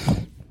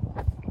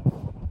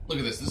 Look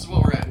at this. This is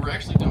what we're at. We're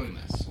actually doing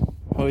this.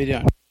 What are we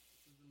doing? The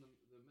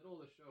middle of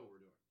the show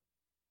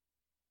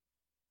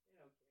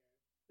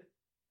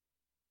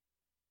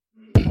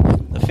we're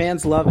doing. The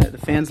fans love it. The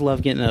fans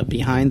love getting a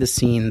behind the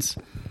scenes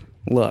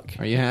look.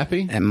 Are you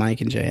happy? At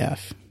Mike and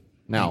JF.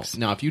 Now,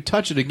 if you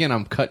touch it again,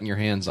 I'm cutting your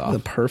hands off. The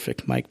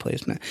perfect mic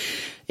placement.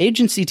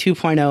 Agency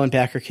 2.0 and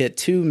Backer Kit,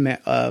 two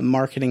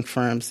marketing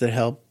firms that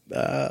help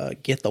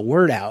get the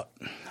word out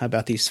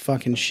about these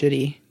fucking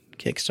shitty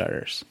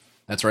Kickstarters.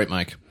 That's right,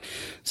 Mike.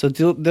 So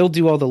they'll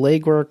do all the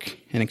legwork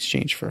in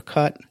exchange for a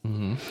cut.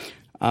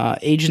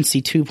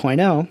 Agency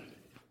 2.0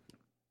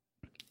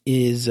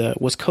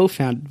 was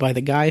co-founded by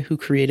the guy who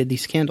created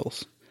these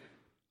candles,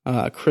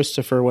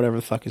 Christopher, whatever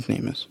the fuck his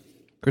name is.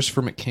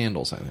 Christopher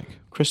McCandles, I think.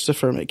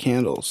 Christopher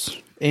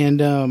McCandles.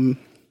 And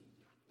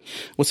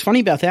what's funny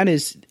about that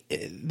is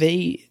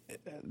the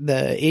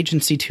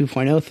Agency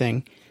 2.0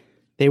 thing,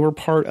 they were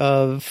part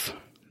of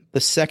the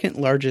second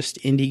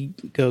largest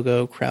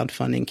Indiegogo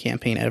crowdfunding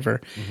campaign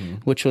ever,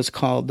 which was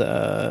called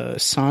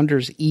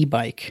Saunders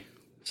e-bike.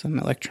 It's an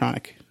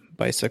electronic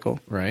bicycle.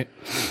 Right.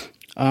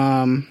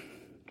 The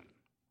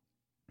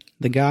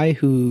guy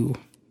who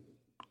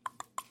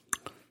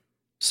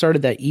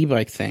started that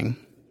e-bike thing,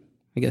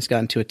 I guess, got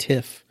into a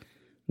tiff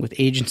with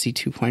Agency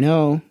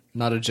 2.0.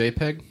 Not a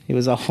JPEG? It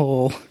was a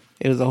whole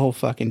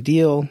fucking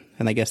deal,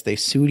 and I guess they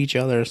sued each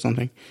other or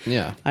something.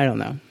 Yeah. I don't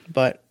know.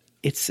 But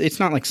it's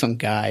not like some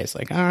guy is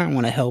like, I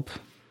want to help.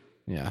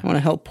 Yeah. I want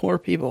to help poor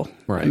people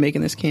by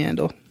making this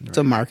candle. It's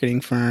a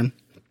marketing firm.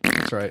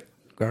 That's right.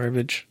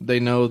 Garbage. They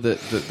know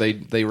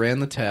that they ran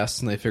the tests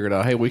and they figured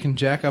out, hey, we can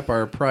jack up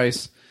our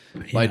price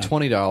by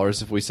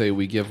 $20 if we say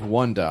we give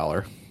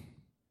 $1.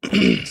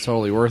 It's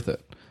totally worth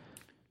it.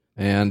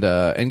 And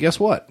guess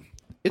what?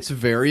 It's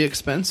very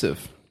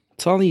expensive.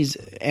 It's all these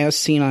as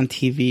seen on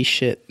TV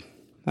shit.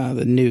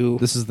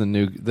 This is the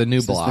new block. This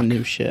is the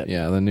new shit.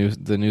 Yeah,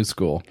 the new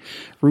school.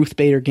 Ruth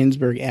Bader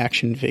Ginsburg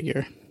action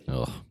figure.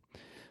 Ugh.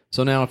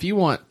 So now, if you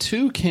want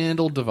 2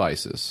 candle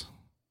devices,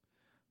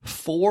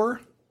 4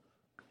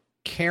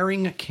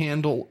 carrying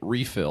candle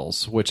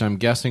refills, which I'm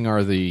guessing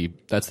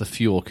that's the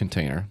fuel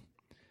container,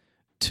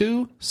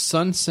 2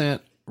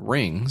 sunset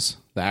rings,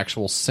 the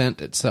actual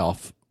scent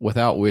itself,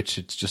 without which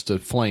it's just a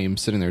flame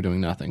sitting there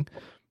doing nothing,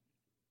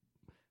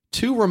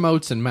 2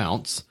 remotes and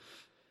mounts.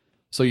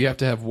 So you have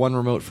to have 1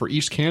 remote for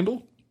each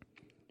candle?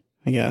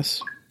 I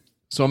guess.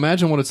 So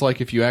imagine what it's like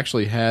if you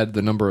actually had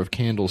the number of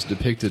candles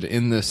depicted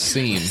in this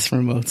scene. It's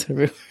remotes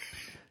everywhere.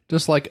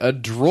 Just like a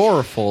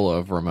drawer full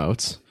of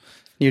remotes.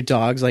 Your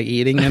dog's like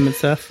eating them and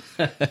stuff.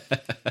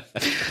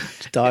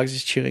 Dog's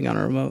just chewing on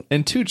a remote.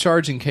 And 2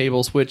 charging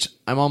cables, which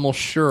I'm almost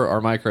sure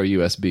are micro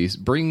USBs.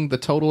 Bring the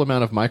total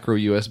amount of micro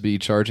USB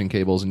charging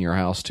cables in your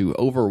house to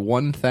over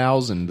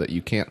 1,000 that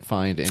you can't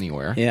find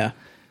anywhere. Yeah.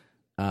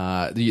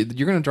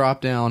 You're going to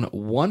drop down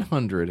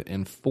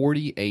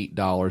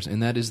 $148,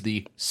 and that is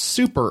the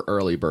super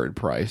early bird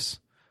price.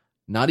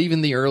 Not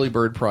even the early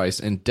bird price,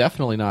 and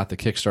definitely not the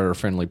Kickstarter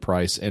friendly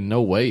price, and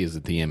no way is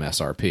it the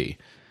MSRP.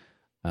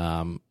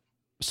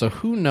 So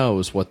who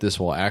knows what this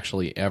will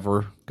actually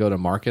ever go to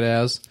market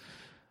as?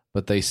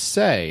 But they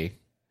say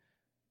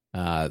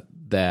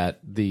that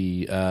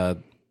the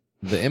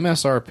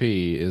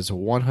MSRP is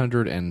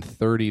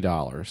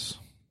 $130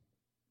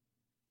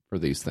 for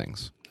these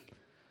things.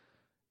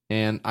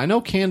 And I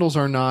know candles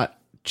are not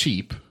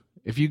cheap.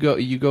 If you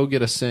go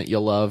get a scent you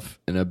love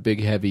and a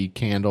big heavy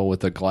candle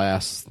with a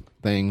glass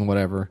thing,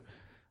 whatever,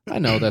 I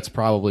know that's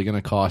probably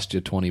going to cost you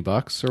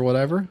 $20 or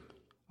whatever.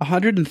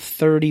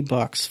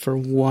 $130 for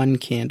 1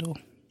 candle.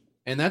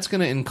 And that's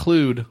going to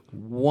include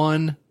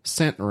 1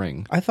 scent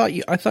ring. I thought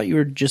you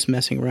were just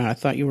messing around. I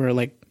thought you were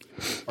like,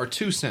 or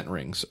 2 scent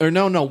rings. Or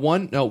no,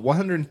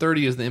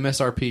 130 is the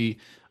MSRP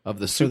of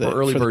the super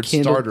early bird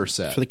starter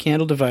set. For the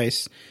candle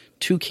device,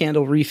 2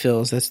 candle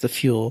refills, that's the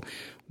fuel,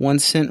 1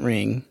 scent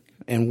ring,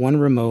 and 1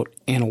 remote,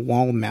 and a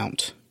wall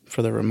mount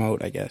for the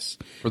remote, I guess.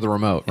 For the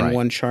remote, and right.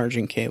 1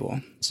 charging cable.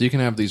 So you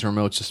can have these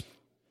remotes just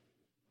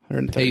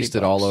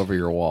pasted all over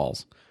your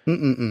walls.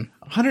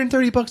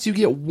 $130, you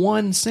get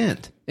 1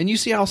 scent. And you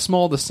see how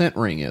small the scent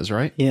ring is,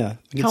 right? Yeah,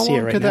 I can see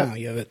it right now.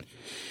 You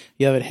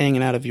have it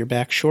hanging out of your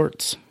back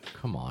shorts.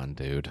 Come on,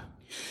 dude.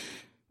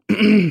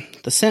 The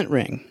scent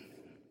ring.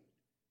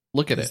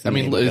 Look at it. I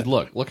mean,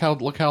 look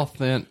how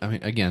thin. I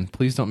mean, again,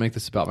 please don't make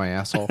this about my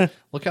asshole.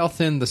 Look how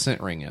thin the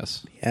scent ring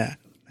is. Yeah,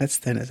 that's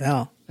thin as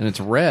hell. And it's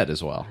red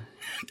as well.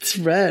 It's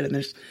red, and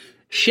there's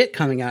shit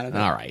coming out of it.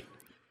 All right.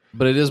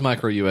 But it is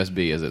micro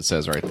USB, as it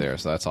says right there,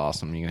 so that's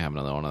awesome. You can have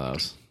another one of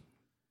those.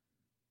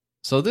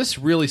 So this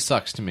really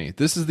sucks to me.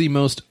 This is the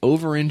most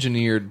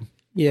over-engineered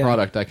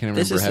product I can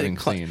remember having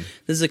seen.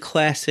 This is a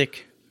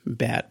classic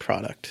bad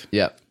product.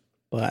 Yep.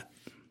 But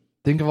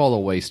think of all the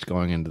waste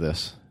going into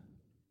this.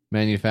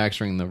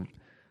 Manufacturing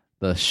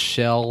the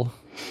shell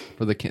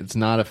for the it's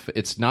not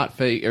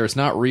fake, or it's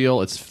not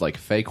real. It's like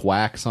fake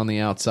wax on the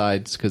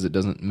outsides because it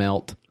doesn't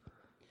melt.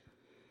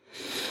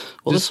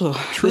 Well, this will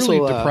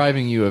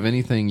depriving you of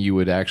anything you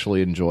would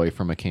actually enjoy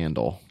from a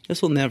candle.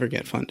 This will never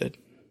get funded.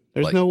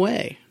 There's no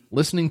way.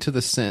 Listening to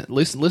the scent,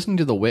 listening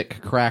to the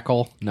wick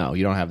crackle. No,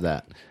 you don't have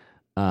that.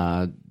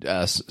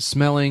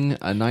 Smelling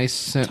a nice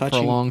scent for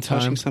a long time.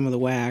 Touching some of the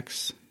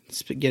wax,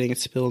 getting it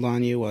spilled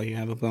on you while you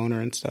have a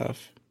boner and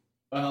stuff.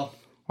 Well,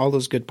 all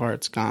those good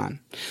parts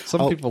gone.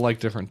 Some people like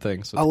different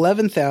things.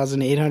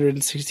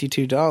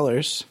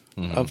 $11,862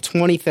 of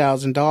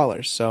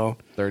 $20,000. So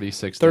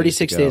 36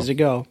 days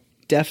ago.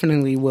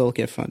 Definitely will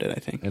get funded, I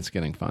think. It's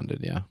getting funded,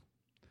 yeah.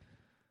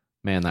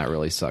 Man, that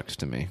really sucks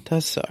to me. It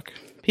does suck.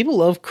 People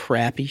love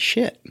crappy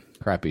shit.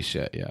 Crappy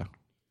shit, yeah.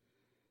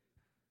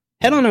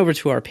 Head on over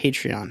to our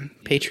Patreon,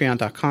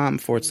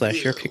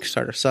 patreon.com/Your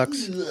Kickstarter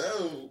Sucks.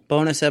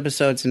 bonus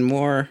episodes and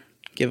more,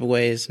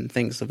 giveaways and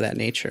things of that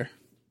nature.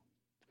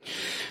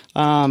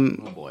 Oh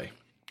boy.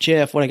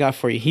 JF, what I got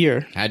for you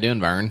here. How you doing,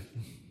 Vern?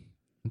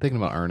 I'm thinking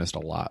about Ernest a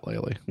lot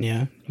lately.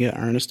 Yeah, you got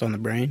Ernest on the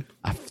brain.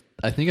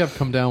 I think I've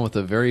come down with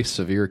a very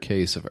severe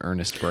case of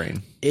Ernest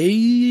brain.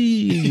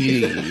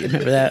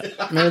 Remember that?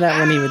 Remember that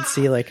when he would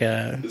see like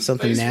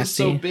something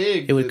nasty? So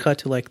big. It would cut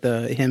to like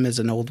him as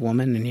an old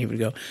woman, and he would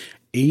go.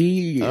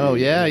 Oh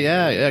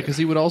yeah. Because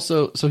he would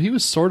also. So he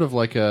was sort of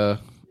like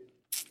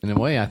in a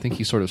way, I think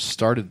he sort of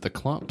started the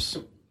clumps.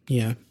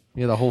 Yeah.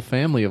 Yeah, the whole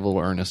family of little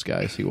Ernest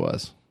guys. He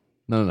was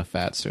not in a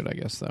fat suit, I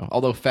guess though.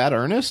 Although Fat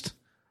Ernest.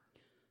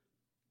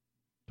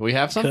 Do we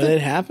have something? Could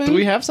it happen? Do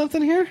we have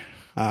something here?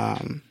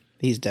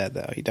 He's dead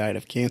though. He died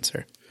of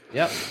cancer.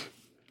 Yep.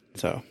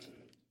 So.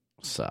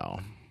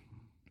 Hmm.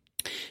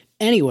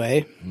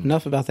 Anyway,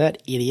 enough about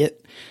that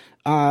idiot.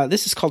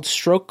 This is called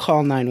Stroke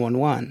Call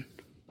 911.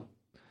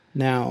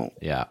 Now,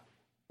 yeah,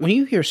 when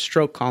you hear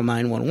Stroke Call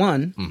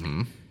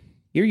 911,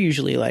 you're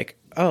usually like,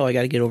 "Oh, I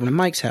got to get over to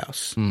Mike's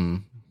house.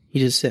 He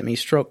just sent me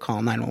Stroke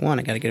Call 911.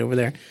 I got to get over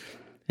there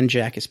and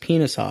jack his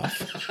penis off."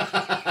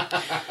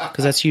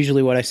 Because that's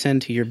usually what I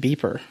send to your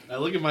beeper. I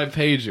look at my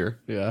pager.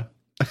 Yeah.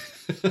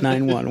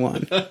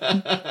 911.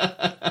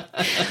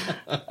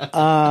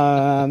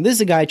 This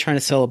is a guy trying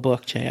to sell a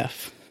book,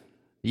 JF.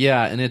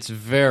 Yeah, and it's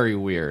very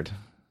weird.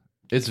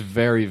 It's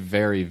very,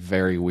 very,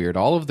 very weird.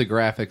 All of the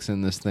graphics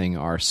in this thing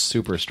are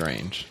super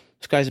strange.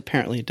 This guy's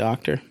apparently a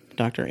doctor.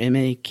 Dr.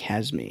 M.A.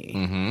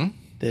 Kazmi.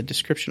 The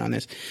description on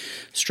this.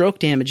 Stroke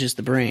damages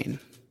the brain.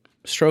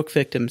 Stroke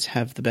victims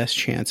have the best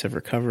chance of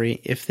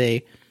recovery if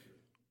they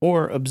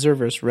or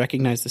observers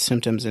recognize the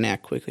symptoms and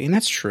act quickly. And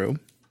that's true.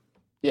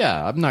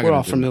 Yeah, I'm not. We're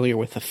all familiar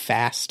with the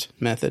FAST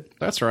method.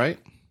 That's right.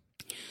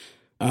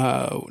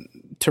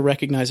 To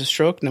recognize a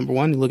stroke, number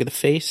one, you look at the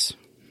face.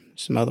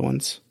 Some other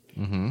ones.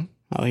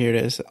 Oh, here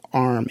it is.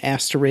 Arm.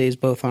 Ask to raise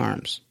both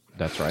arms.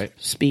 That's right.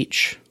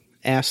 Speech.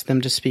 Ask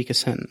them to speak a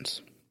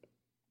sentence.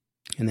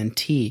 And then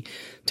T.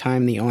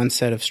 Time the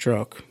onset of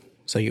stroke.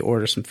 So you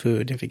order some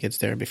food. If it gets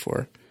there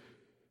before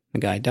the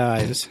guy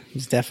dies,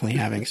 he's definitely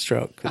having a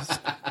stroke. 'Cause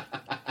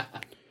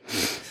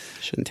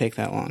shouldn't take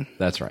that long.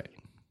 That's right.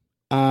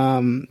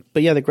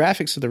 But yeah, the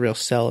graphics are the real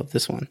sell of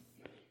this one.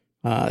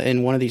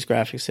 And one of these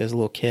graphics says a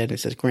little kid. It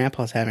says,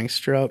 "Grandpa's having a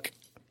stroke."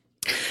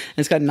 And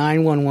it's got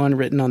 911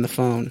 written on the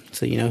phone,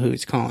 so you know who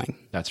he's calling.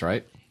 That's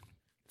right.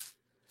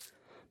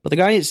 But the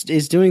guy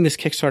is doing this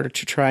Kickstarter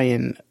to try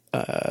and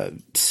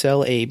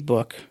sell a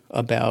book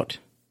about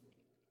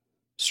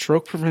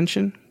stroke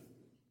prevention.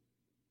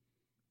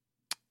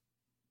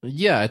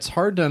 Yeah, it's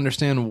hard to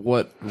understand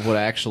what would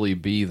actually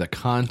be the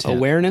content.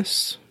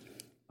 Awareness.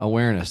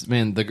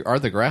 Man, are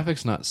the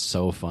graphics not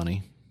so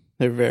funny?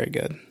 They're very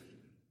good.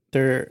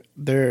 They're.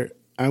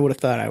 I would have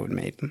thought I would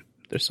make them.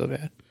 They're so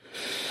bad.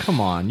 Come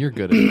on, you're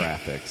good at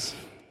graphics.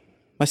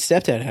 My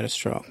stepdad had a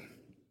stroke.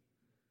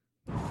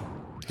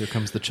 Here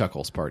comes the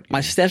chuckles part.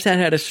 My stepdad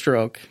had a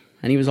stroke,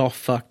 and he was all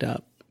fucked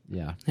up.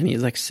 Yeah. And he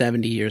was like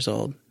 70 years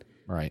old.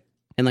 Right.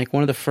 And like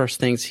one of the first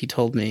things he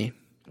told me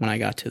when I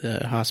got to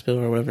the hospital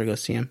or whatever to go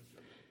see him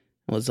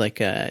was like,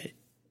 you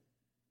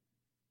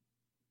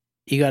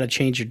got to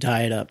change your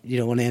diet up. You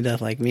don't want to end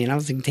up like me. And I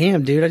was like,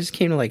 damn, dude, I just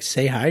came to like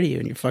say hi to you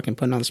and you're fucking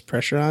putting all this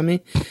pressure on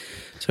me.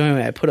 So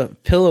anyway, I put a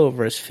pillow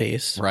over his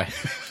face. Right.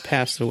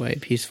 Passed away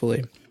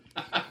peacefully.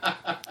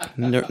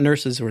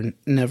 Nurses were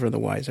never the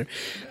wiser.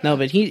 No,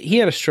 but he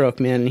had a stroke,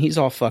 man, and he's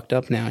all fucked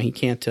up now. He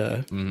can't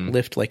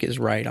lift like his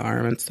right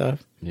arm and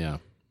stuff. Yeah.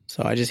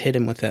 So I just hit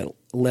him with that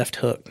left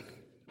hook,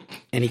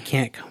 and he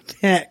can't come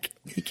back.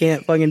 He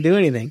can't fucking do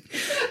anything.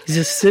 He's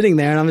just sitting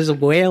there, and I'm just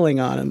wailing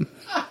on him.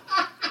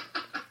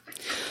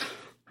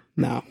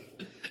 No.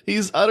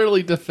 He's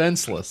utterly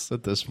defenseless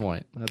at this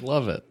point. I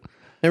love it.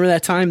 Remember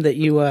that time that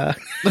you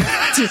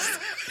just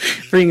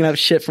bringing up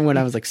shit from when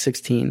I was like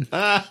 16?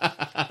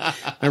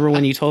 Remember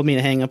when you told me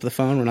to hang up the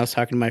phone when I was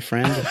talking to my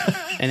friend,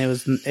 and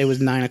it was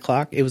 9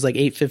 o'clock? It was like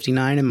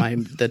 8:59,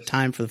 and the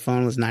time for the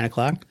phone was 9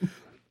 o'clock.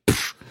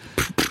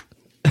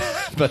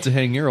 About to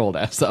hang your old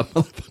ass up,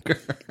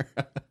 motherfucker.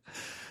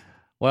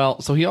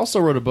 Well, so he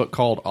also wrote a book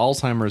called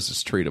Alzheimer's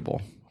is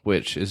Treatable,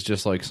 which is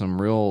just like some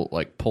real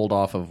like pulled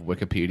off of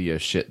Wikipedia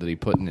shit that he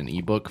put in an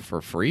ebook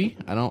for free.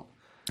 I don't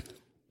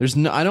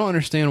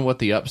understand what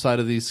the upside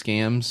of these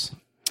scams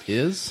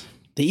is.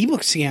 The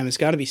ebook scam has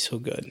got to be so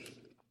good.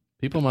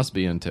 People must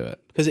be into it.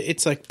 Because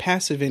it's like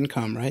passive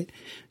income, right?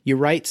 You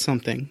write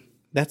something,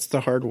 that's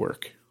the hard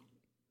work.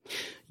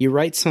 You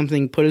write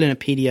something, put it in a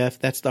PDF,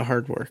 that's the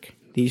hard work.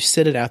 You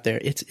sit it out there.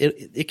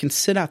 It can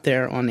sit out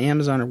there on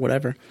Amazon or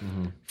whatever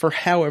for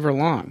however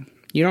long.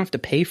 You don't have to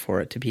pay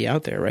for it to be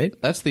out there, right?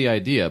 That's the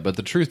idea, but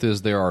the truth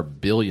is there are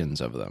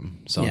billions of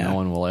them, so no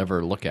one will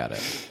ever look at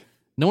it.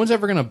 No one's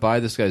ever going to buy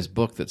this guy's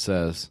book that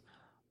says,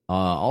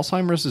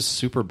 Alzheimer's is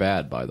super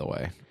bad, by the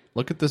way.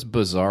 Look at this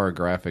bizarre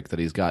graphic that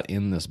he's got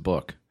in this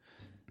book.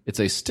 It's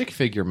a stick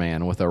figure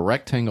man with a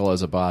rectangle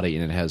as a body,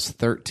 and it has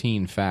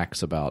 13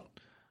 facts about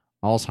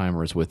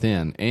Alzheimer's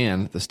within,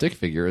 and the stick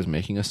figure is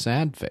making a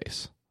sad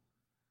face.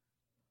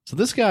 So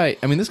this guy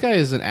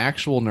is an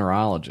actual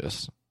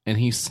neurologist, and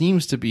he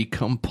seems to be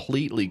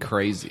completely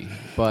crazy.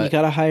 But you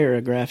got to hire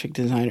a graphic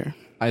designer.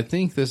 I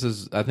think this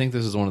is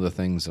one of the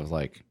things of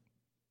like,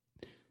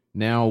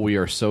 now we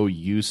are so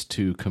used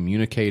to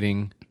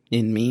communicating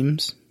in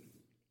memes.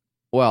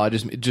 Well,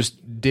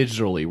 just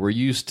digitally. We're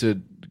used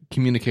to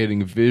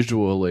communicating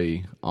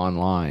visually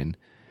online.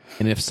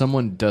 And if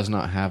someone does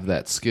not have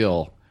that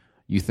skill,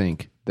 you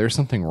think there's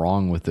something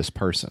wrong with this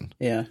person.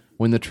 Yeah.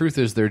 When the truth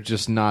is they're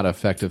just not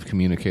effective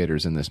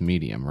communicators in this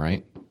medium,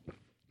 right?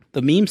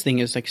 The memes thing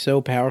is like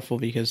so powerful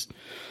because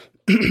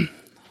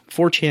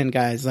 4chan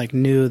guys like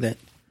knew that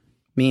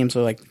memes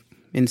are like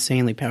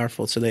insanely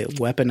powerful, so they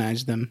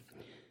weaponized them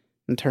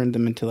and turned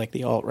them into like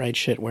the alt-right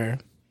shit where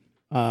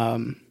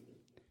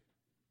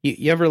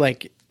you ever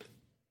like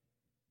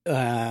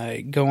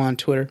go on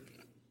Twitter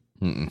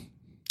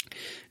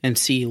and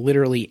see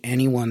literally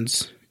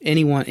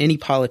any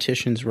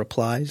politician's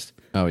repli's?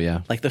 Oh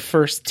yeah. Like the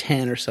first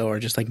 10 or so are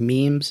just like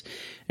memes,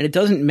 and it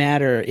doesn't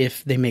matter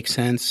if they make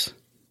sense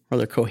or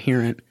they're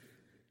coherent.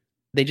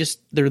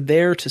 They're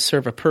there to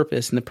serve a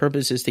purpose, and the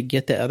purpose is to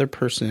get the other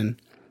person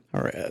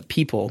or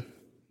people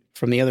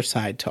from the other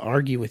side to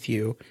argue with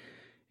you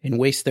and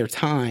waste their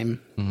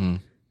time and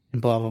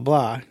blah, blah,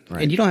 blah.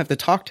 Right. And you don't have to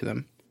talk to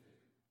them.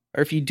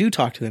 Or if you do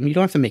talk to them, you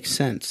don't have to make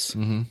sense.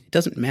 It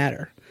doesn't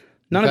matter.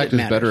 None of it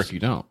matters. It's better if you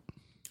don't.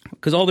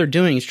 Because all they're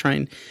doing is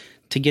trying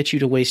to get you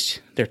to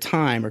waste their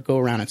time or go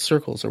around in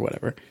circles or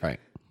whatever. Right.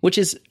 Which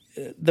is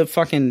the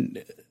fucking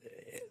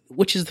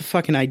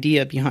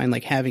idea behind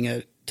like having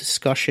a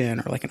discussion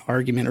or like an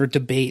argument or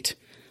debate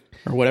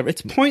or whatever.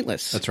 It's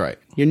pointless. That's right.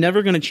 You're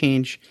never going to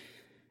change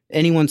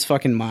anyone's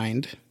fucking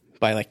mind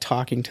by like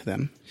talking to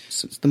them.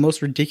 It's the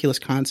most ridiculous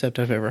concept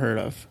I've ever heard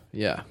of.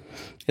 Yeah.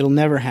 It'll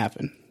never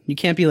happen. You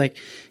can't be like,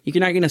 you're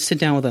not going to sit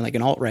down with like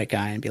an alt-right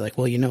guy and be like,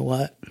 well, you know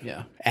what?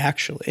 Yeah.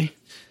 Actually.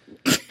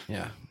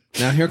 Yeah.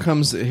 Now here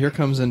comes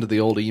into the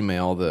old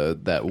email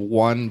that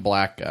one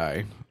black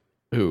guy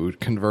who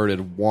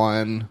converted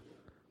one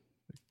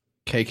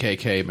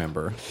KKK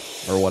member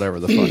or whatever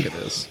the fuck it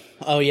is.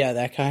 Oh yeah,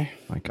 that guy.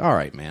 Like, all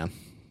right, man.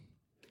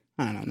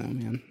 I don't know,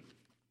 man.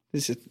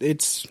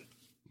 It's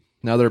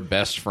now they're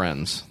best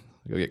friends.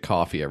 Go get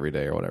coffee every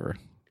day or whatever.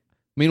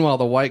 Meanwhile,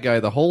 the white guy,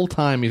 the whole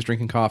time he's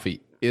drinking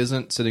coffee,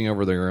 isn't sitting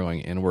over there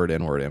going inward. Yeah,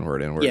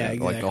 exactly.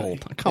 Like the whole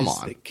time. Come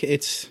on.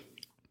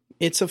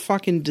 It's a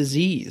fucking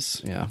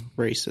disease. Yeah.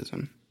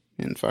 Racism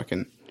and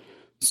fucking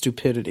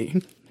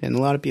stupidity. And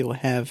a lot of people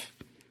have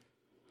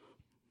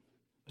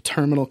a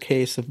terminal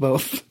case of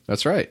both.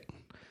 That's right.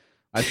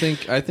 I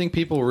think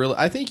people really,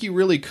 I think you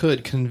really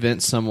could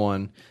convince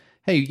someone,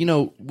 hey, you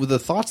know, the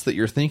thoughts that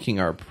you're thinking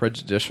are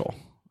prejudicial.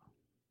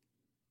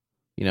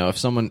 You know, if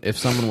someone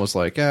was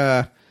like, you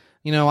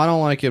know, I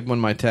don't like it when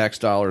my tax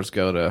dollars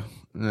go to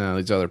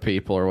these other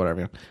people or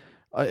whatever.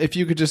 If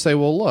you could just say,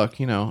 well, look,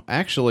 you know,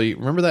 actually,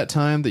 remember that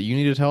time that you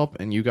needed help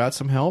and you got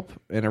some help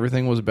and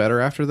everything was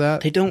better after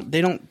that? They don't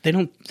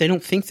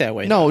think that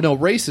way. No,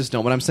 racists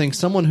don't. But I'm saying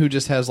someone who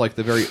just has like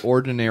the very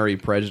ordinary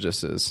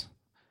prejudices.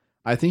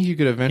 I think you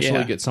could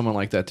eventually get someone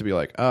like that to be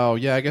like, oh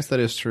yeah, I guess that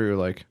is true.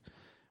 Like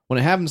when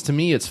it happens to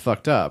me, it's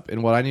fucked up.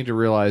 And what I need to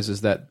realize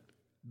is that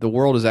the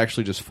world is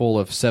actually just full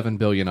of 7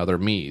 billion other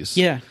me's.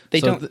 Yeah, they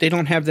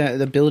don't have that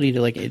ability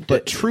to like.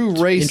 But true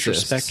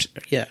racists,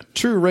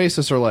 true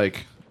racists are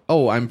like,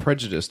 oh, I'm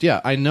prejudiced.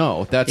 Yeah, I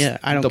know. That's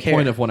I don't the care.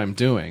 point of what I'm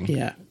doing.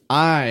 Yeah,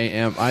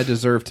 I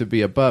deserve to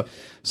be above.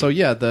 So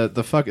yeah,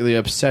 the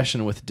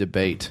obsession with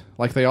debate.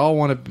 Like they all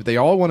want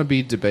to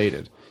be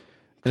debated.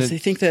 Because they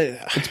think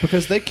that it's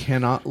because they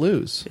cannot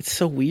lose. It's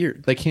so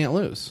weird. They can't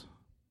lose.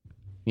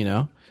 You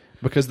know,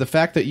 because the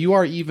fact that you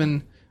are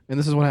even. And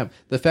this is what happened.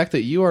 The fact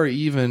that you are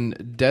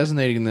even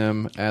designating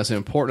them as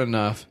important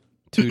enough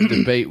to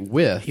debate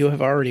with. You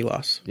have already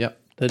lost. Yep.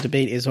 The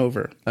debate is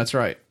over. That's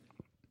right.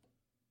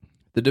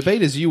 The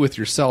debate is you with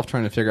yourself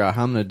trying to figure out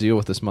how I'm going to deal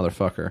with this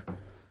motherfucker.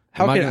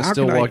 Am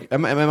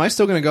I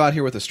still going to go out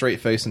here with a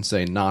straight face and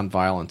say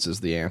nonviolence is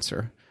the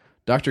answer?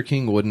 Dr.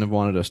 King wouldn't have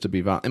wanted us to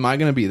be violent. Am I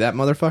going to be that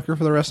motherfucker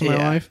for the rest of my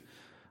life?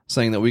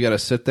 Saying that we got to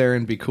sit there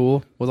and be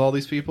cool with all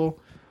these people?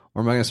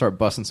 Or am I going to start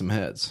busting some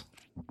heads?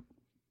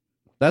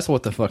 That's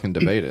what the fucking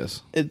debate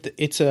is.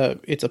 It's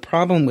a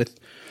problem with.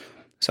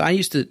 So I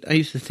used to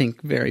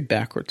think very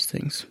backwards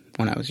things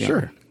when I was younger.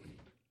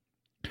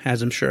 Sure.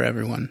 As I'm sure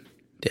everyone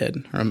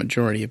did, or a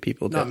majority of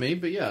people did. Not me,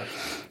 but yeah.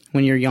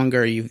 When you're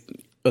younger, you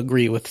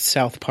agree with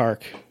South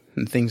Park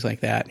and things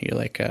like that. You're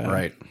like,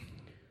 right.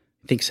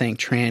 I think saying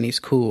tranny's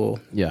cool.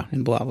 Yeah.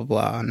 And blah blah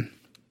blah. And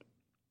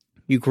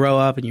you grow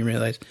up and you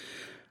realize,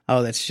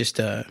 oh, that's just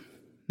not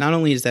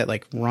only is that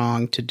like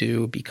wrong to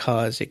do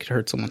because it could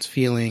hurt someone's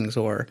feelings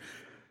or.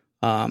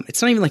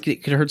 It's not even like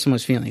it could hurt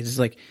someone's feelings. It's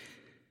like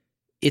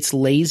it's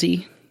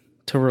lazy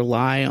to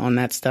rely on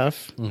that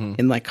stuff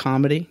in like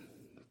comedy,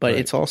 but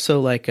it's also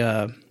like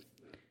I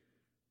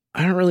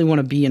don't really want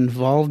to be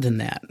involved in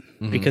that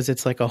because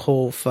it's like a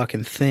whole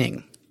fucking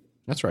thing.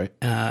 That's right.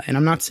 And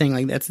I'm not saying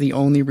like that's the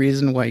only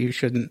reason why you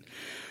shouldn't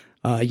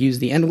use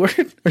the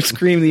N-word or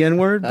scream the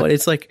N-word, but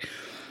it's like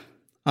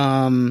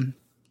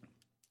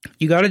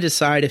you got to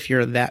decide if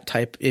you're that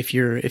type, if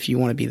you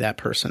want to be that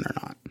person or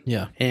not.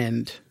 Yeah.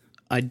 And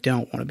I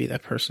don't want to be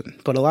that person.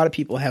 But a lot of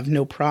people have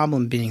no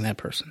problem being that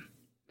person.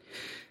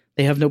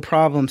 They have no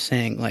problem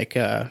saying like,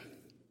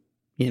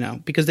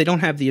 because they don't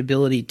have the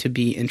ability to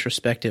be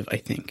introspective, I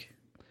think.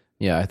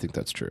 Yeah, I think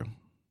that's true.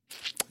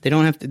 They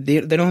don't have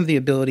they don't have the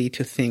ability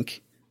to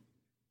think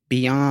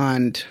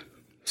beyond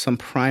some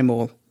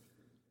primal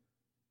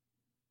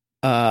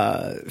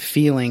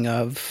feeling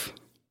of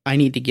I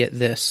need to get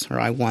this or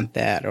I want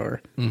that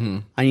or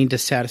I need to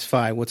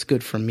satisfy what's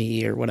good for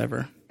me or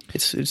whatever.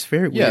 It's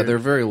very weird. Yeah, they're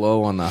very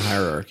low on the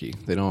hierarchy.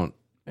 They don't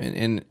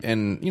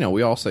and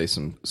we all say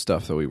some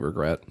stuff that we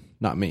regret.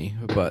 Not me,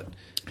 but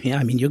yeah,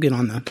 I mean you'll get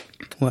on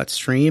the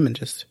stream and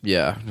just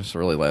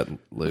really let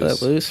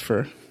loose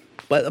for.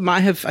 But I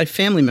have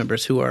family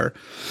members who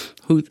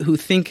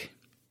think,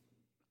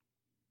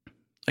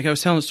 like I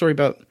was telling a story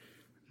about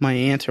my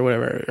aunt or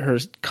whatever, her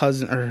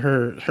cousin or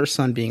her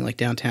son being like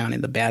downtown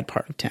in the bad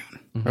part of town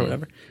or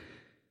whatever.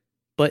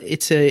 But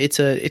it's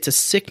a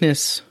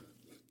sickness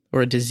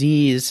or a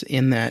disease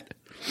in that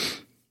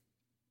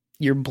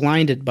you're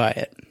blinded by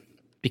it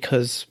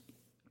because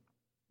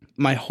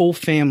my whole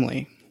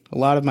family, a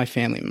lot of my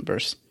family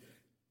members,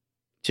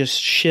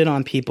 just shit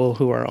on people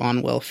who are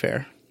on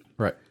welfare.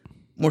 Right.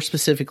 More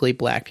specifically,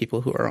 black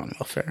people who are on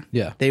welfare.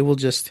 Yeah. They will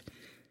just,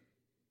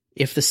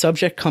 if the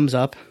subject comes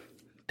up,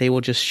 they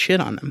will just shit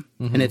on them.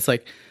 And it's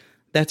like,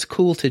 that's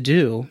cool to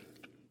do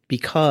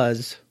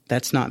because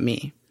that's not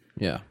me.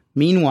 Yeah.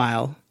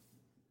 Meanwhile,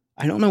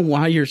 I don't know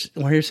why you're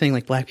saying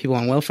like black people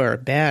on welfare are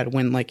bad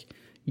when like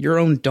your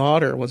own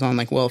daughter was on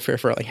like welfare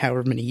for like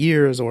however many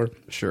years or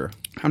sure.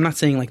 I'm not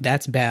saying like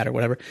that's bad or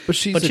whatever. But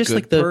she's just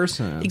a good like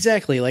person.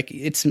 Exactly. Like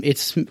it's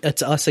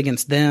us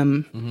against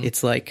them.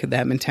 It's like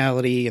that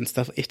mentality and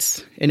stuff.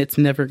 It's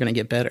never going to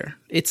get better.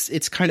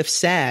 It's kind of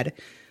sad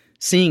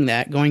seeing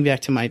that, going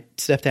back to my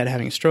stepdad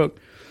having a stroke.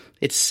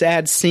 It's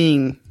sad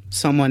seeing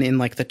someone in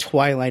like the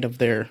twilight of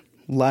their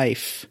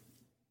life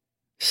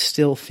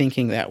still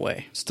thinking that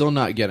way. Still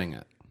not getting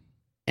it.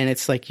 And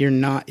it's like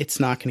it's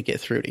not going to get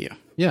through to you.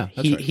 Yeah.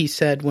 He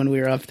said when we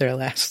were up there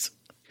last,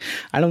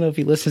 I don't know if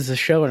he listens to the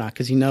show or not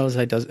because he knows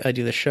I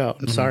do the show.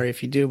 I'm sorry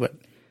if you do, but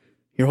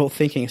your whole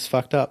thinking is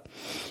fucked up.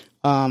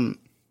 Well,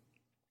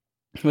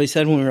 he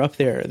said when we were up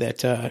there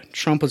that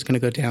Trump was going to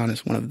go down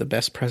as one of the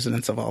best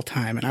presidents of all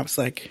time. And I was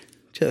like,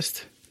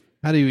 just...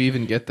 How do you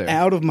even get there?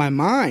 Out of my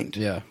mind.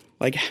 Yeah.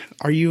 Like,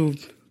 what do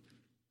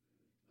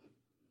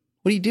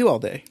you do all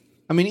day?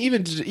 I mean,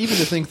 even to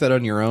think that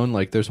on your own,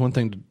 like there's one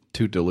thing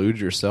to delude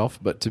yourself,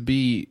 but to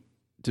be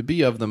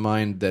of the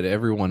mind that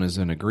everyone is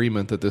in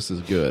agreement that this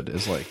is good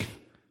is like,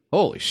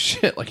 holy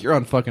shit, like you're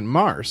on fucking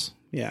Mars.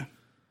 Yeah.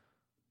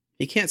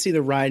 You can't see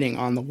the writing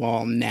on the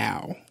wall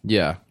now.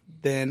 Yeah.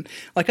 Then,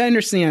 like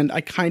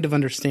I kind of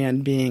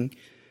understand being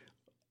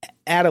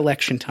at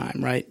election time,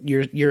 right?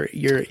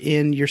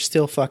 You're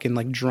still fucking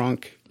like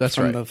drunk. That's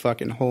from right. The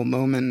fucking whole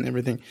moment and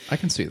everything. I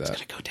can see that.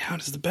 It's gonna go down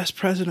as the best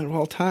president of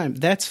all time.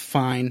 That's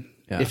fine.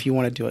 Yeah. If you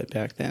want to do it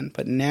back then.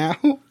 But now,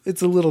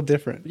 it's a little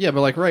different. Yeah,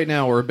 but like right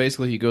now, where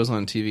basically he goes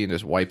on TV and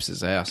just wipes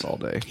his ass all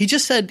day. He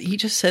just said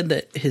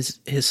that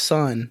his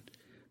son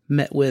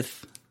met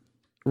with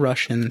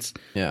Russians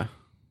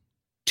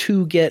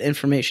to get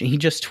information. He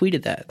just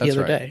tweeted that the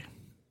other day.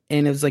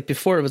 And it was like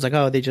before, it was like,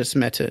 oh, they just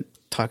met to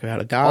talk about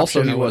adoption.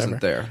 Also, he or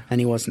wasn't there.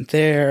 And he wasn't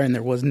there, and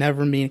there was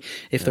never a meeting.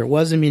 If there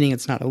was a meeting,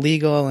 it's not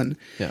illegal. And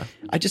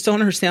I just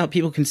don't understand how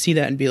people can see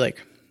that and be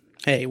like,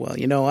 hey, well,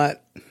 you know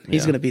what?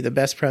 He's going to be the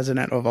best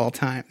president of all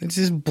time. It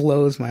just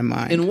blows my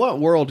mind. In what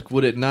world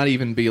would it not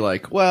even be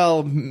like,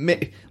 well,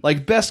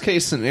 like best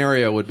case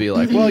scenario would be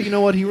like, well, you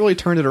know what? He really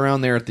turned it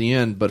around there at the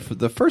end, but for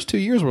the first 2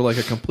 years were like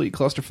a complete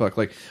clusterfuck.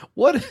 Like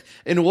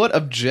in what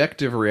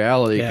objective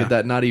reality could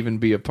that not even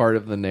be a part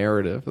of the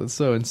narrative? It's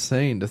so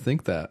insane to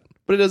think that.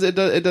 But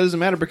it doesn't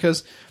matter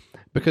because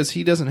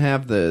he doesn't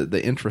have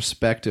the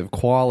introspective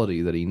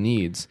quality that he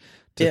needs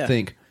to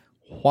think,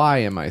 why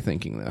am I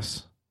thinking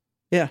this?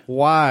 Yeah.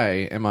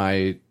 Why am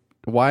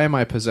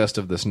I possessed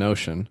of this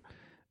notion?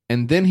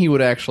 And then he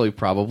would actually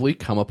probably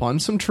come upon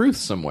some truth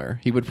somewhere.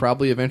 He would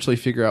probably eventually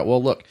figure out,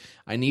 well, look,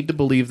 I need to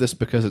believe this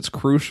because it's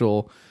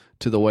crucial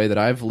to the way that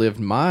I've lived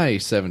my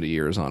 70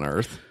 years on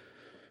Earth,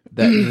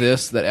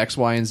 that X,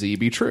 Y, and Z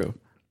be true.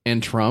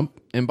 And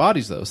Trump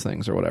embodies those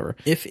things or whatever.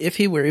 If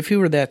he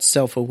were that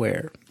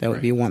self-aware, that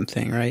would be one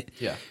thing, right?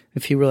 Yeah.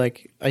 If he were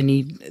like, I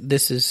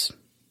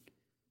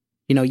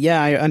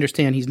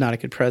understand he's not a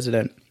good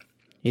president.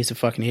 He's a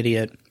fucking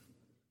idiot.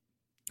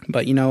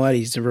 But you know what?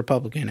 He's a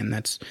Republican, and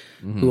that's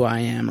who I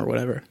am or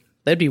whatever.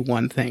 That'd be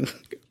one thing.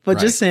 But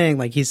just saying,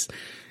 like, he's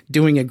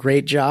doing a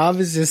great job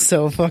is just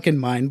so fucking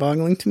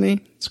mind-boggling to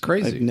me. It's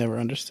crazy. I've never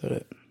understood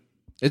it.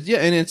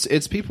 And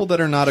it's people that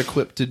are not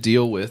equipped to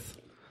deal with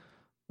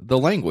the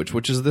language,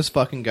 which is this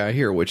fucking guy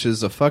here, which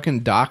is a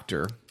fucking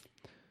doctor,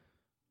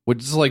 which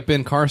is like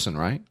Ben Carson,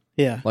 right?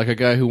 Yeah. Like a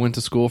guy who went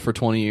to school for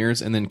 20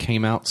 years and then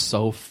came out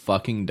so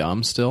fucking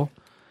dumb still.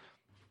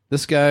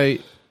 This guy,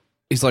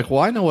 he's like,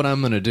 well, I know what I'm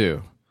going to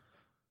do.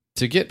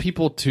 to get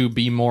people to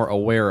be more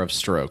aware of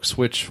strokes.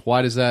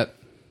 Why does that?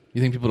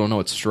 You think people don't know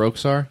what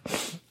strokes are,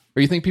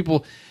 or you think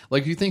people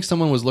you think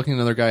someone was looking at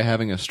another guy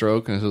having a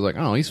stroke and it was like,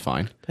 oh, he's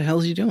fine. The hell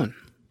is he doing?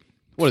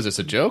 What is this,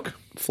 a joke?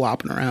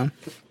 Flopping around.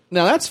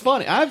 Now that's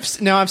funny. I've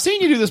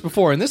seen you do this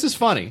before, and this is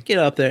funny. Get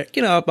up there.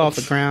 Get up off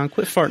the ground.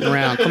 Quit farting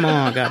around. Come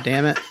on,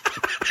 goddammit.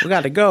 We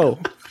got to go.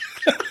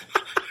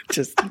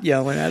 Just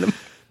yelling at him.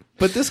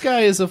 But this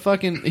guy is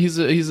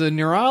he's a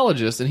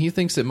neurologist, and he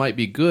thinks it might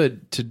be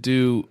good to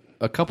do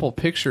a couple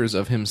pictures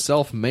of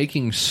himself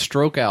making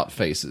stroke out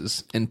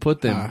faces and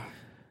put them.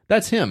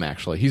 That's him,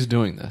 actually. He's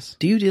doing this.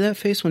 Do you do that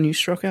face when you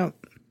stroke out?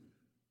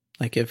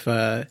 Like if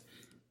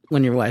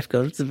when your wife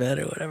goes to bed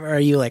or whatever, are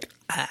you like,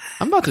 ah?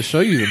 I'm about to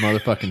show you the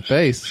motherfucking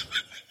face.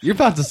 You're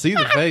about to see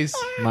the face,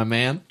 my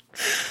man.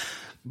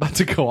 About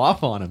to go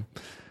off on him.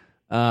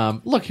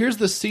 Look, here's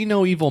the See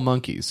No Evil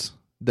monkeys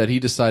that he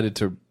decided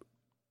to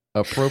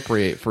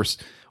appropriate for.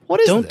 What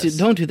is this?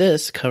 Don't do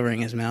this.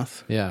 Covering his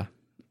mouth. Yeah.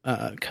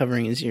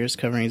 Covering his ears,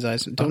 covering his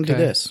eyes. Don't do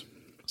this.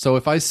 So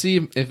if I see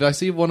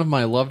one of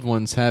my loved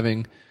ones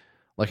having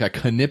like a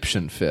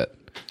conniption fit,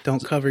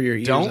 don't cover your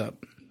ears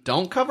up.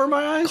 Don't cover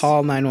my eyes?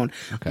 Call 911.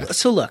 Okay.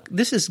 So look,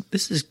 this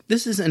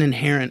is an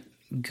inherent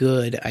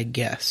good, I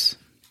guess.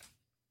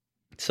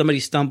 Somebody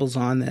stumbles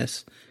on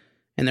this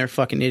and they're a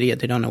fucking idiot.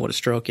 They don't know what a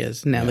stroke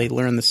is. Now they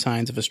learn the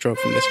signs of a stroke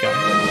from this guy.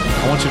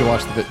 I want you to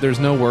watch the video. There's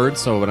no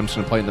words, but I'm just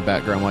going to play it in the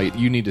background while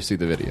you need to see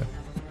the video.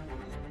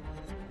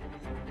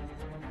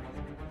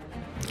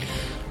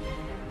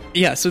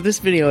 Yeah, so this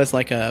video is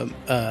like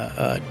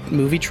a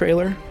movie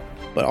trailer,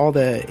 but all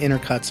the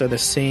intercuts are the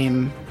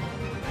same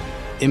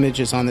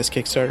images on this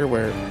Kickstarter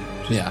where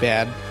just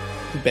bad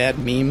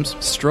memes.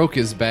 Stroke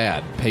is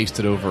bad.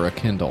 Pasted over a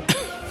Kindle.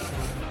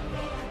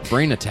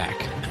 Brain attack.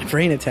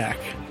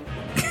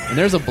 And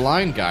there's a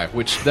blind guy,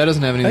 which that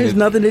doesn't have anything. That has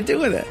nothing to do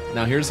with it.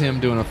 Now here's him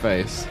doing a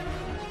face.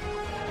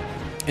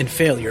 And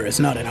failure is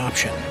not an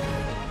option.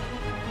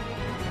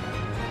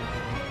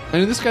 I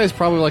mean, this guy's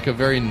probably like a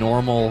very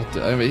normal.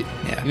 I mean,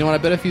 you know what? I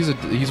bet if he's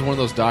one of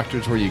those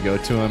doctors where you go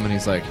to him and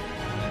he's like,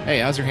 "Hey,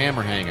 how's your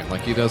hammer hanging?"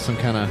 Like he does some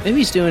kind of. Maybe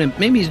he's doing a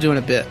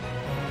bit,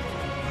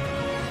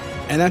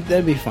 and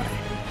that'd be funny.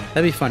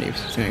 That'd be funny if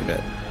he was doing a bit.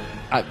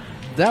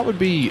 That would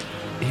be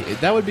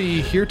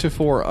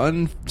heretofore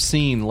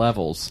unseen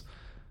levels.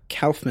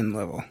 Kaufman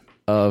level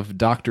of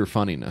doctor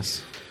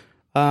funniness.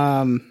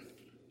 What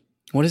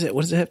is it?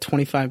 What does it have?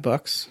 $25?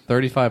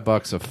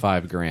 $35 of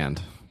 $5,000.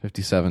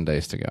 57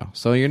 days to go.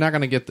 So you're not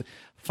going to get the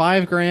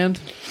 $5,000.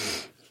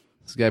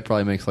 This guy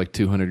probably makes like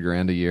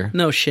 $200,000 a year.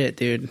 No shit,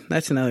 dude.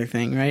 That's another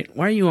thing, right?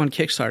 Why are you on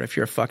Kickstarter if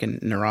you're a fucking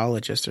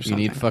neurologist or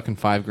something? You need fucking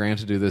 $5,000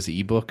 to do this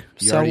ebook.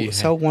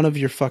 Sell one of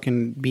your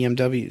fucking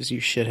BMWs,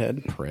 you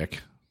shithead.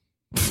 Prick.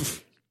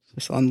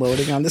 Just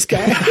unloading on this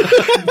guy.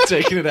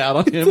 Taking it out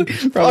on him.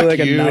 Probably like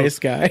a nice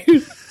guy.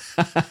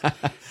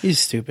 You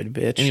stupid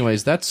bitch.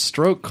 Anyways, that's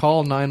Stroke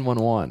Call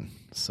 911.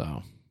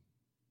 So,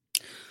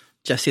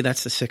 Jesse,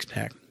 that's the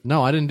 6-pack.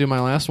 No, I didn't do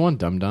my last one,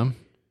 dum-dum.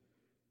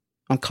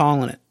 I'm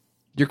calling it.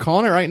 You're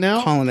calling it right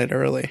now? Calling it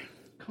early.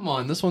 Come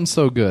on, this one's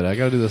so good. I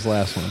got to do this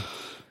last one.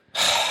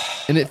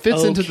 And it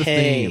fits into the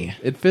theme.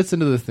 It fits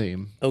into the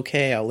theme.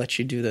 Okay, I'll let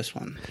you do this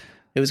one.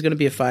 It was going to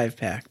be a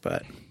 5-pack,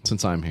 but...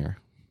 Since I'm here.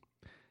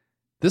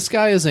 This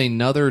guy is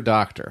another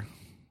doctor.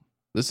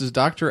 This is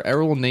Dr.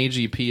 Errol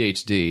Nagy,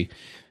 PhD.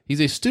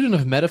 He's a student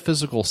of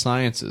metaphysical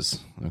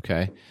sciences,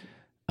 okay?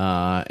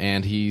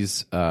 And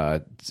he's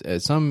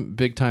some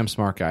big-time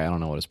smart guy. I don't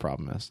know what his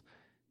problem is.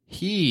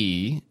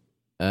 He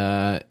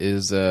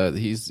is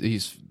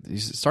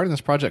he's starting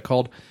this project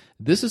called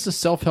 "This is a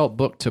Self-Help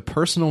Book to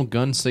Personal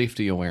Gun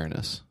Safety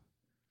Awareness."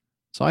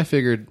 So I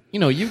figured,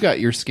 you've got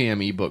your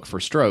scam ebook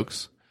for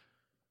strokes.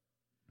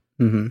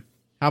 Mm-hmm.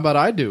 How about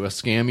I do a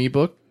scam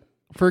ebook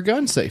for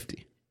gun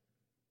safety?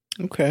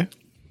 Okay.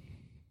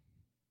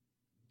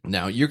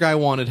 Now, your guy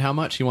wanted how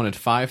much? He wanted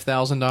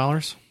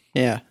 $5,000?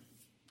 Yeah.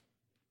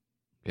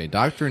 Okay,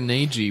 Dr.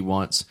 Nagy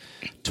wants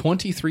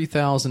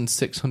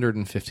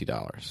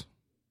 $23,650.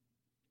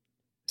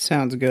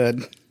 Sounds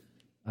good.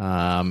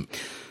 And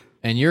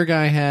your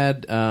guy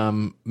had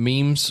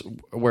memes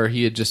where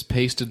he had just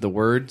pasted the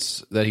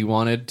words that he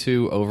wanted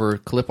to over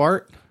clip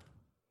art?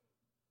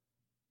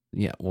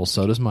 Yeah, well,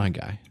 so does my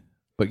guy.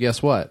 But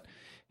guess what?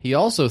 He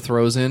also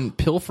throws in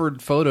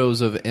pilfered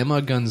photos of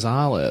Emma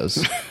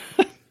Gonzalez.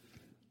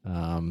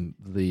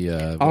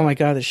 Oh my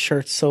god, this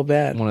shirt's so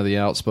bad. One of the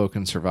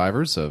outspoken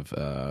survivors of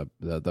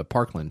the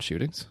Parkland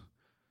shootings.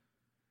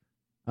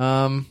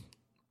 Yeah,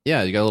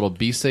 you got a little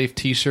Be Safe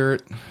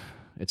t-shirt.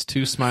 It's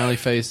 2 smiley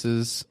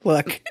faces.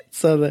 Look,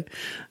 so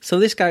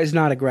this guy is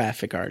not a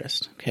graphic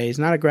artist. Okay, he's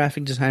not a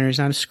graphic designer. He's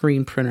not a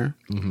screen printer.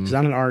 Mm-hmm. He's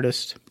not an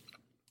artist.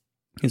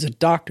 He's a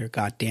doctor.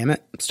 God damn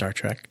it, Star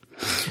Trek.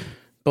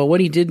 But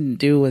what he didn't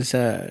do was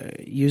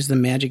use the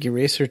magic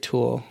eraser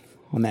tool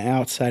on the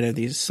outside of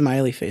these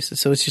smiley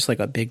faces. So it's just like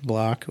a big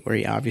block where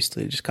he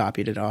obviously just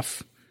copied it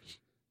off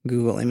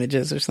Google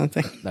Images or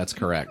something. That's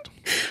correct.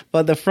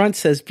 But the front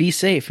says "Be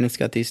Safe," and it's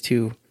got these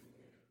 2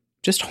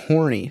 just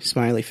horny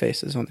smiley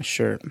faces on the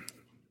shirt.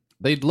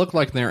 They look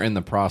like they're in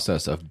the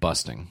process of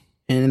busting.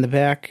 And in the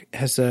back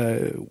has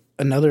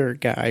another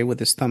guy with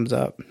his thumbs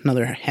up,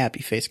 another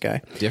happy face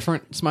guy.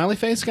 Different smiley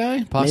face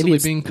guy? Possibly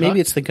being cut? Maybe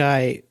it's the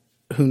guy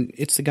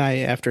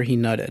after he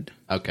nutted.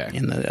 Okay.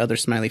 And the other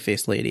smiley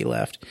face lady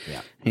left. Yeah.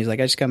 And he's like,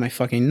 I just got my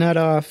fucking nut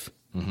off.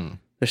 Mm-hmm.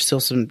 There's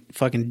still some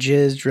fucking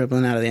jizz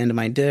dribbling out of the end of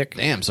my dick.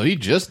 Damn, so he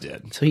just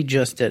did. So he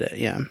just did it,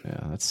 yeah. Yeah,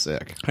 that's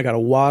sick. I got to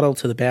waddle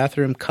to the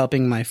bathroom,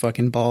 cupping my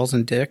fucking balls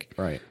and dick.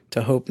 Right.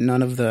 To hope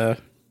none of the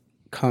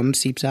cum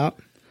seeps out.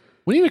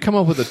 We need to come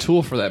up with a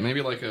tool for that.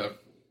 Maybe like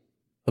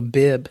a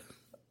bib.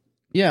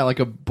 Yeah, like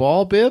a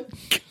ball bib?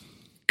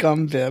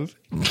 Cum bib.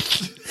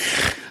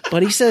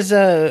 But he says,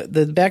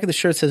 the back of the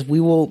shirt says, we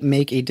will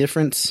make a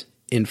difference,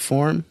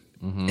 inform,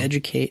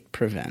 educate,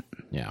 prevent.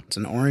 Yeah. It's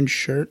an orange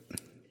shirt.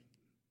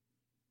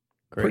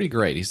 Great. Pretty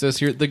great. He says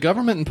here, the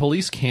government and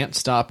police can't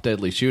stop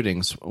deadly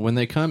shootings. When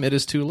they come, it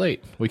is too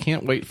late. We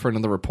can't wait for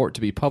another report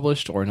to be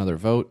published or another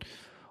vote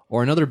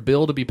or another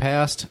bill to be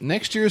passed.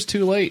 Next year is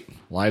too late.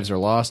 Lives are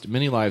lost.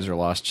 Many lives are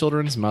lost.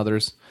 Children's,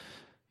 mothers.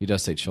 He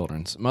does say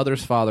children's.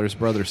 Mothers, fathers,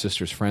 brothers,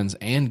 sisters, friends,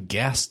 and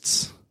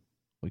guests.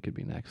 We could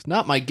be next.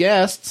 Not my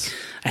guests.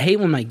 I hate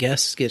when my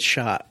guests get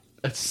shot.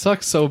 It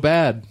sucks so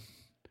bad.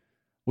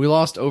 We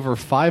lost over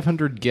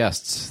 500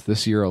 guests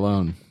this year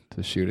alone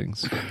to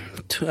shootings.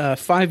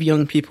 5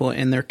 young people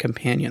and their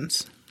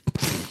companions.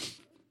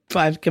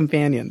 5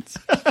 companions.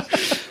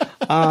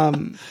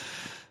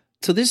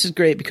 So this is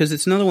great because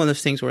it's another one of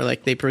those things where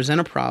like they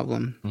present a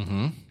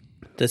problem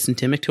that's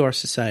endemic to our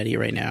society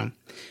right now, and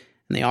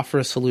they offer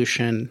a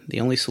solution.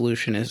 The only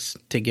solution is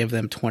to give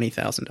them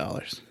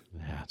 $20,000.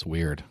 Yeah, it's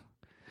weird.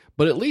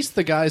 But at least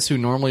the guys who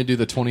normally do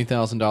the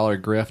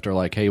 $20,000 grift are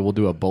like, hey, we'll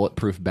do a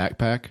bulletproof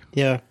backpack.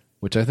 Yeah.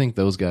 Which I think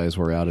those guys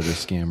were outed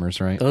as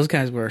scammers, right? Those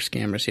guys were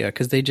scammers, yeah,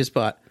 because they just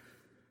bought.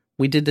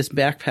 We did this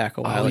backpack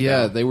a while ago.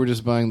 Yeah, they were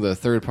just buying the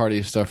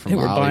third-party stuff from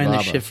Alibaba. They were buying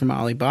the shit from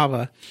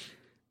Alibaba,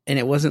 and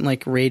it wasn't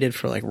like rated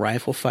for like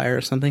rifle fire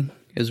or something.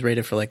 It was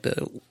rated for like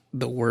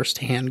the worst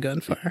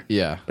handgun fire.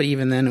 Yeah, but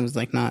even then, it was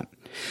like not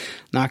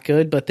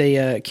good. But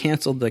they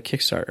canceled the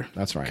Kickstarter.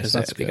 That's right, because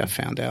they got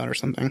found out or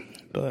something.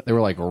 But they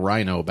were like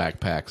Rhino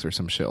backpacks or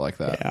some shit like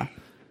that.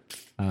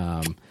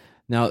 Yeah.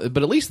 Now,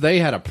 but at least they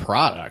had a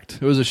product.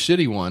 It was a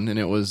shitty one, and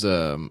it was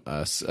a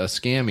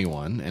scammy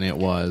one, and it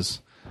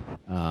was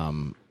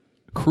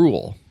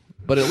cruel.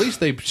 But at least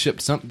they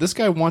shipped some. This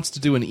guy wants to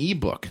do an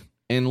ebook,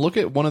 and look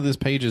at one of his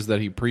pages that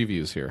he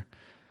previews here.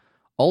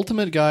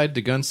 Ultimate Guide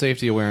to Gun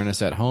Safety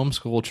Awareness at Home,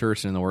 School,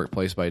 Church, and in the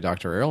Workplace by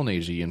Dr. Errol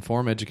Nagy.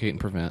 Inform, educate, and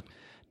prevent.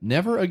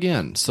 Never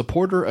again.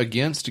 Supporter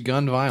against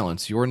gun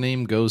violence. Your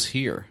name goes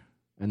here.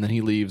 And then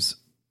he leaves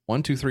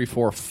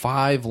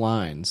 5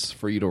 lines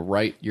for you to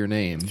write your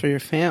name for your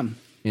fam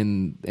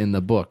in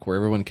the book, where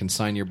everyone can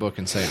sign your book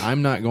and say,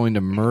 I'm not going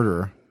to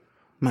murder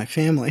my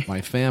family.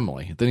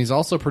 Then he's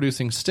also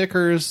producing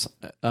stickers.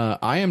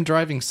 I am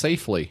driving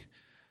safely.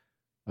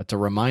 To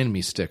remind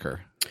me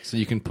sticker. So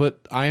you can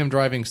put I am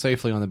driving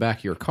safely on the back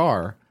of your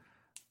car,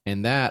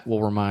 and that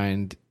will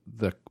remind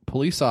the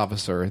police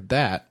officer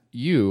that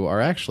you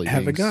are actually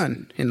have a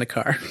gun in the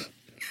car.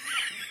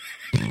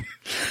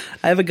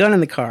 I have a gun in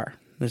the car.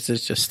 This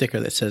is just a sticker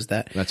that says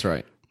that. That's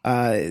right.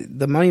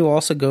 The money will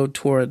also go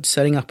toward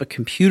setting up a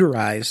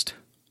computerized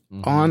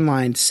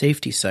online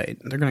safety site.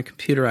 They're going to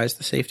computerize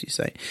the safety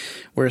site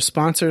where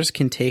sponsors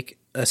can take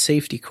a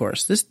safety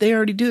course. They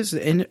already do this.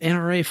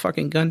 NRA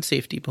fucking gun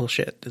safety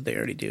bullshit that they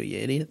already do, you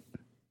idiot.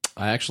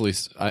 I actually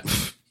saw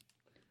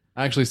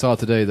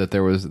today that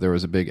there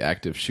was a big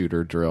active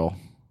shooter drill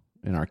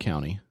in our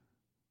county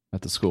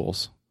at the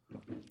schools.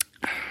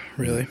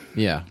 Really?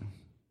 Yeah.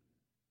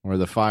 Where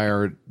the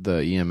fire, the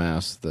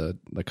EMS, the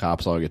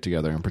cops all get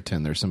together and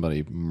pretend there's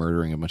somebody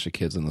murdering a bunch of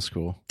kids in the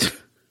school.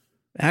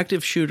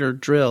 Active shooter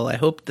drill. I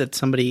hope that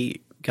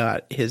somebody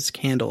got his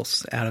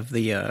candles out of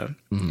the, I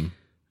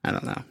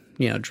don't know,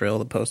 Drill,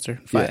 the poster,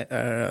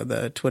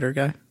 the Twitter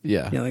guy.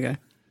 Yeah. The other guy.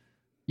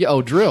 Yeah.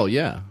 Oh, Drill.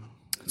 Yeah.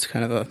 It's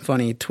kind of a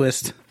funny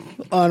twist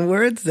on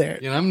words there.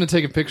 Yeah, I'm going to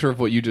take a picture of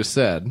what you just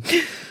said. I'm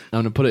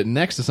going to put it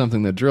next to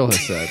something that Drill has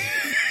said.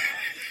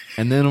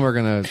 And then we're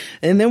going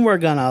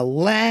to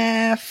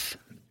laugh.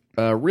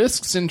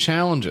 Risks and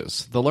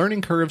challenges. The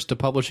learning curves to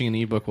publishing an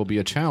ebook will be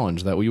a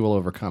challenge that we will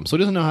overcome. So he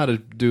doesn't know how to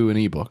do an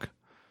ebook.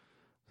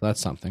 That's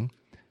something.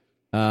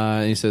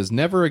 And he says,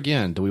 never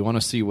again do we want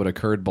to see what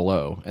occurred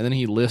below. And then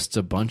he lists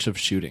a bunch of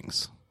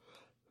shootings.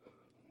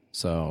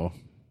 So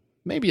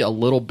maybe a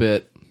little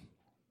bit.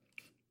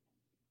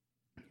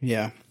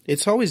 Yeah.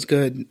 It's always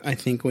good, I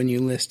think, when you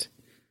list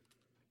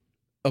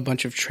a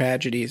bunch of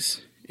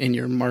tragedies in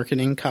your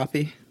marketing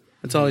copy.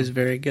 It's always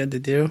very good to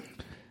do.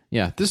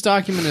 Yeah, this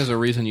document is a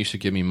reason you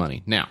should give me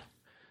money. Now,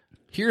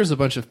 here's a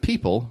bunch of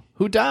people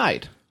who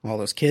died. All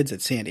those kids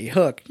at Sandy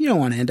Hook. You don't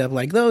want to end up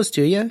like those,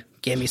 do you?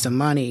 Give me some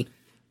money.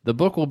 The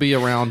book will be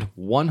around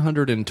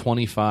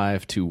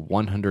 125 to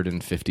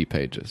 150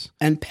 pages.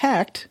 And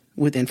packed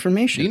with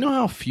information. Do you know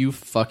how few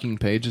fucking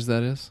pages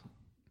that is?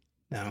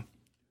 No.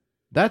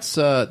 That's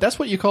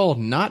what you call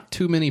not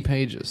too many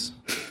pages.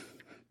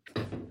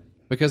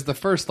 Because the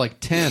first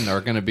 10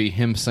 are going to be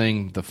him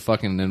saying the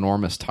fucking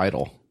enormous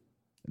title.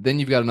 Then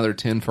you've got another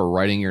 10 for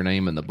writing your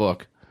name in the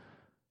book.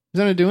 He's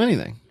not going to do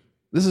anything.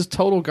 This is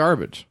total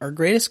garbage. Our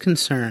greatest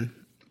concern,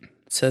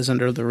 it says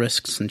under the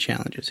risks and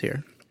challenges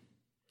here,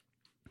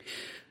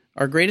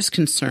 our greatest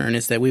concern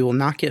is that we will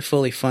not get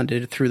fully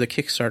funded through the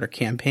Kickstarter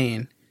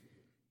campaign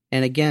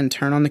and again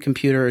turn on the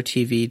computer or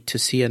TV to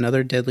see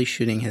another deadly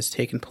shooting has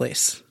taken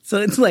place.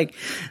 So it's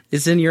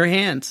it's in your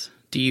hands.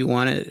 Do you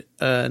want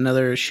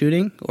another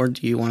shooting or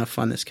do you want to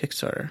fund this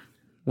Kickstarter?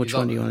 Which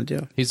one do you want to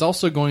do? He's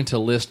also going to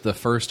list the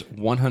first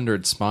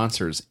 100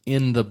 sponsors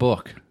in the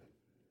book.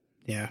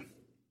 Yeah.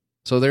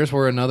 So there's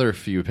where another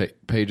few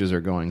pages are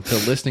going, to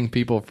listing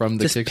people from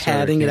the Kickstarter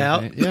padding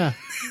campaign. it out. Yeah.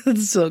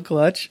 It's so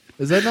clutch.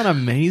 Is that not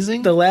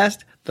amazing? The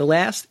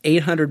last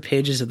 800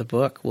 pages of the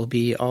book will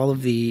be all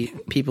of the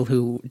people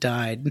who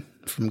died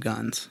from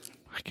guns.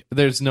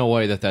 There's no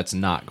way that's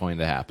not going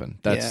to happen.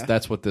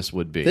 That's what this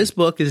would be. This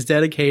book is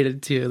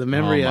dedicated to the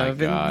memory of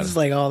God. It's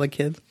all the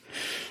kids.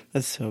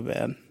 That's so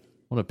bad.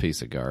 What a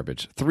piece of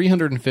garbage.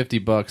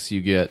 $350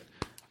 you get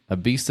a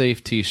Be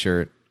Safe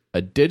t-shirt,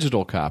 a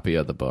digital copy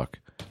of the book,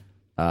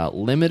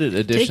 limited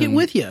edition. Take it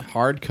with you.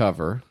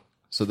 Hardcover.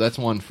 So that's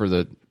one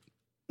for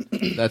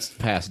that's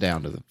passed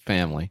down to the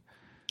family.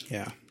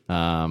 Yeah.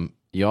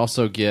 You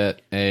also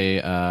get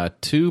a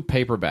 2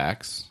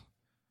 paperbacks,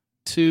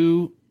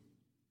 2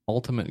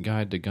 Ultimate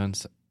Guide to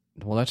Guns.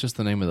 Well, that's just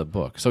the name of the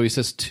book. So he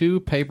says 2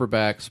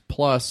 paperbacks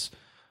plus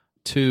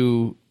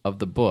 2 of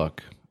the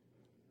book.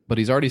 But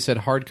he's already said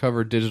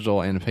hardcover,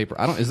 digital, and paper.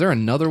 Is there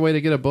another way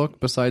to get a book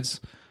besides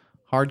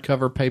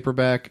hardcover,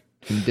 paperback,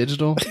 and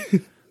digital?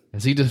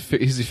 Has he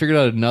figured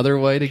out another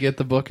way to get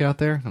the book out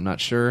there? I'm not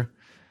sure.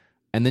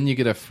 And then you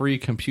get a free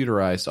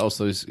computerized.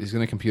 Also, he's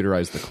going to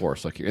computerize the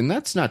course, and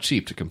that's not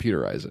cheap to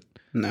computerize it.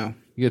 No,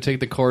 you got to take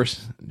the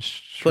course,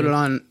 put it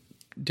on,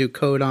 do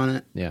code on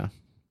it. Yeah,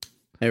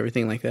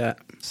 everything like that.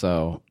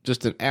 So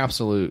just an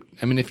absolute.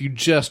 I mean, if you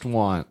just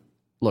want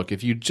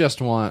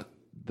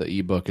the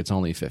ebook, it's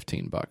only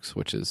 $15,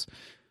 which is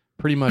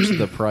pretty much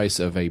the price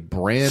of a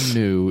brand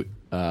new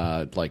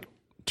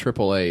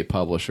AAA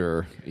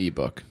publisher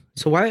ebook.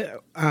 So why?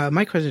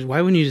 My question is,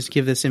 why wouldn't you just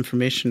give this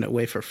information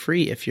away for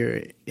free if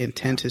your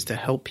intent is to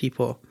help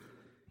people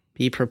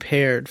be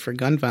prepared for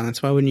gun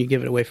violence? Why wouldn't you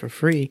give it away for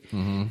free?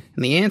 Mm-hmm.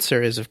 And the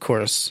answer is, of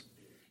course,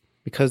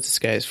 because this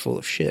guy is full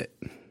of shit.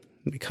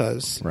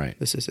 Because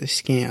this is a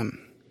scam.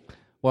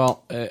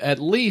 Well, at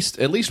least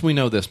we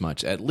know this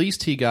much. At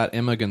least he got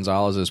Emma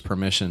Gonzalez's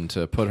permission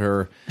to put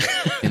her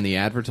in the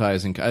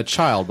advertising. A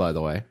child, by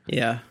the way.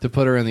 Yeah. To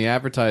put her in the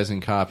advertising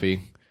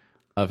copy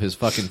of his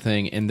fucking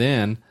thing, and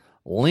then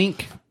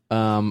link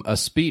a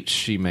speech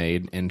she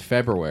made in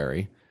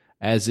February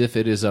as if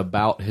it is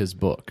about his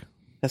book.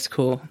 That's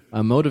cool.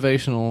 A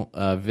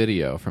motivational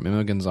video from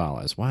Emma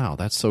Gonzalez. Wow,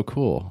 that's so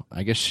cool.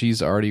 I guess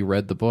she's already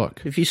read the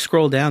book. If you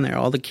scroll down there,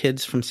 all the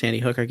kids from Sandy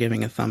Hook are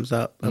giving a thumbs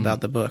up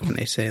about the book, and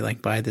they say,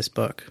 buy this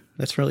book.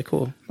 That's really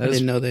cool. I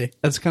didn't know they...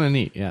 That's kind of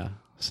neat, yeah.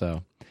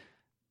 So,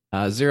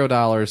 $0,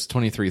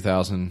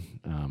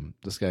 $23,000.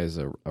 This guy is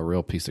a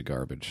real piece of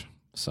garbage,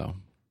 so...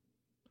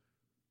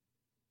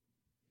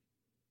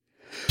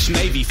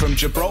 Navy from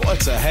Gibraltar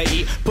to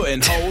Haiti,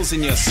 putting holes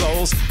in your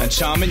souls and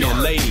charming your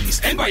ladies.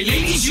 And by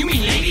ladies, you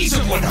mean ladies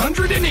of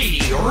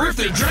 180. Or if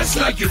they're dressed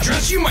like you're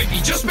dressed, you might be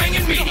just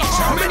banging mateys.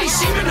 How many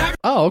seamen have...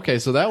 Oh, okay,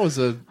 so that was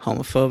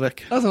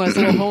homophobic. That was a nice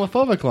little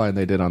homophobic line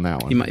they did on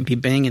that one. You might be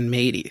banging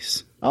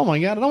mateys. Oh my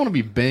God, I don't want to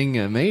be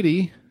banging a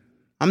matey.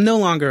 I'm no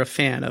longer a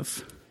fan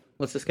of...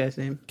 What's this guy's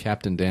name?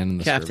 Captain Dan and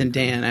the Captain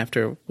Dan,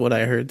 after what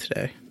I heard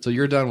today. So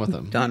you're done with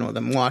him? Done with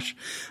him.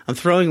 I'm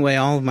throwing away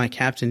all of my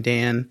Captain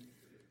Dan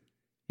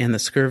and the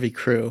Scurvy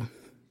Crew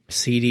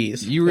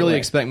CDs. You really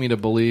expect me to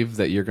believe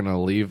that you're going to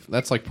leave?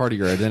 That's part of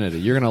your identity.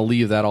 You're going to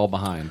leave that all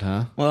behind,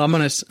 huh? Well, I'm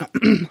going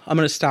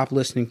to stop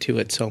listening to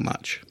it so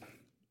much.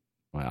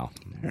 Wow.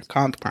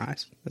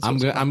 Compromise. I'm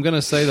going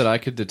to say that I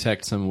could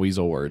detect some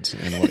weasel words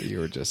in what you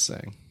were just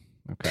saying.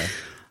 Okay.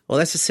 Well,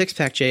 that's a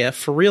 6-pack, JF,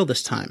 for real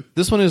this time.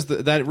 This one is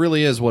that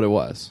really is what it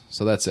was.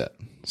 So that's it.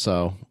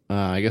 So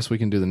I guess we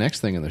can do the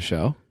next thing in the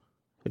show,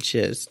 which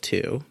is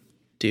to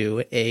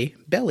do a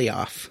belly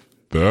off.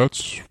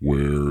 That's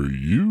where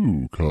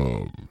you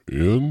come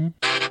in.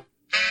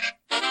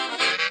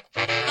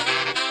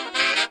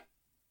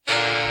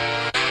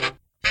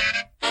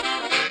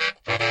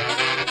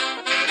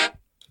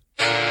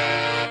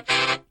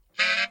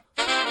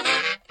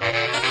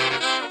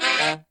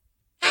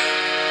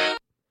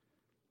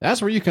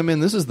 That's where you come in.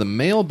 This is the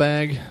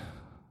mailbag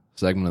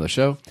segment of the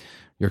show.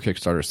 Your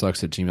Kickstarter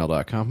sucks at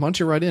gmail.com. Why don't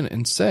you write in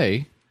and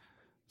say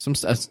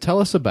tell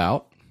us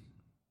about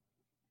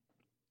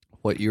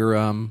what your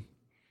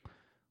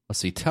let's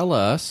see. Tell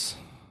us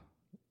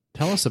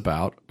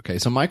about. Okay,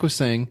 so Mike was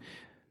saying,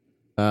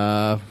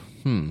 what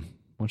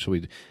should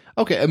we do?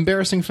 Okay,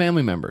 embarrassing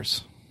family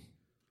members.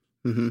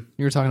 Mm-hmm.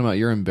 You were talking about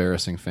your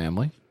embarrassing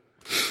family.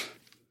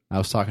 I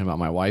was talking about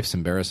my wife's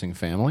embarrassing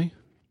family.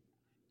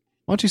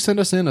 Why don't you send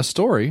us in a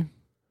story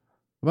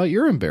about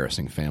your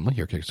embarrassing family.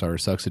 Your Kickstarter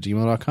sucks at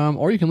gmail.com,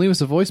 or you can leave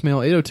us a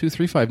voicemail,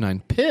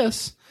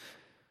 802-359-PISS.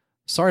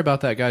 Sorry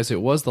about that, guys.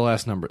 It was the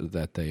last number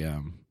that they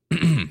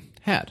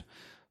had.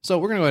 So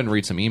we're going to go ahead and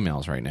read some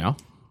emails right now.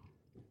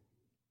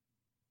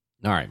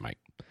 All right, Mike.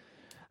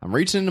 I'm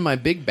reaching into my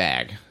big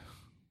bag.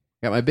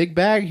 Got my big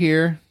bag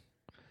here.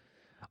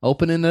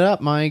 Opening it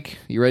up, Mike.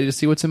 You ready to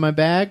see what's in my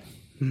bag?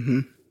 Mm-hmm.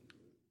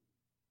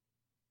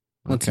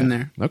 What's in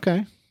there?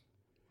 Okay.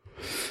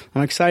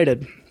 I'm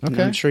excited.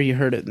 Okay. I'm sure you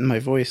heard it in my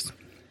voice.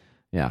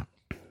 Yeah.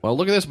 Well,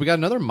 look at this. We got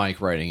another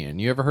Mike writing in.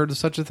 You ever heard of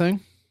such a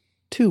thing?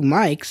 2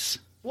 mics?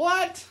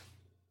 What?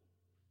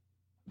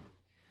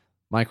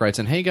 Mike writes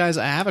in, hey, guys,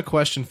 I have a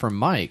question for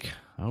Mike.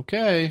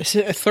 Okay. Is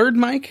it a third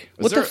mic?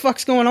 What the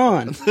fuck's going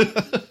on?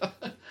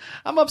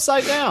 I'm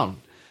upside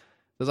down.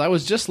 Because I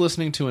was just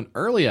listening to an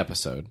early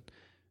episode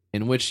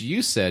in which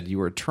you said you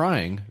were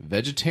trying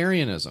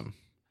vegetarianism.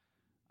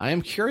 I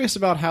am curious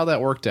about how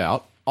that worked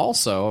out.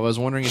 Also, I was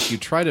wondering if you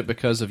tried it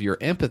because of your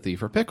empathy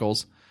for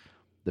Pickles,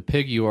 the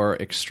pig you are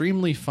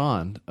extremely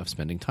fond of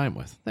spending time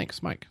with.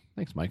 Thanks, Mike.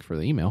 Thanks, Mike, for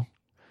the email.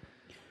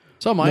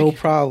 So, Mike. No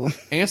problem.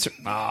 Answer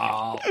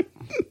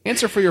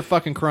for your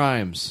fucking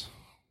crimes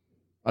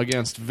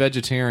against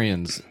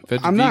vegetarians.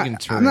 I'm not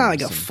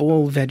like a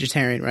full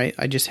vegetarian, right?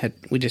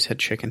 We just had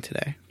chicken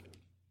today.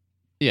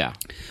 Yeah.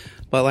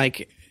 But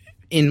like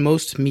in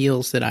most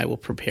meals that I will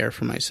prepare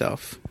for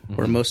myself,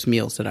 or most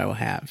meals that I will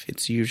have,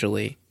 it's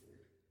usually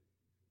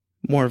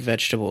more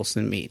vegetables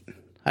than meat.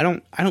 I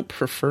don't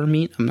prefer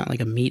meat. I'm not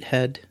like a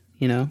meathead,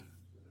 you know?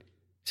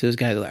 So those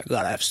guys are like, I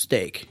gotta have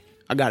steak.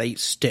 I gotta eat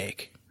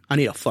steak. I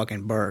need a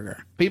fucking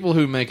burger. People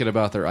who make it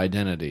about their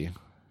identity.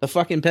 The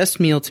fucking best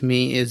meal to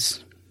me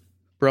is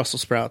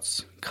Brussels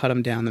sprouts. Cut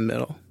them down the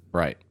middle.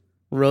 Right.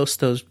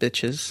 Roast those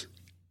bitches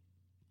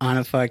on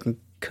a fucking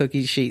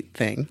cookie sheet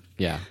thing.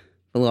 Yeah.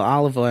 A little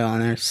olive oil on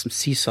there, some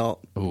sea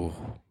salt. Ooh.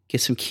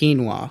 Get some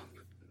quinoa.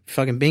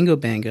 Fucking bingo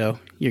bango.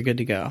 You're good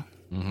to go.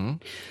 Mm-hmm.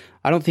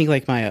 I don't think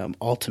like my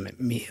ultimate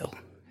meal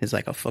is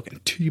like a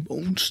fucking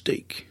T-bone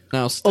steak.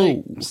 No,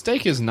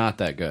 steak is not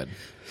that good.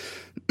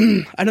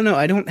 I don't know.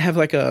 I don't have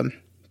like I'll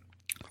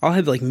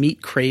have like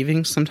meat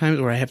cravings sometimes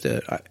where I have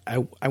to,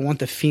 I want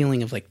the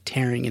feeling of like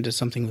tearing into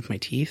something with my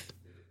teeth.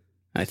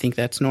 I think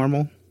that's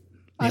normal.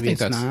 Maybe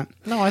it's not.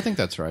 No, I think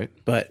that's right.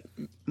 But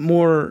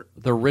more...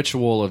 The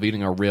ritual of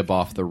eating a rib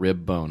off the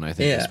rib bone, I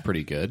think, is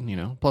pretty good, you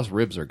know? Plus,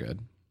 ribs are good.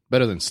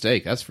 Better than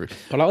steak, that's for...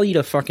 But I'll eat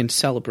a fucking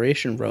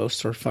celebration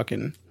roast or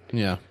fucking...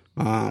 Yeah.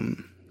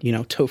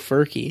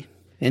 Tofurkey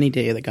any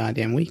day of the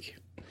goddamn week.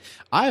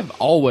 I've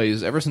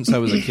always, ever since I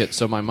was a kid,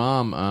 so my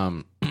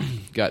mom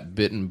got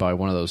bitten by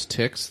one of those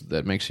ticks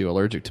that makes you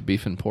allergic to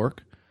beef and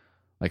pork,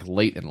 like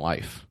late in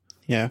life.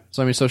 Yeah.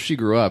 So she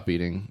grew up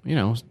eating,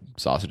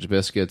 sausage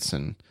biscuits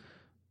and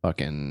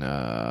fucking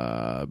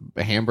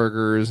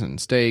hamburgers and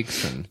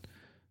steaks and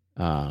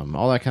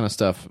all that kind of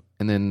stuff,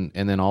 and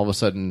then all of a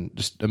sudden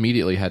just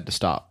immediately had to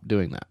stop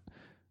doing that.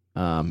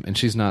 And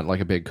she's not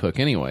like a big cook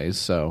anyways,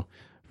 so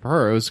for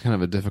her it was kind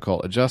of a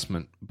difficult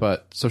adjustment.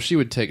 But so she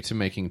would take to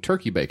making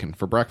turkey bacon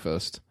for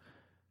breakfast,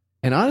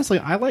 and honestly,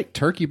 I like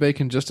turkey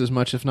bacon just as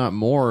much, if not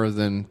more,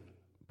 than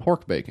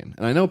pork bacon.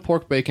 And I know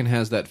pork bacon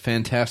has that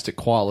fantastic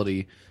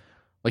quality.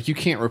 Like, you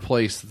can't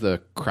replace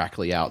the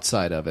crackly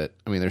outside of it.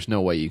 I mean, there's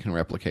no way you can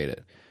replicate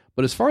it.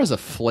 But as far as a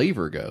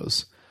flavor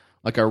goes,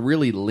 like a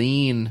really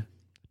lean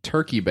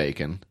turkey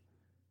bacon,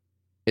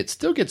 it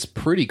still gets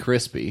pretty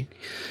crispy.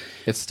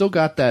 It's still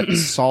got that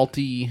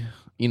salty,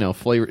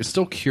 flavor. It's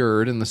still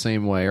cured in the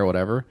same way or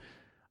whatever.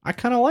 I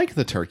kind of like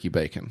the turkey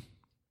bacon.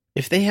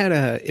 If they had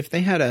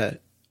a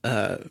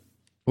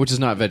which is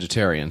not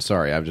vegetarian,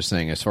 sorry. I'm just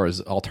saying as far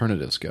as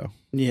alternatives go.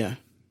 Yeah.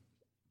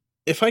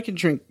 If I could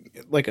drink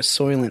like a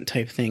Soylent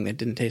type thing that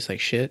didn't taste like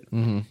shit,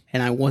 and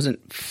I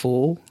wasn't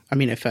full, I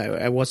mean, if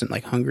I wasn't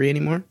like hungry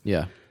anymore,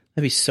 yeah,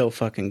 that'd be so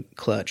fucking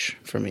clutch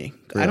for me.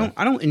 Really?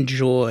 I don't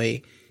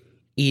enjoy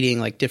eating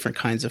like different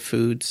kinds of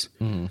foods.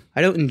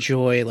 I don't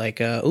enjoy like,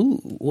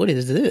 ooh, what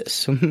is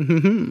this?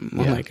 I'm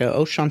like,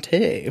 oh,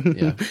 Chante.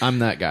 Yeah, I'm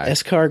that guy.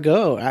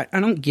 Escargot. I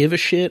don't give a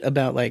shit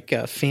about like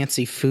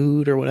fancy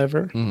food or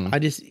whatever. I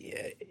just,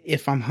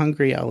 if I'm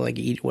hungry, I'll like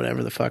eat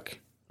whatever the fuck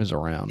is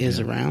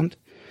around.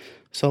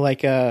 So,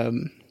 like, I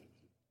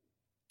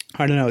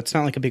don't know. It's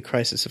not like a big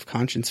crisis of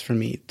conscience for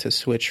me to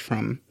switch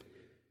from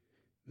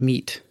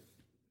meat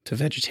to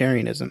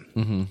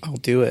vegetarianism. I'll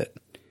do it.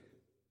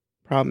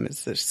 Problem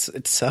is,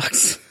 it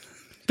sucks.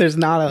 There's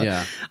not a...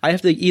 Yeah. I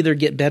have to either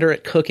get better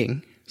at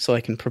cooking so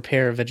I can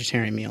prepare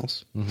vegetarian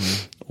meals,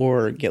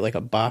 or get, like,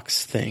 a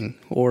box thing,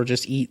 or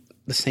just eat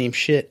the same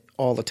shit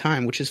all the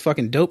time, which is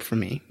fucking dope for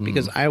me,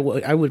 because I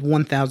would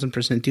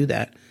 1,000% do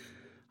that.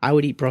 I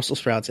would eat Brussels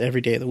sprouts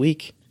every day of the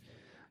week.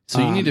 So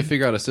you need to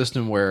figure out a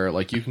system where,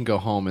 like, you can go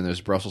home and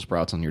there's Brussels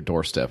sprouts on your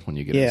doorstep when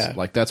you get in.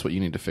 Like, that's what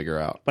you need to figure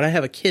out. But I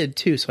have a kid,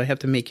 too, so I have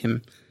to make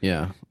him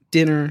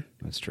dinner.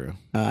 That's true.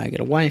 I got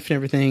a wife and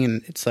everything,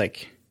 and it's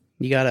like,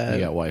 you gotta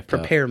got wiped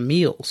prepare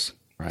meals.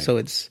 Right. So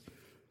it's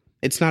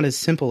It's not as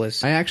simple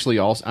as... I actually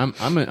also...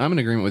 I'm in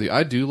agreement with you.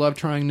 I do love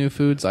trying new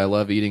foods. I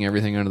love eating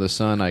everything under the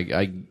sun.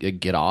 I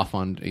get off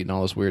on eating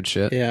all this weird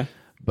shit. Yeah.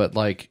 But,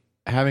 like,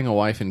 having a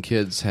wife and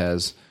kids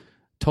has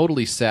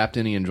totally sapped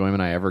any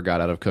enjoyment I ever got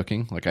out of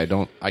cooking. Like, I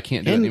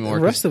can't do it anymore.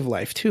 And the rest of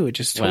life, too. It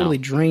just totally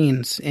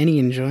drains any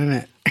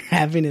enjoyment,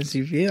 happiness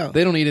you feel.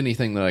 They don't eat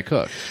anything that I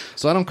cook.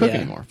 So I don't cook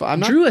anymore.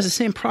 Drew has the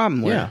same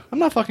problem. I'm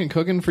not fucking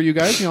cooking for you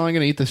guys. I'm going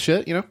to eat this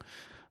shit,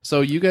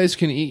 So you guys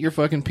can eat your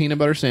fucking peanut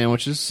butter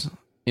sandwiches.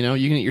 You can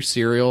eat your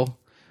cereal.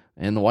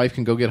 And the wife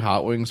can go get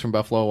hot wings from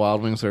Buffalo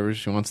Wild Wings, whatever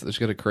she wants. She's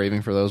got a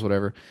craving for those,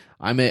 whatever.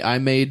 I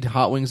made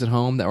hot wings at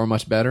home that were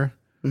much better.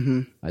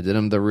 Mm-hmm. I did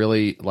them the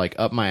really, like,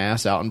 up my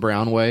ass out and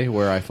brown way,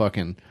 where I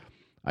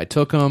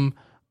took them,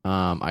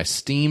 I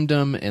steamed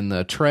them in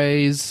the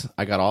trays,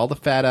 I got all the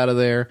fat out of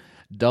there,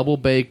 double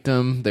baked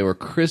them, they were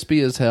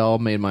crispy as hell,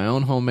 made my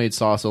own homemade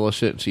sauce, all the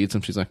shit, and she eats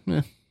them, she's like,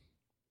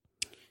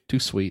 too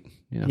sweet,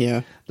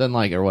 Yeah. Doesn't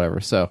like it or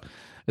whatever, so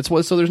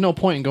there's no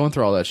point in going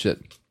through all that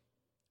shit.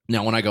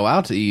 Now, when I go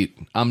out to eat,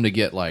 I'm gonna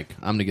get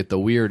the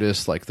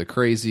weirdest, like the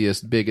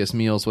craziest, biggest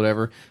meals,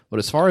 whatever, but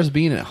as far as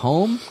being at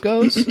home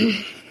goes...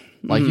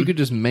 Like, you could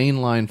just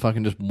mainline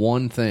fucking just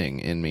one thing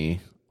in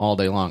me all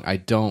day long. I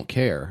don't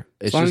care.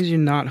 As long as you're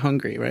not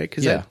hungry, right?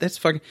 Because that's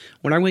fucking...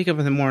 When I wake up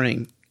in the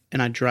morning and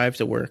I drive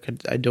to work,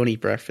 I don't eat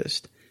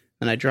breakfast.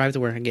 And I drive to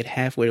work and get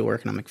halfway to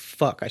work and I'm like,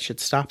 fuck, I should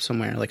stop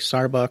somewhere, like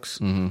Starbucks.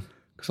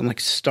 Because I'm, like,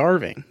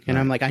 starving. And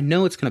I'm like, I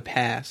know it's going to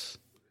pass.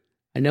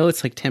 I know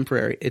it's, like,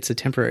 temporary. It's a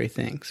temporary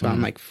thing. So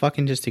I'm like,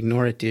 fucking just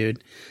ignore it,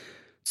 dude.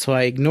 So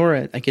I ignore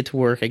it. I get to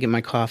work. I get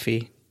my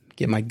coffee.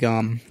 Get my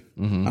gum.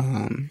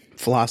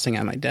 Flossing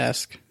at my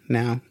desk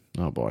now.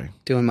 Oh boy.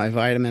 Doing my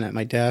vitamin at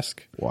my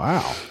desk.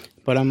 Wow.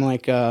 But I'm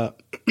like, I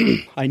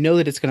know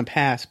that it's going to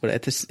pass, but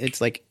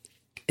it's like,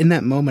 in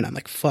that moment, I'm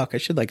like, fuck, I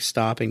should like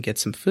stop and get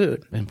some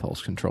food.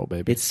 Impulse control,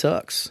 baby. It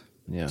sucks.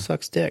 Yeah. It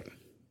sucks dick.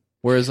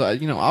 Whereas,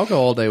 I'll go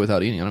all day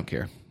without eating. I don't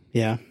care.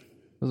 Yeah.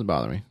 Doesn't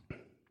bother me.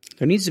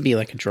 There needs to be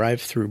like a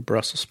drive-through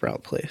Brussels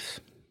sprout place.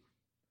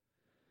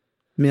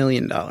 $1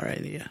 million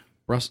idea.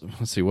 Let's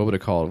see, what would it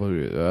call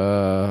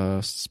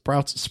it?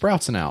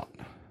 Sprouts and out.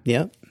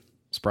 Yep.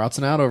 Sprouts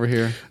and out over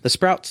here. The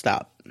Sprout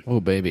Stop. Oh,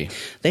 baby.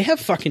 They have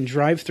fucking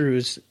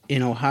drive-thrus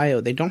in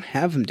Ohio. They don't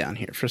have them down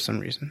here for some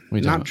reason.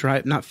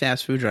 Not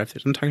fast food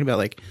drive-thrus. I'm talking about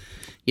like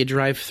you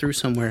drive through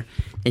somewhere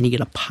and you get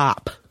a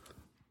pop.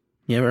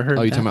 You ever heard of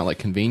that? Oh, you talking about like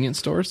convenience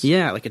stores?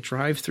 Yeah, like a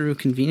drive-through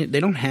convenient.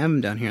 They don't have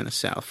them down here in the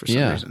South for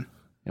some reason.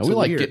 Yeah,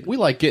 we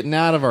like getting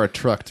out of our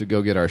truck to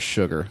go get our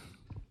sugar.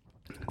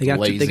 They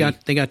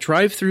got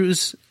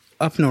drive-thrus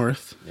up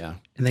north. Yeah.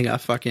 And they got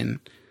fucking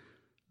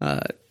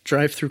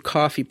drive-through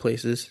coffee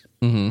places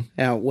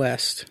out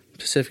west,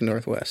 Pacific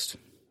Northwest.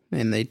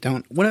 And they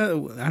don't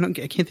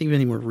I can't think of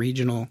any more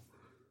regional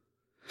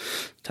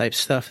type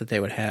stuff that they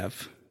would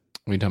have.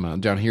 What are you talking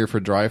about? Down here for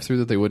drive-through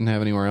that they wouldn't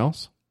have anywhere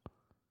else?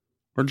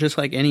 Or just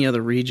like any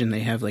other region, they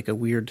have like a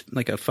weird,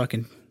 like a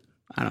fucking,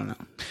 I don't know,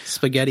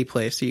 spaghetti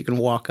place that you can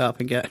walk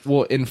up and get.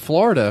 Well, in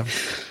Florida,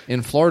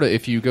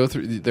 if you go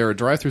through, there are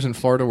drive-thrus in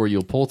Florida where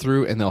you'll pull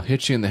through and they'll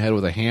hit you in the head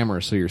with a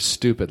hammer so you're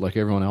stupid like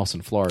everyone else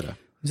in Florida.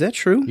 Is that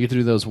true? You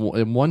do those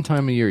one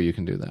time a year. You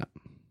can do that.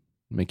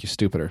 Make you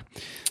stupider.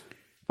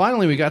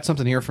 Finally, we got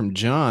something here from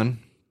John.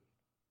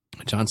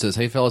 John says,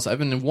 "Hey fellas, I've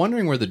been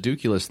wondering where the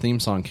Dookulous theme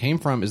song came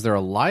from. Is there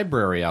a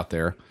library out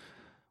there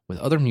with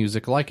other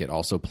music like it?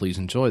 Also, please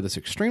enjoy this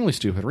extremely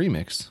stupid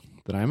remix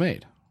that I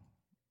made."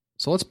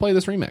 So let's play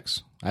this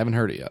remix. I haven't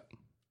heard it yet.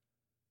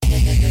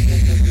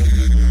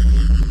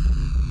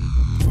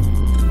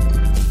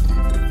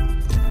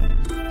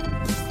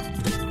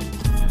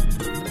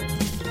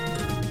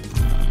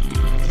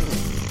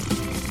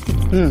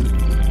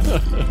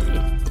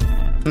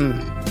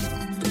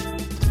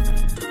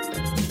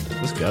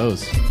 This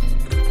goes.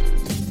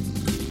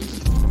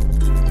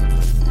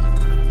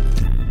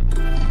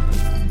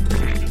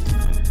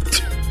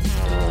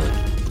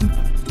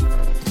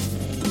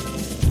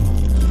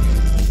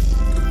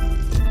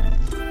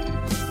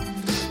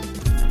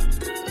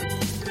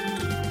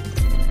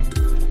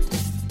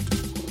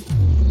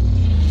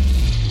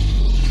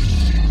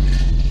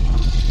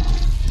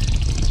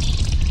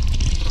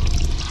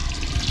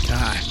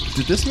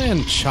 Did this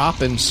man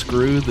chop and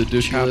screw the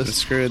Dookulous? Chop and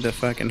screw the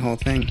fucking whole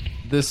thing.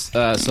 This,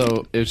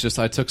 so it was just,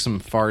 I took some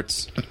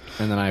farts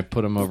and then I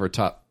put them over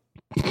top.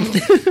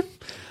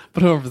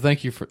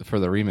 Thank you for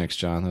the remix,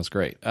 John. That was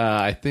great.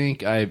 I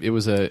think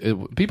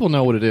people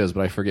know what it is,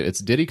 but I forget. It's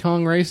Diddy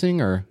Kong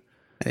Racing, or?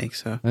 I think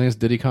so. I think it's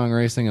Diddy Kong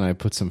Racing, and I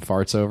put some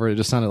farts over it. It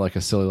just sounded like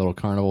a silly little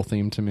carnival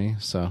theme to me,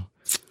 so.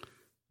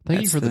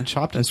 Thank you for the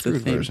chopped and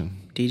screwed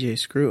version. DJ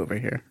Screw over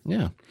here.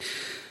 Yeah.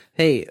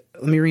 Hey,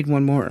 let me read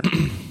one more.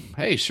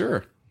 Hey,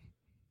 sure.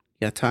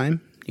 You got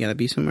time? You gotta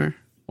be somewhere?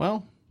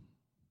 Well,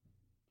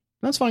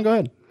 that's fine.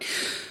 Go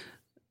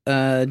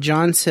ahead.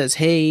 John says,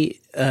 "Hey,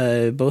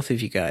 both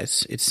of you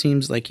guys, it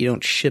seems like you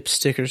don't ship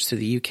stickers to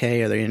the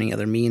UK. Are there any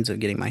other means of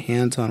getting my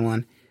hands on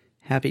one?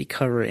 Happy to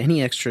cover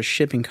any extra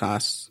shipping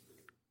costs.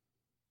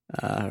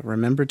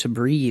 Remember to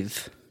breathe,"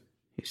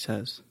 he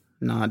says.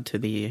 Nod to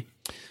the...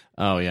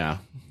 Oh, yeah.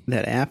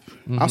 That app?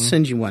 I'll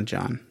send you one,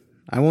 John.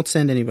 I won't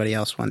send anybody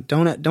else one.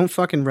 Don't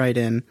fucking write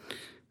in and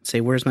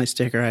say, where's my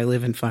sticker? I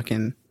live in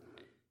fucking,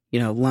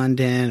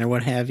 London or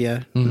what have you.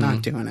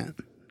 Not doing it.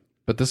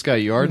 But this guy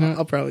Yarden?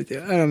 I'll probably do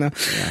it. I don't know.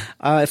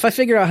 Yeah. If I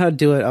figure out how to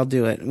do it, I'll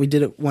do it. We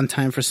did it one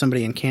time for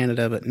somebody in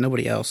Canada, but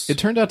nobody else. It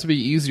turned out to be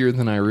easier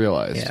than I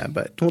realized. Yeah,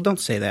 but don't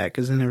say that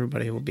because then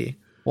everybody will be.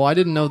 Well, I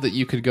didn't know that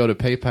you could go to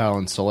PayPal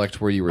and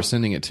select where you were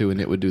sending it to, and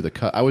it would do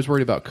the I was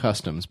worried about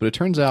customs, but it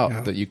turns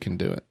out that you can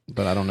do it.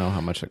 But I don't know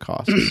how much it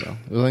costs. So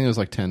I think it was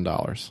like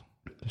 $10.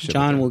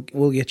 John,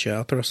 we'll get you.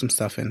 I'll throw some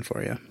stuff in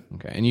for you.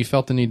 Okay, and you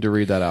felt the need to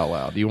read that out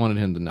loud. You wanted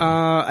him to know.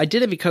 I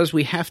did it because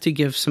we have to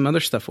give some other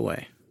stuff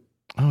away.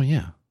 Oh,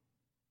 yeah.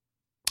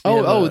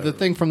 The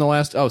thing from the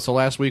last... Oh, so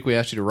last week we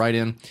asked you to write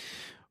in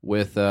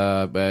with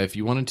if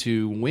you wanted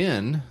to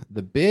win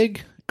the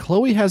big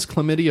Chloe Has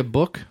Chlamydia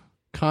book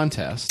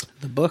contest.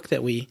 The book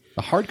that the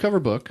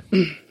hardcover book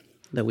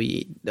that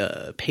we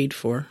paid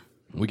for.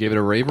 We gave it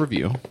a rave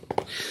review.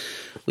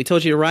 We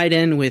told you to write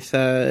in with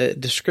a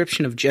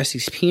description of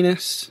Jesse's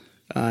penis.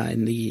 I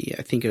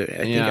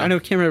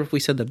can't remember if we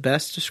said the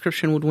best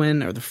description would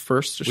win or the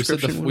first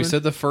description would win. We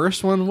said the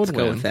first one would win.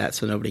 Let's go with that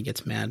so nobody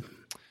gets mad.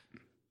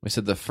 We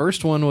said the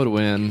first one would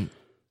win.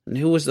 And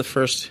who was the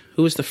first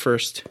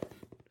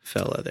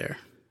fella there?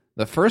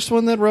 The first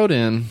one that wrote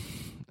in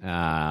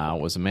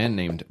was a man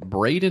named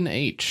Braden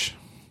H.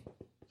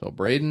 So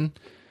Braden,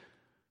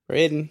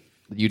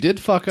 you did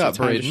fuck up,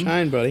 Braden. To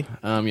shine, buddy.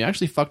 You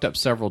actually fucked up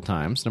several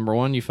times. Number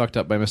one, you fucked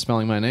up by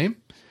misspelling my name.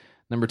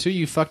 Number two,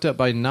 you fucked up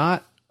by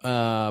not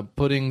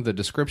putting the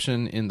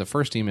description in the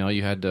first email.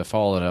 You had to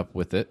follow it up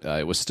with it.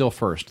 It was still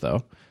first,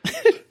 though.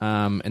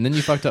 And then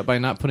you fucked up by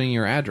not putting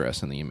your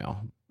address in the email.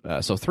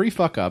 So 3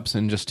 fuck-ups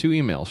and just 2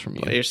 emails from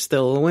you. Well, you're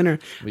still a winner.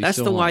 That's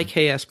the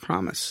YKS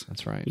promise.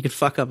 That's right. You can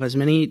fuck up as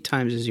many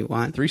times as you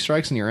want. 3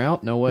 strikes and you're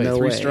out? No way.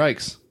 3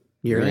 strikes.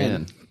 You're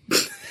in.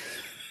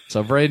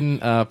 So,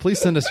 Braden,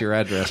 please send us your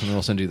address, and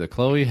we'll send you the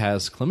Chloe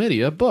Has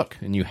Chlamydia book,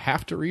 and you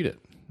have to read it.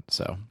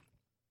 So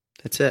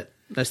that's it.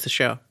 That's the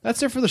show.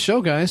 That's it for the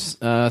show, guys.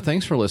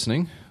 Thanks for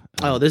listening.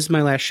 This is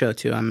my last show,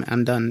 too.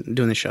 I'm done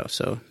doing the show.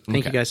 So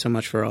thank you guys so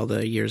much for all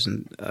the years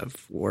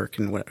of work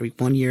and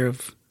 1 year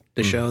of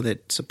the show,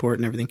 that support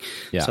and everything.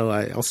 Yeah. So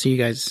I'll see you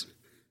guys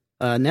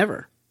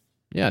never.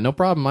 Yeah, no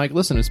problem, Mike.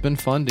 Listen, it's been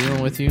fun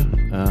dealing with you.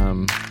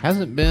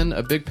 Hasn't been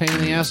a big pain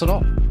in the ass at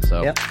all.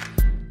 So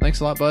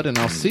thanks a lot, bud, and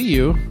I'll see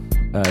you.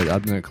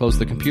 I'm going to close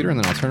the computer, and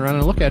then I'll turn around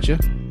and look at you.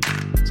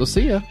 So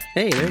see ya.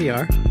 Hey, there you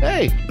are.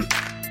 Hey.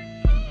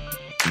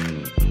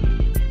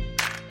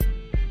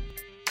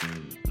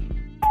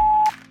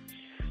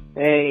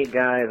 Hey,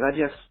 guys. I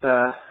just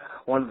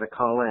wanted to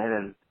call in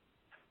and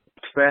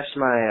express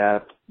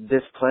my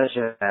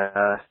displeasure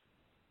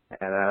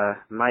at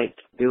Mike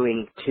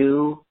doing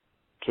 2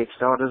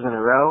 Kickstarters in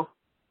a row.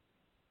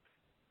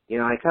 You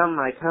know, I come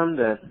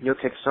to Your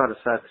Kickstarter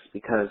Sucks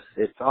because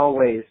it's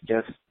always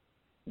just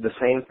the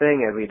same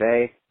thing every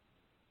day,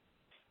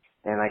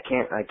 and I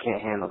can't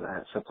handle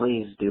that. So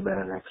please do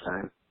better next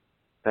time.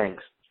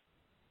 Thanks.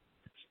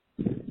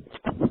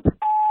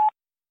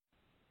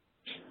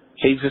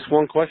 Hey, just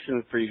one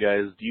question for you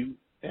guys. Do you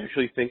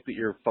actually think that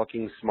you're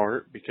fucking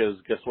smart? Because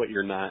guess what?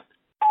 You're not.